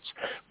guillotine hits.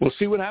 We'll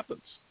see what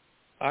happens.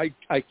 I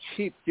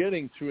keep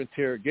getting through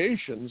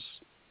interrogations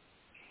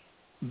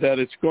that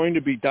it's going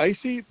to be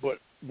dicey, but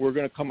we're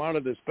going to come out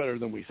of this better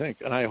than we think.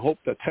 And I hope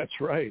that that's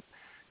right,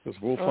 because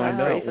we'll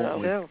find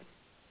out.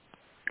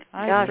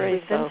 Gosh,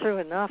 we've been through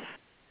enough.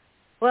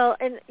 Well,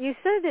 and you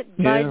said that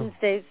Biden's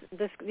days,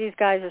 these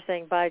guys are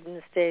saying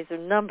Biden's days are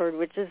numbered,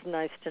 which is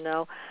nice to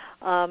know.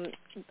 How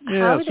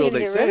are they going to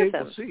get rid of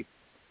them? We'll see.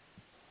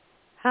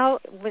 How,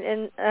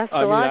 and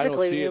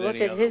astrologically, when you look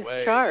at his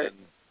chart.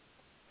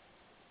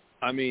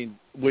 I mean,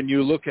 when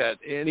you look at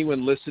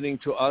anyone listening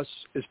to us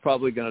is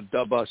probably going to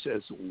dub us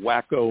as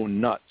wacko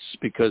nuts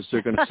because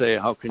they're going to say,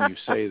 how can you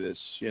say this?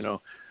 The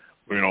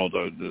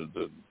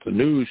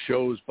news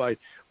shows by,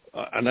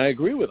 and I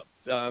agree with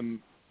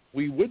them.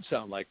 We would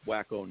sound like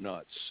wacko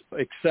nuts,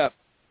 except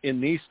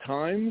in these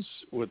times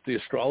with the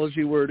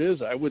astrology where it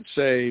is, I would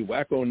say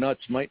wacko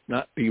nuts might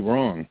not be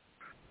wrong.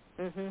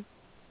 Mm-hmm.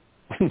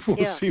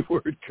 We'll see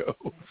where it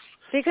goes.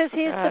 Because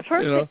he's the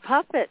perfect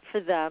puppet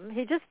for them.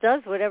 He just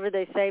does whatever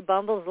they say,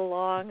 bumbles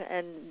along,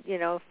 and,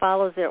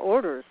 follows their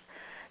orders.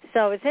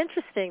 So it's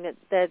interesting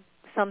that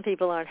some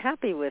people aren't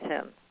happy with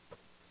him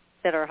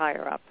that are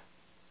higher up.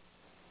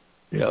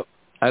 Yep.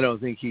 I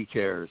don't think he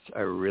cares.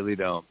 I really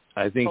don't.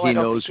 I think he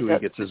knows who he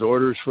gets his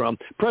orders from.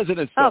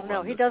 Presidents don't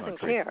no, he doesn't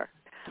care.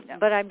 No.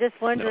 But I'm just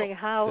wondering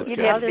how they're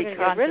going to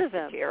get rid of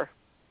him.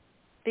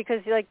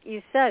 Because, like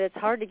you said, it's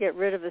hard to get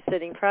rid of a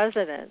sitting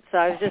president. So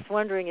I was just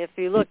wondering if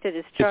you looked at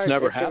his chart,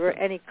 if there were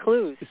any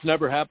clues. It's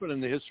never happened in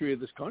the history of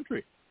this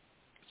country.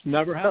 It's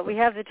never happened. But we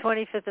have the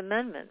 25th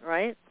Amendment,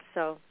 right?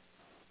 So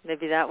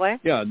maybe that way?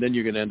 Yeah, and then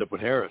you're going to end up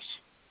with Harris.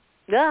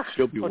 Ugh.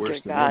 She'll be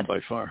worse than him by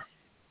far.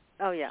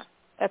 Oh, yeah.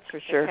 That's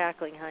for sure. The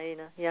cackling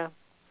hyena, yeah.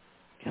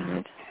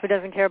 God. Who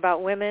doesn't care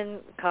about women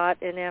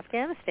caught in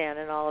Afghanistan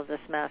and all of this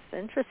mess?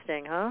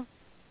 Interesting, huh?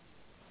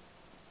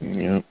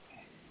 Yep.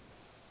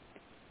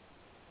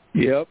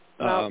 Yep.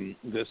 Well,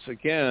 this,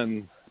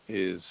 again,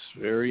 is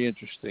very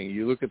interesting.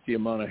 You look at the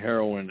amount of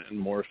heroin and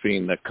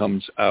morphine that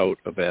comes out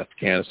of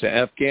Afghanistan.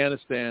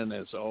 Afghanistan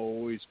has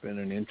always been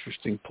an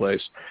interesting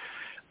place.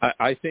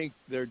 I think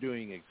they're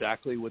doing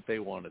exactly what they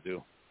want to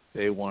do.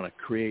 They want to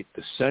create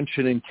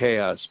dissension and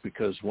chaos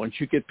because once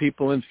you get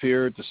people in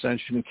fear,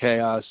 dissension and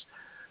chaos,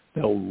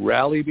 they'll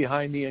rally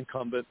behind the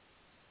incumbent.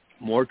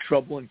 More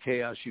trouble and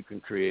chaos you can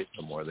create,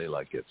 the more they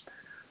like it.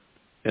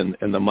 And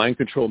the mind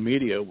control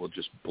media will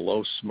just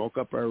blow smoke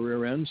up our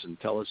rear ends and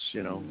tell us,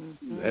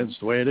 that's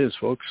the way it is,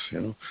 folks.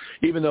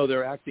 Even though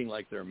they're acting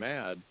like they're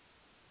mad.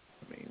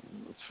 I mean,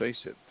 let's face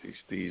it,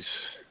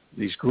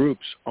 these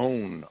groups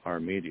own our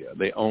media.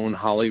 They own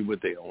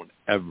Hollywood. They own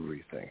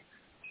everything.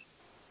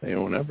 They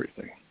own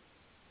everything.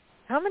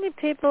 How many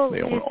people do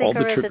you think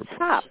are at the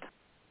top?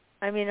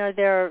 I mean, are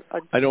there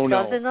a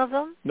dozen of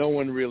them? No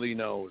one really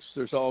knows.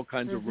 There's all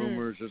kinds of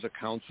rumors. There's a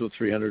council of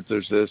 300.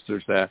 There's this,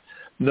 there's that.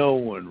 No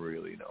one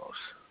really knows.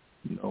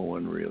 No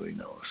one really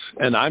knows.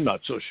 And I'm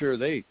not so sure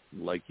they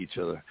like each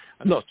other.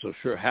 I'm not so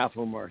sure half of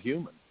them are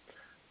human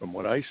from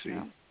what I see.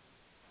 Yeah.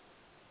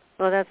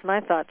 Well, that's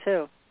my thought,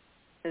 too,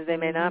 is they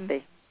may not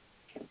be.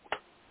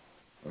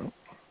 Well.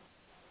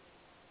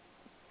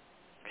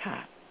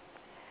 God.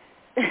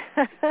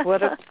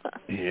 What a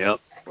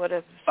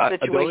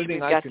situation we've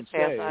got to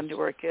pass on to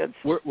our kids.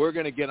 We're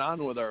going to get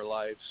on with our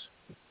lives.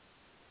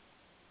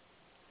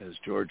 As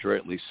George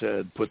rightly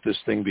said, put this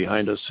thing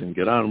behind us and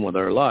get on with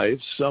our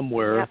lives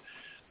somewhere,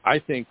 I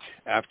think,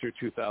 after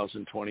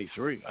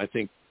 2023. I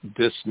think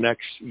this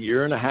next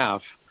year and a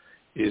half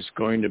is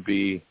going to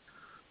be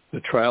the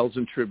trials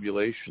and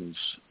tribulations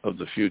of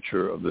the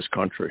future of this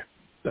country.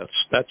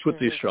 That's what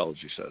the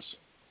astrology says.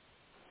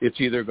 It's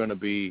either going to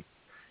be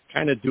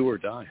kind of do or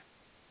die.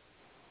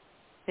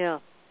 Yeah.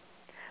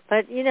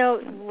 But,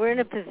 we're in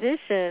a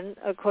position,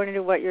 according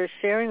to what you're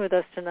sharing with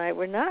us tonight,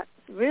 we're not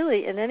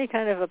really in any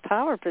kind of a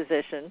power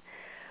position.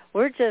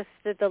 We're just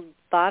at the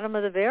bottom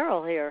of the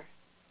barrel here.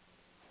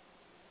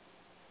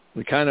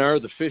 We kind of are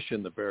the fish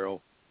in the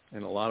barrel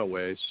in a lot of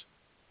ways.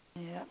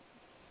 Yeah.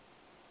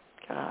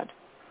 God.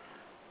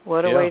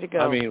 What a way to go.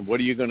 I mean, what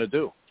are you going to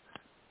do?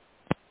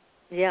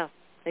 Yeah,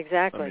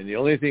 exactly. I mean, the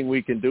only thing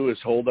we can do is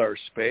hold our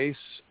space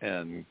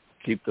and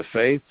keep the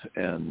faith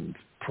and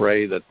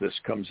pray that this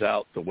comes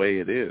out the way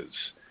it is,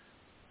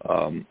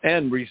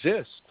 and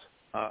resist.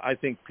 I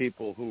think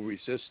people who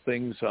resist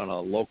things on a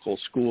local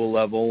school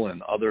level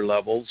and other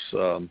levels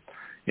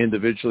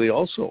individually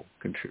also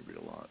contribute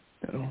a lot.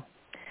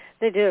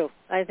 They do.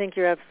 I think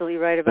you're absolutely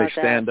right about that.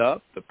 They stand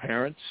up, the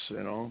parents,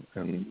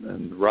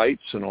 and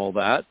rights and all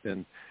that,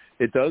 and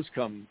it does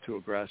come to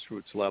a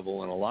grassroots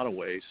level in a lot of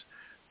ways.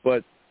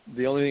 But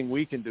the only thing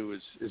we can do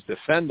is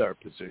defend our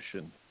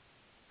position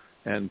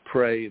and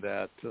pray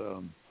that.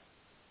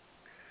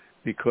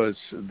 Because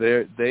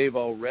they've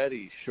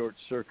already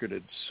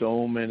short-circuited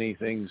so many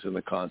things in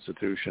the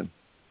Constitution.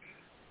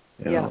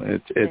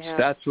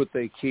 That's what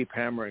they keep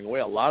hammering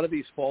away. A lot of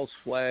these false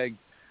flag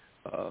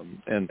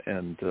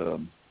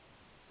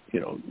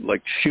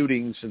like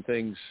shootings and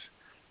things.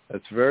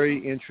 It's very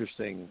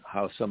interesting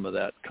how some of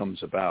that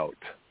comes about.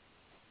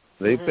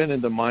 They've been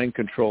into mind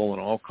control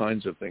and all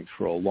kinds of things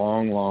for a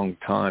long, long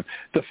time.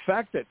 The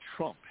fact that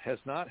Trump has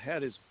not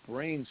had his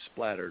brain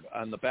splattered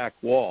on the back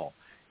wall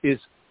is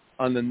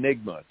an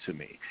enigma to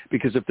me,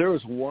 because if there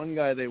was one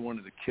guy they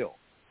wanted to kill,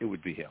 it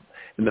would be him.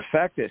 And the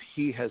fact that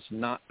he has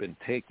not been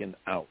taken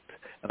out,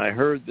 and I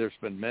heard there's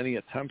been many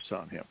attempts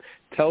on him,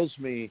 tells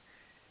me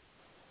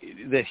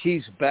that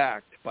he's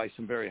backed by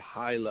some very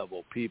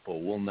high-level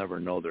people. We'll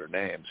never know their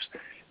names.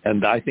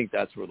 And I think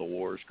that's where the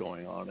war is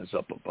going on, is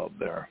up above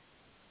there.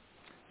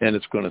 And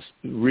it's going to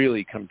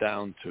really come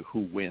down to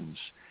who wins.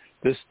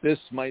 This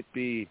might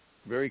be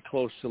very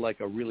close to like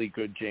a really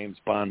good James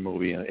Bond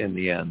movie in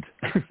the end.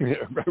 I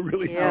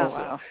really Yeah, think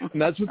wow. so.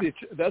 And that's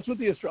what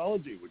the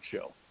astrology would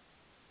show.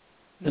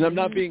 And I'm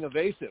not being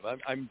evasive.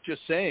 I'm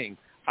just saying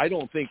I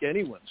don't think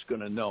anyone's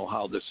going to know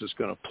how this is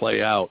going to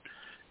play out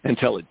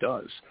until it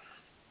does.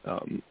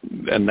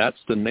 And that's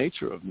the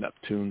nature of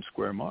Neptune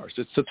square Mars.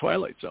 It's the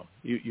twilight zone.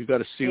 You got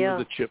to see where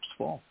the chips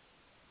fall.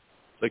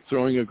 Like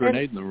throwing a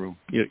grenade in the room.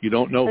 You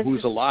don't know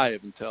who's alive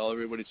until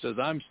everybody says,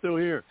 I'm still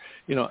here.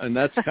 And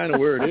that's kind of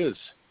where it is.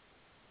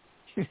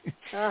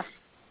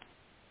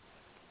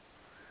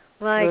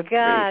 My Good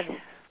God. grief.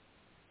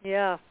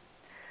 Yeah.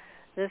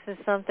 This is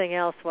something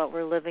else what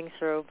we're living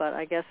through, but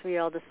I guess we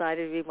all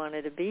decided we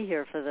wanted to be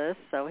here for this,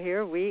 so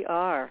here we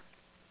are.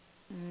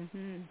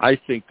 Mm-hmm. I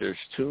think there's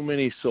too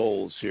many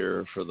souls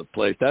here for the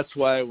place. That's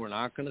why we're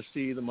not going to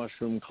see the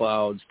mushroom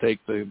clouds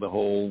take the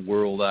whole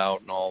world out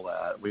and all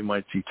that. We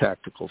might see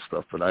tactical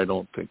stuff, but I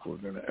don't think we're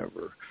going to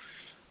ever.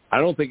 I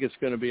don't think it's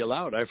going to be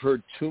allowed. I've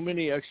heard too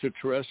many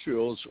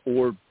extraterrestrials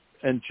or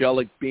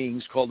angelic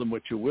beings, call them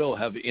what you will,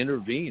 have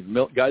intervened.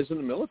 Guys in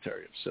the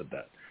military have said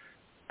that.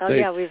 Oh,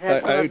 yeah, we've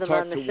had some of them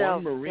on the show. I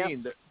talked to one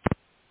Marine.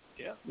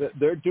 That,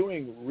 they're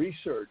doing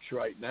research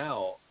right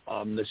now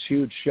on this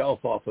huge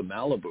shelf off of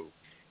Malibu.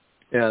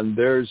 And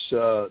there's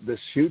this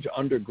huge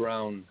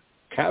underground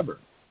cavern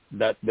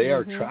that they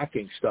are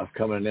tracking stuff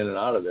coming in and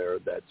out of there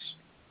that's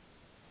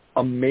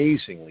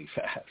amazingly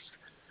fast.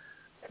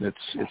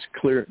 It's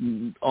clear,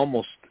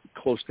 almost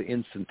close to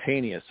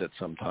instantaneous at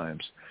some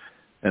times.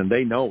 And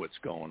they know what's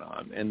going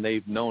on. And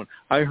they've known.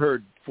 I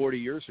heard 40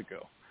 years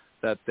ago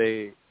that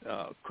they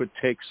could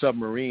take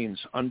submarines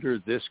under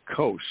this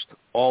coast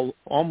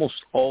almost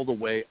all the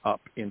way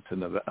up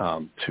into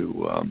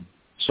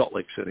Salt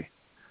Lake City.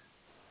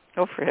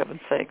 Oh, for heaven's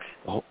sakes.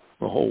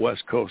 The whole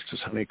West Coast is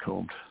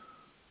honeycombed.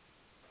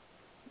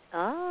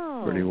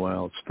 Oh. Pretty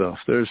wild stuff.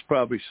 There's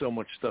probably so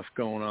much stuff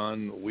going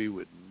on we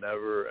would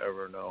never,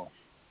 ever know.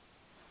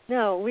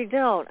 No, we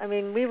don't. I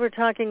mean, we were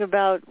talking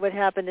about what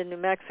happened in New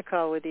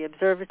Mexico with the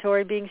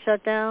observatory being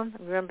shut down.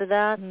 Remember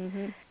that?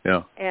 Mm-hmm.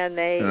 Yeah. And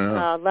they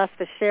left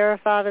the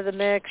sheriff out of the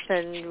mix,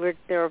 and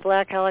there were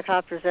black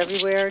helicopters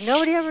everywhere.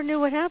 Nobody ever knew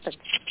what happened.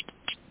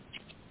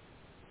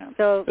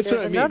 So that's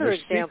there's another There's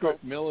example.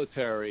 Secret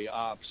military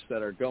ops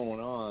that are going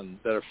on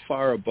that are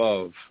far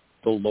above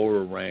the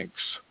lower ranks.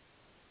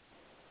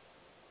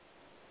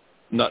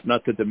 Not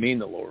to demean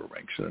the lower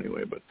ranks in any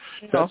way, but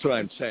that's what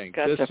I'm saying.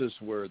 Gotcha. This is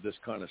where this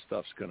kind of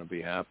stuff's going to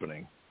be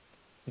happening.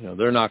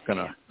 They're not going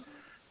to.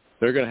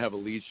 They're going to have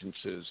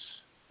allegiances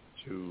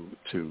to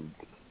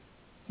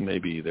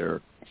maybe their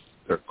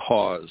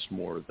cause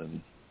more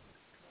than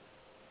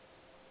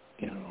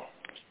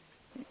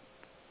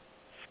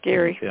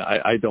Scary.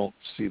 Yeah, I don't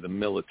see the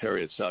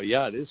military itself.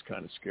 Yeah, it is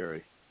kind of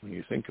scary when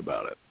you think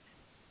about it.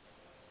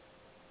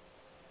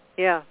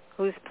 Yeah,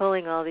 who's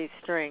pulling all these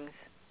strings?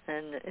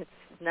 And it's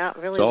not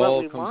really it what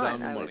we comes want, down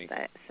to I money.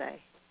 would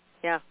say.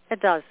 Yeah, it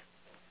does,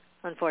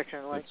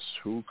 unfortunately. It's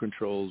who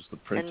controls the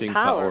printing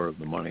power power of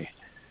the money.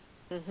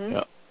 Mm-hmm.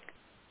 Yeah.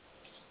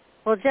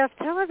 Well, Jeff,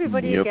 tell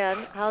everybody Yep.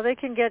 again how they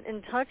can get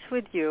in touch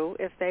with you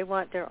if they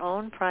want their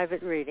own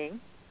private reading.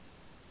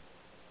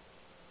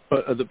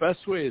 The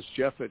best way is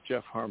Jeff at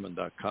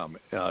jeffharman.com.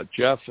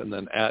 Jeff and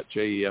then at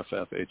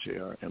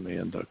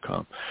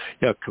jeffharman.com.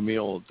 Yeah,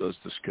 Camille does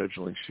the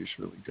scheduling. She's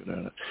really good at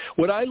it.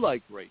 What I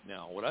like right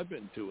now, what I've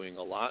been doing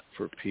a lot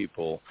for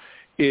people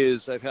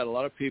is I've had a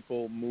lot of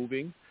people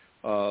moving.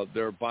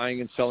 They're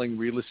buying and selling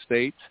real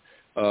estate.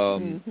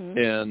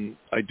 And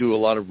I do a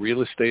lot of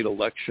real estate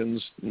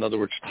elections. In other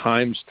words,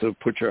 times to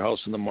put your house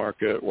in the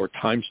market or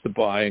times to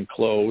buy and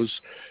close,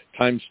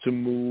 times to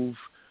move.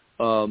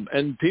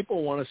 And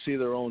people want to see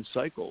their own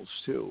cycles,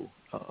 too.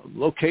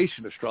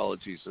 Location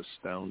astrology is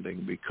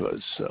astounding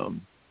because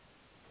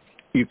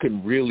you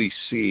can really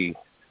see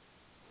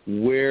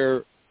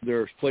where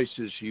there's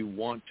places you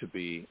want to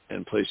be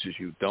and places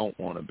you don't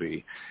want to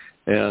be.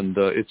 And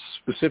it's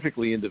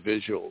specifically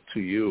individual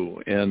to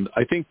you. And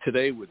I think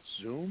today with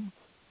Zoom,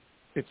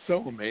 it's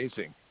so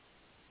amazing.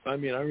 I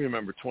mean, I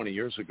remember 20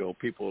 years ago,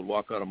 people would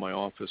walk out of my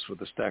office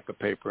with a stack of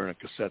paper and a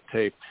cassette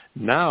tape.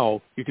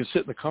 Now you can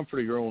sit in the comfort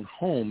of your own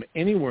home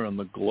anywhere on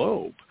the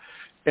globe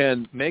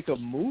and make a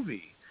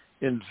movie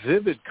in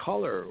vivid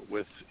color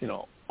with,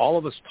 all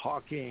of us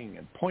talking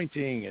and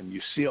pointing, and you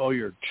see all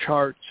your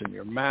charts and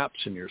your maps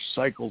and your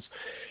cycles.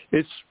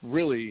 It's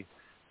really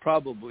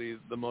probably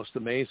the most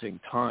amazing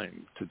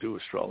time to do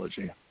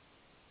astrology.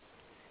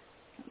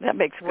 That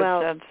makes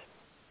good sense.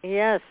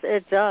 Yes,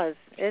 it does.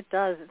 It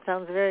does. It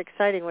sounds very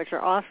exciting what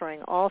you're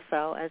offering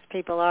also, as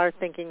people are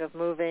thinking of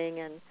moving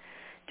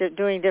and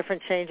doing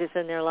different changes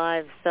in their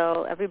lives.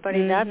 So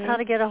everybody, that's how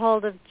to get a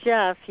hold of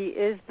Jeff. He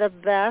is the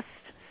best,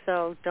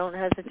 so don't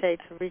hesitate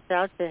to reach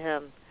out to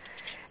him.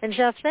 And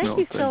Jeff, thank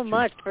you so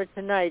much for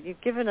tonight.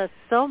 You've given us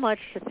so much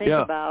to think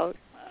about.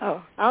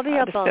 Oh, I'll be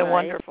up all night.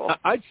 Wonderful.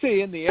 I'd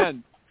say in the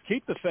end,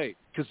 keep the faith,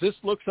 because this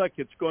looks like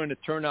it's going to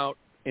turn out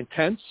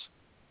intense,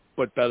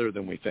 but better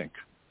than we think.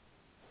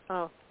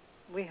 Oh,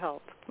 We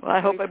hope. Well, I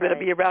hope I'm going to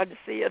be around to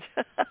see it.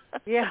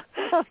 Yeah.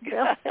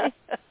 Really?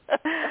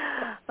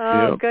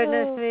 Oh,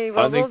 goodness me.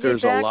 Well, I think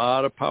there's a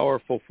lot of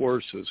powerful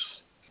forces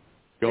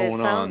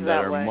going on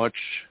that are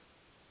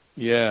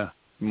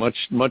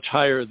much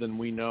higher than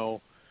we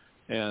know.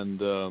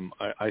 And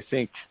I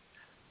think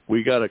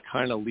we got to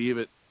kind of leave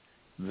it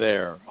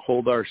there,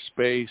 hold our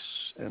space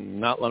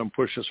and not let them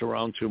push us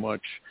around too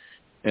much,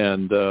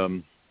 and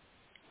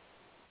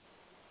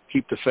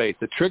keep the faith.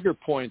 The trigger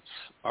points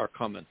are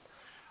coming.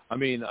 I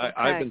mean,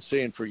 I've been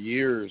saying for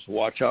years,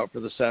 watch out for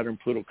the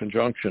Saturn-Pluto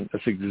conjunction.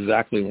 That's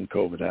exactly when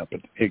COVID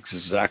happened.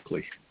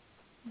 Exactly.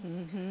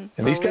 Mm-hmm.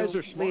 And these guys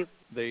are smart.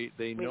 They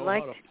know how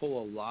to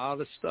pull a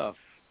lot of stuff.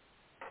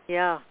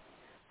 Yeah.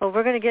 Well,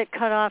 we're going to get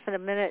cut off in a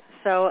minute.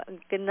 So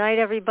good night,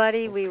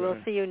 everybody. Okay. We will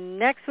see you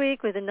next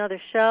week with another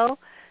show.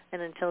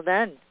 And until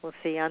then, we'll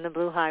see you on the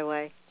Blue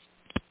Highway.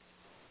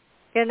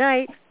 Good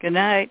night. Good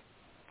night.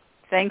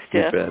 Thanks,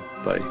 Jeff. You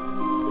bet. Bye.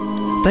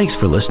 Thanks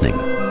for listening.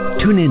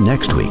 Tune in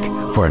next week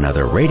for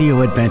another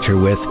radio adventure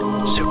with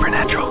Supernatural.